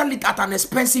and sell it at an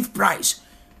expensive price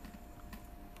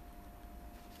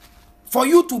for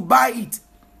you to buy it.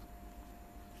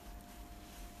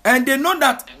 And they know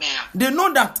that.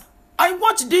 I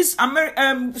watched this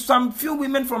some few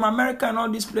women from America and all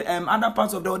these other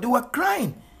parts of the world. They were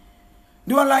crying.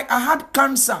 They were like, I had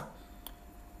cancer,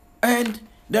 and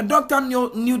the doctor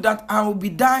knew that I would be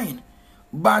dying,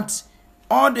 but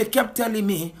all they kept telling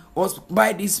me was,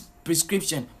 buy this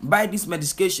prescription, buy this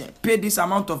medication, pay this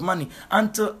amount of money,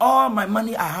 until all my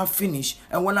money I have finished.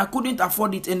 And when I couldn't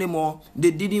afford it anymore,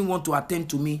 they didn't want to attend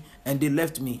to me and they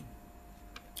left me.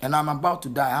 And I'm about to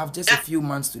die. I have just a few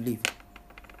months to live.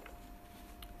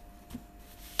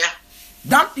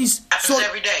 That is Happens so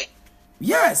every day.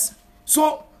 Yes.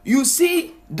 So you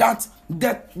see that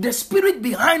the spirit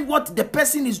behind what the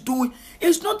person is doing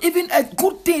is not even a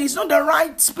good thing. It's not the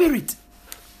right spirit.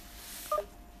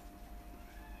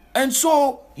 And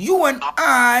so you and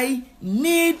I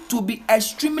need to be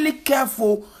extremely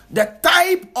careful the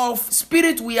type of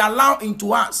spirit we allow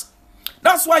into us.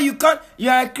 That's why you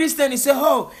are a Christian, you say,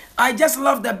 oh, I just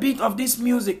love the beat of this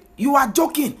music. You are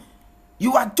joking.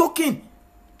 You are joking.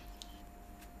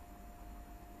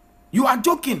 You are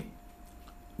joking.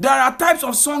 There are types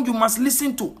of songs you must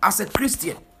listen to as a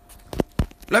Christian.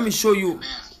 Let me show you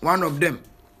one of them,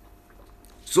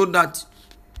 so that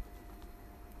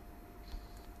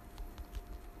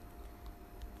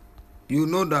you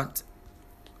know that.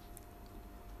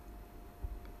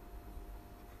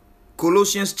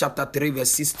 Colossians chapter 3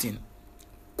 verse 16.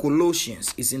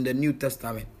 Colossians is in the New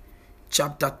Testament.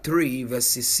 Chapter 3 verse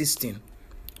 16.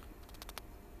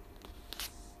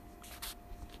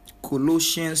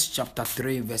 Colossians chapter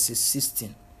 3 verse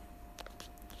 16.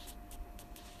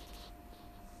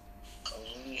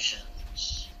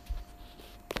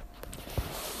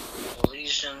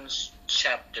 Colossians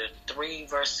chapter 3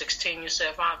 verse 16, you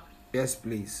said, Father? Yes,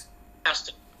 please.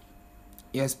 Pastor.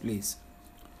 Yes, please.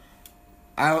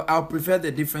 I'll prefer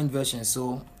the different versions,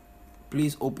 so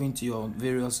please open to your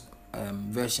various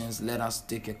versions. Let us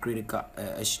take a critical,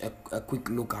 a quick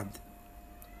look at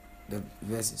the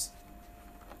verses.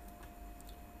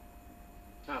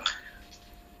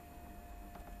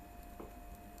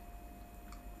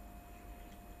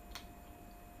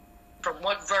 From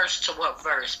what verse to what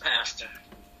verse, Pastor?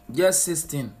 Just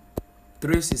 16.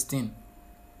 3:16.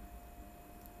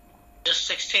 Just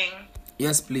 16?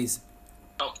 Yes, please.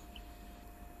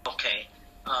 Okay.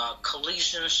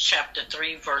 Colossians chapter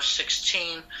 3 verse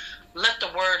 16. Let the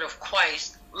word of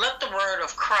Christ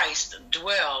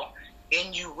dwell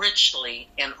in you richly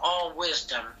in all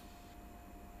wisdom,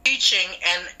 teaching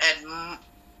and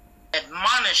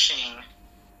admonishing. I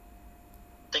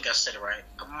think I said it right.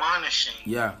 Admonishing.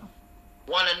 Yeah.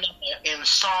 One another in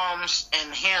psalms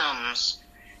and hymns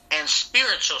and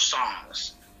spiritual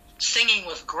songs, singing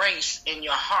with grace in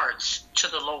your hearts to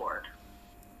the Lord.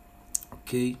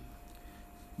 Okay.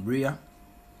 Bria.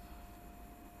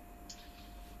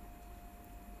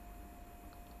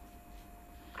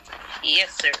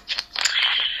 Yes, sir.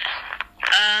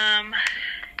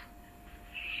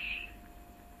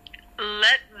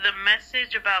 Let the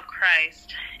message about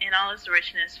Christ in all its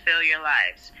richness fill your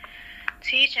lives.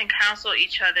 Teach and counsel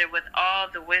each other with all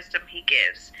the wisdom he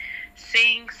gives.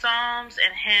 Sing psalms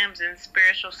and hymns and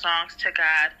spiritual songs to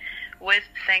God with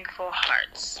thankful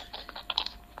hearts.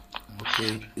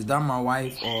 Okay. Is that my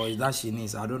wife or is that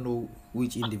Shanice? I don't know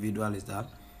which individual is that.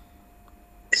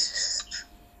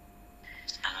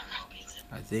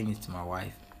 I think it's my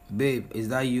wife. Babe, is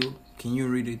that you? Can you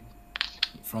read it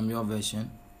from your version?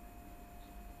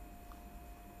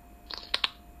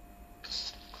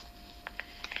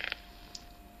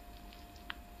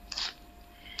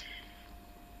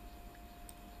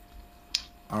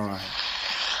 All right.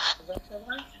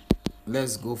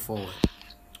 Let's go forward.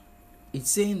 It's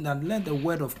saying that let the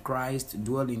word of Christ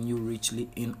dwell in you richly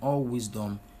in all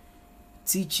wisdom,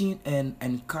 teaching and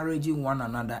encouraging one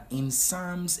another in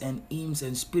psalms and hymns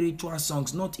and spiritual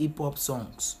songs, not hip-hop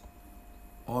songs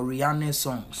or Rihanna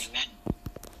songs.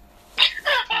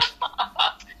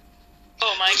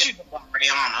 Oh my God,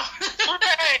 Rihanna.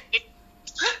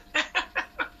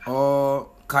 Or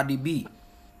Cardi B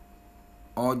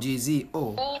or Jay-Z.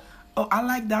 Oh, I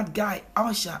like that guy,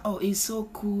 Usher. Oh, he's so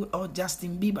cool. Or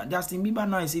Justin Bieber. Justin Bieber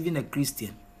now is even a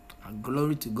Christian.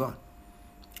 Glory to God.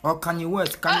 Or Kanye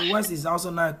West. Kanye West is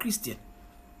also now a Christian,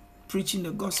 preaching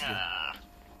the gospel.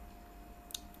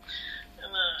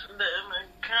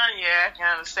 Kanye, I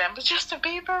can understand. But Justin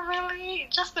Bieber, really?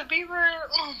 Justin Bieber?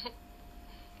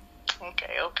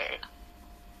 Okay.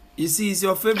 You see, he's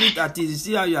your favorite artist. You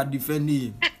see how you are defending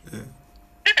him.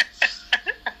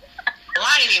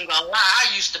 I ain't even gonna lie.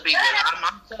 I used to be there.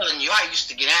 I'm telling you, I used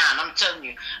to get down. I'm telling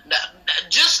you, and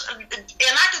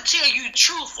I can tell you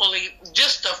truthfully,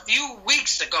 just a few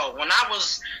weeks ago, when I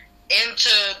was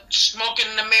into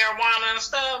smoking the marijuana and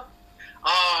stuff,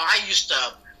 I used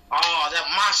to,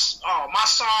 my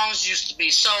songs used to be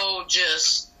so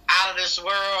just out of this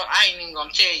world. I ain't even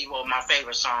gonna tell you what my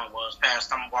favorite song was.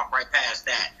 Past, I'm gonna walk right past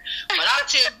that. But I'll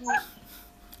tell you.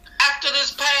 After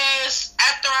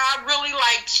I really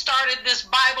started this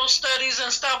Bible studies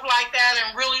and stuff like that,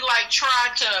 and really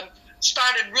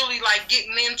started really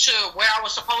getting into where I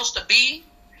was supposed to be.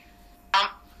 When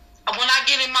I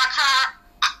get in my car,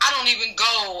 I don't even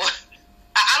go.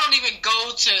 I don't even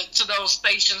go to those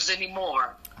stations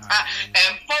anymore.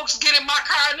 And folks get in my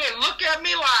car and they look at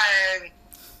me like,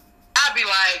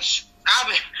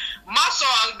 my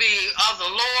songs be of the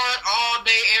Lord all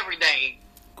day, every day.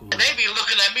 And they be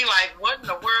looking at me like, what in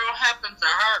the world happened to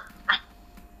her?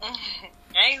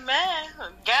 Amen.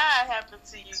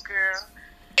 to you, girl.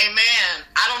 Amen.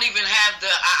 I don't even have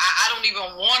I don't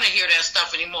even want to hear that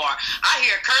stuff anymore. I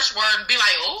hear a curse word and be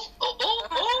like, oh.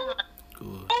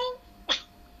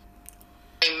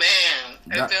 Amen.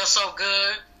 It feels so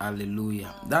good.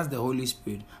 Hallelujah. That's the Holy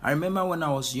Spirit. I remember when I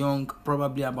was young,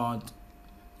 probably about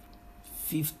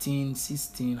 15,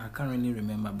 16, I can't really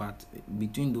remember, but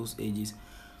between those ages,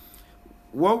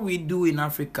 what we do in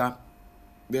Africa,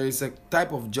 there is a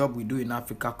type of job we do in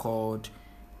Africa called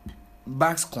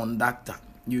bus conductor,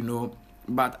 you know,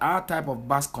 but our type of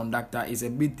bus conductor is a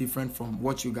bit different from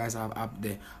what you guys have up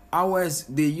there. Ours,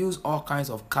 they use all kinds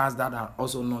of cars that are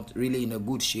also not really in a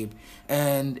good shape,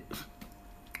 and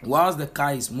whilst the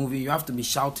car is moving, you have to be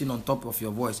shouting on top of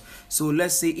your voice. So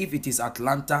let's say if it is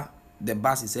Atlanta, the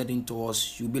bus is heading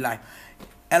towards, you'll be like,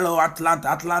 hello, Atlanta,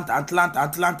 are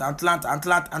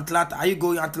you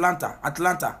going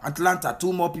Atlanta,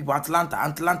 2 more people,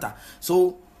 Atlanta.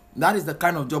 So that is the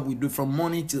kind of job we do from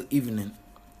morning till evening.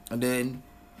 And then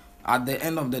at the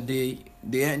end of the day,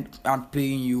 they end up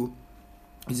paying you,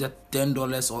 is it $10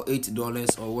 or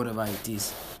 $8 or whatever it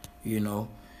is, you know.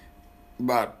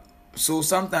 But so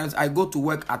sometimes I go to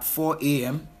work at 4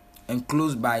 a.m. and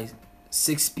close by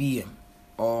 6 p.m.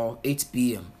 or 8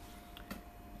 p.m.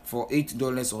 for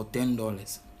 $8 or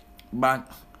 $10. But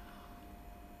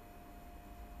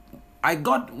I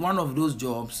got one of those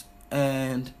jobs,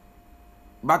 but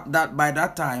that by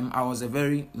that time I was a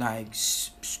very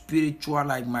spiritual,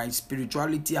 like my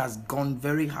spirituality has gone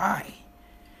very high,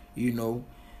 you know.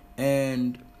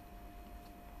 And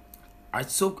I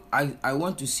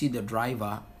went to see the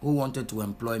driver who wanted to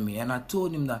employ me, and I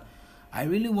told him that I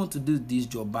really want to do this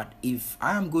job, but if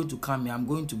I am going to come here, I'm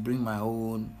going to bring my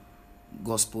own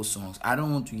gospel songs. I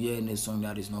don't want to hear any song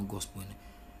that is not gospel in it.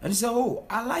 And he said, oh,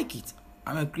 I like it.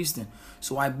 I'm a Christian.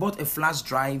 So I bought a flash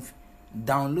drive,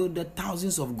 downloaded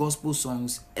thousands of gospel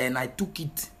songs, and I took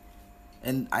it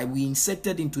and we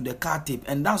inserted into the car tape,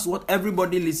 and that's what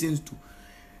everybody listens to.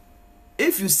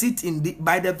 If you sit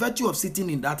by the virtue of sitting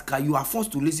in that car, you are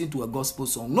forced to listen to a gospel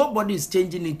song. Nobody is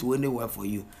changing it to anywhere for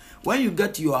you. When you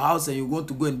get to your house and you want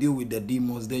to go and deal with the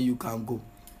demons, then you can go.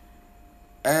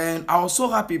 And I was so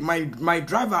happy. My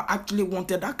driver actually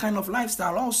wanted that kind of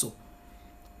lifestyle also.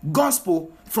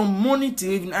 Gospel from morning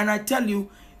till evening. And I tell you,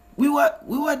 we were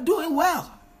doing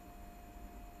well.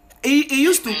 He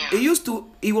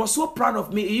was so proud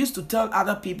of me. He used to tell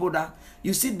other people that,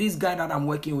 you see this guy that I'm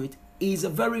working with, he's a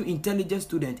very intelligent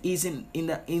student. He's in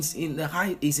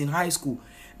high school,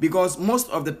 because most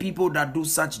of the people that do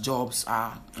such jobs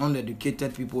are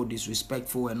uneducated people,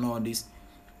 disrespectful, and all this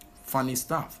funny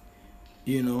stuff,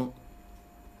 you know.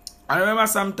 I remember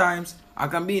sometimes I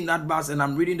can be in that bus and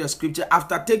I'm reading the scripture.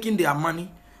 After taking their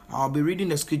money, I'll be reading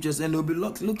the scriptures and they'll be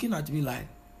looking at me like,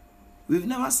 we've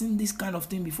never seen this kind of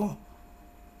thing before,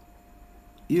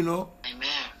 you know. Amen.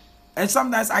 And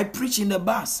sometimes I preach in the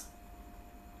bus.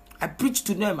 I preach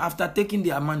to them after taking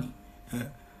their money.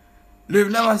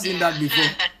 They've never seen that before.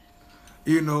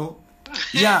 You know?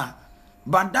 Yeah.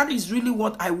 But that is really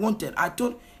what I wanted. I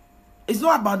thought, it's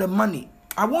not about the money.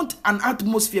 I want an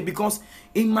atmosphere, because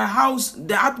in my house,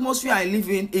 the atmosphere I live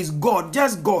in is God,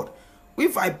 just God.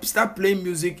 If I start playing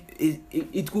music,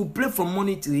 it could play from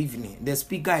morning till evening. The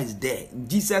speaker is there.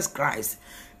 Jesus Christ.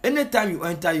 Anytime you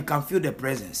enter, you can feel the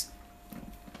presence.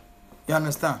 You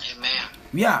understand? Amen.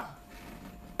 Yeah.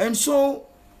 And so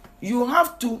you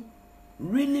have to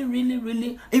really, really,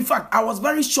 really. In fact, I was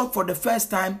very shocked for the first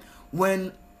time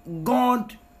when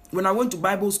I went to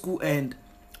Bible school and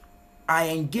I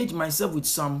engaged myself with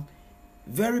some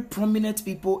very prominent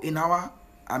people in our,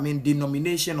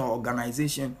 denomination or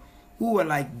organization, who were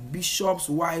like bishops'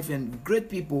 wife and great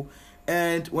people.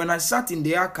 And when I sat in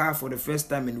their car for the first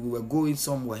time and we were going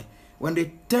somewhere, when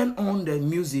they turned on the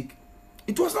music,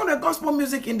 it was not the gospel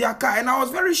music in their car, and I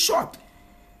was very shocked.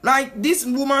 Like, this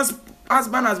woman's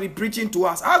husband has been preaching to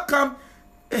us. How come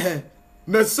the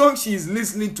song she is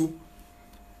listening to,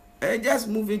 just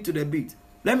moving to the beat?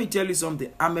 Let me tell you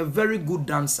something. I'm a very good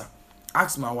dancer.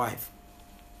 Ask my wife.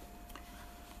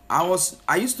 I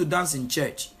used to dance in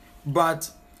church,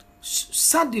 but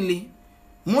suddenly,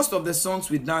 most of the songs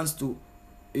we dance to,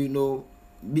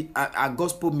 are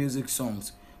gospel music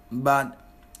songs. But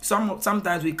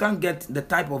sometimes we can't get the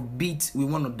type of beat we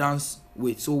want to dance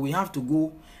with, so we have to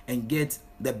go and get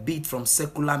the beat from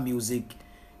secular music,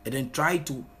 and then try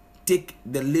to take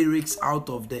the lyrics out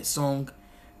of the song,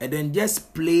 and then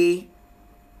just play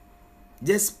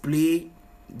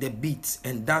the beats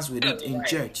and dance with it in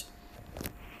church.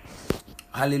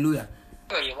 Hallelujah.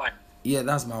 Yeah,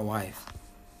 that's my wife.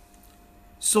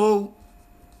 So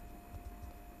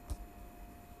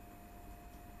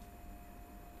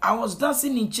I was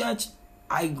dancing in church.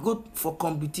 I go for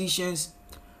competitions.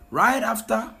 Right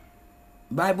after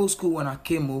Bible school, when I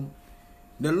came home,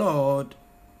 the Lord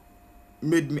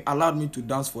allowed me to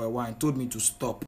dance for a while and told me to stop.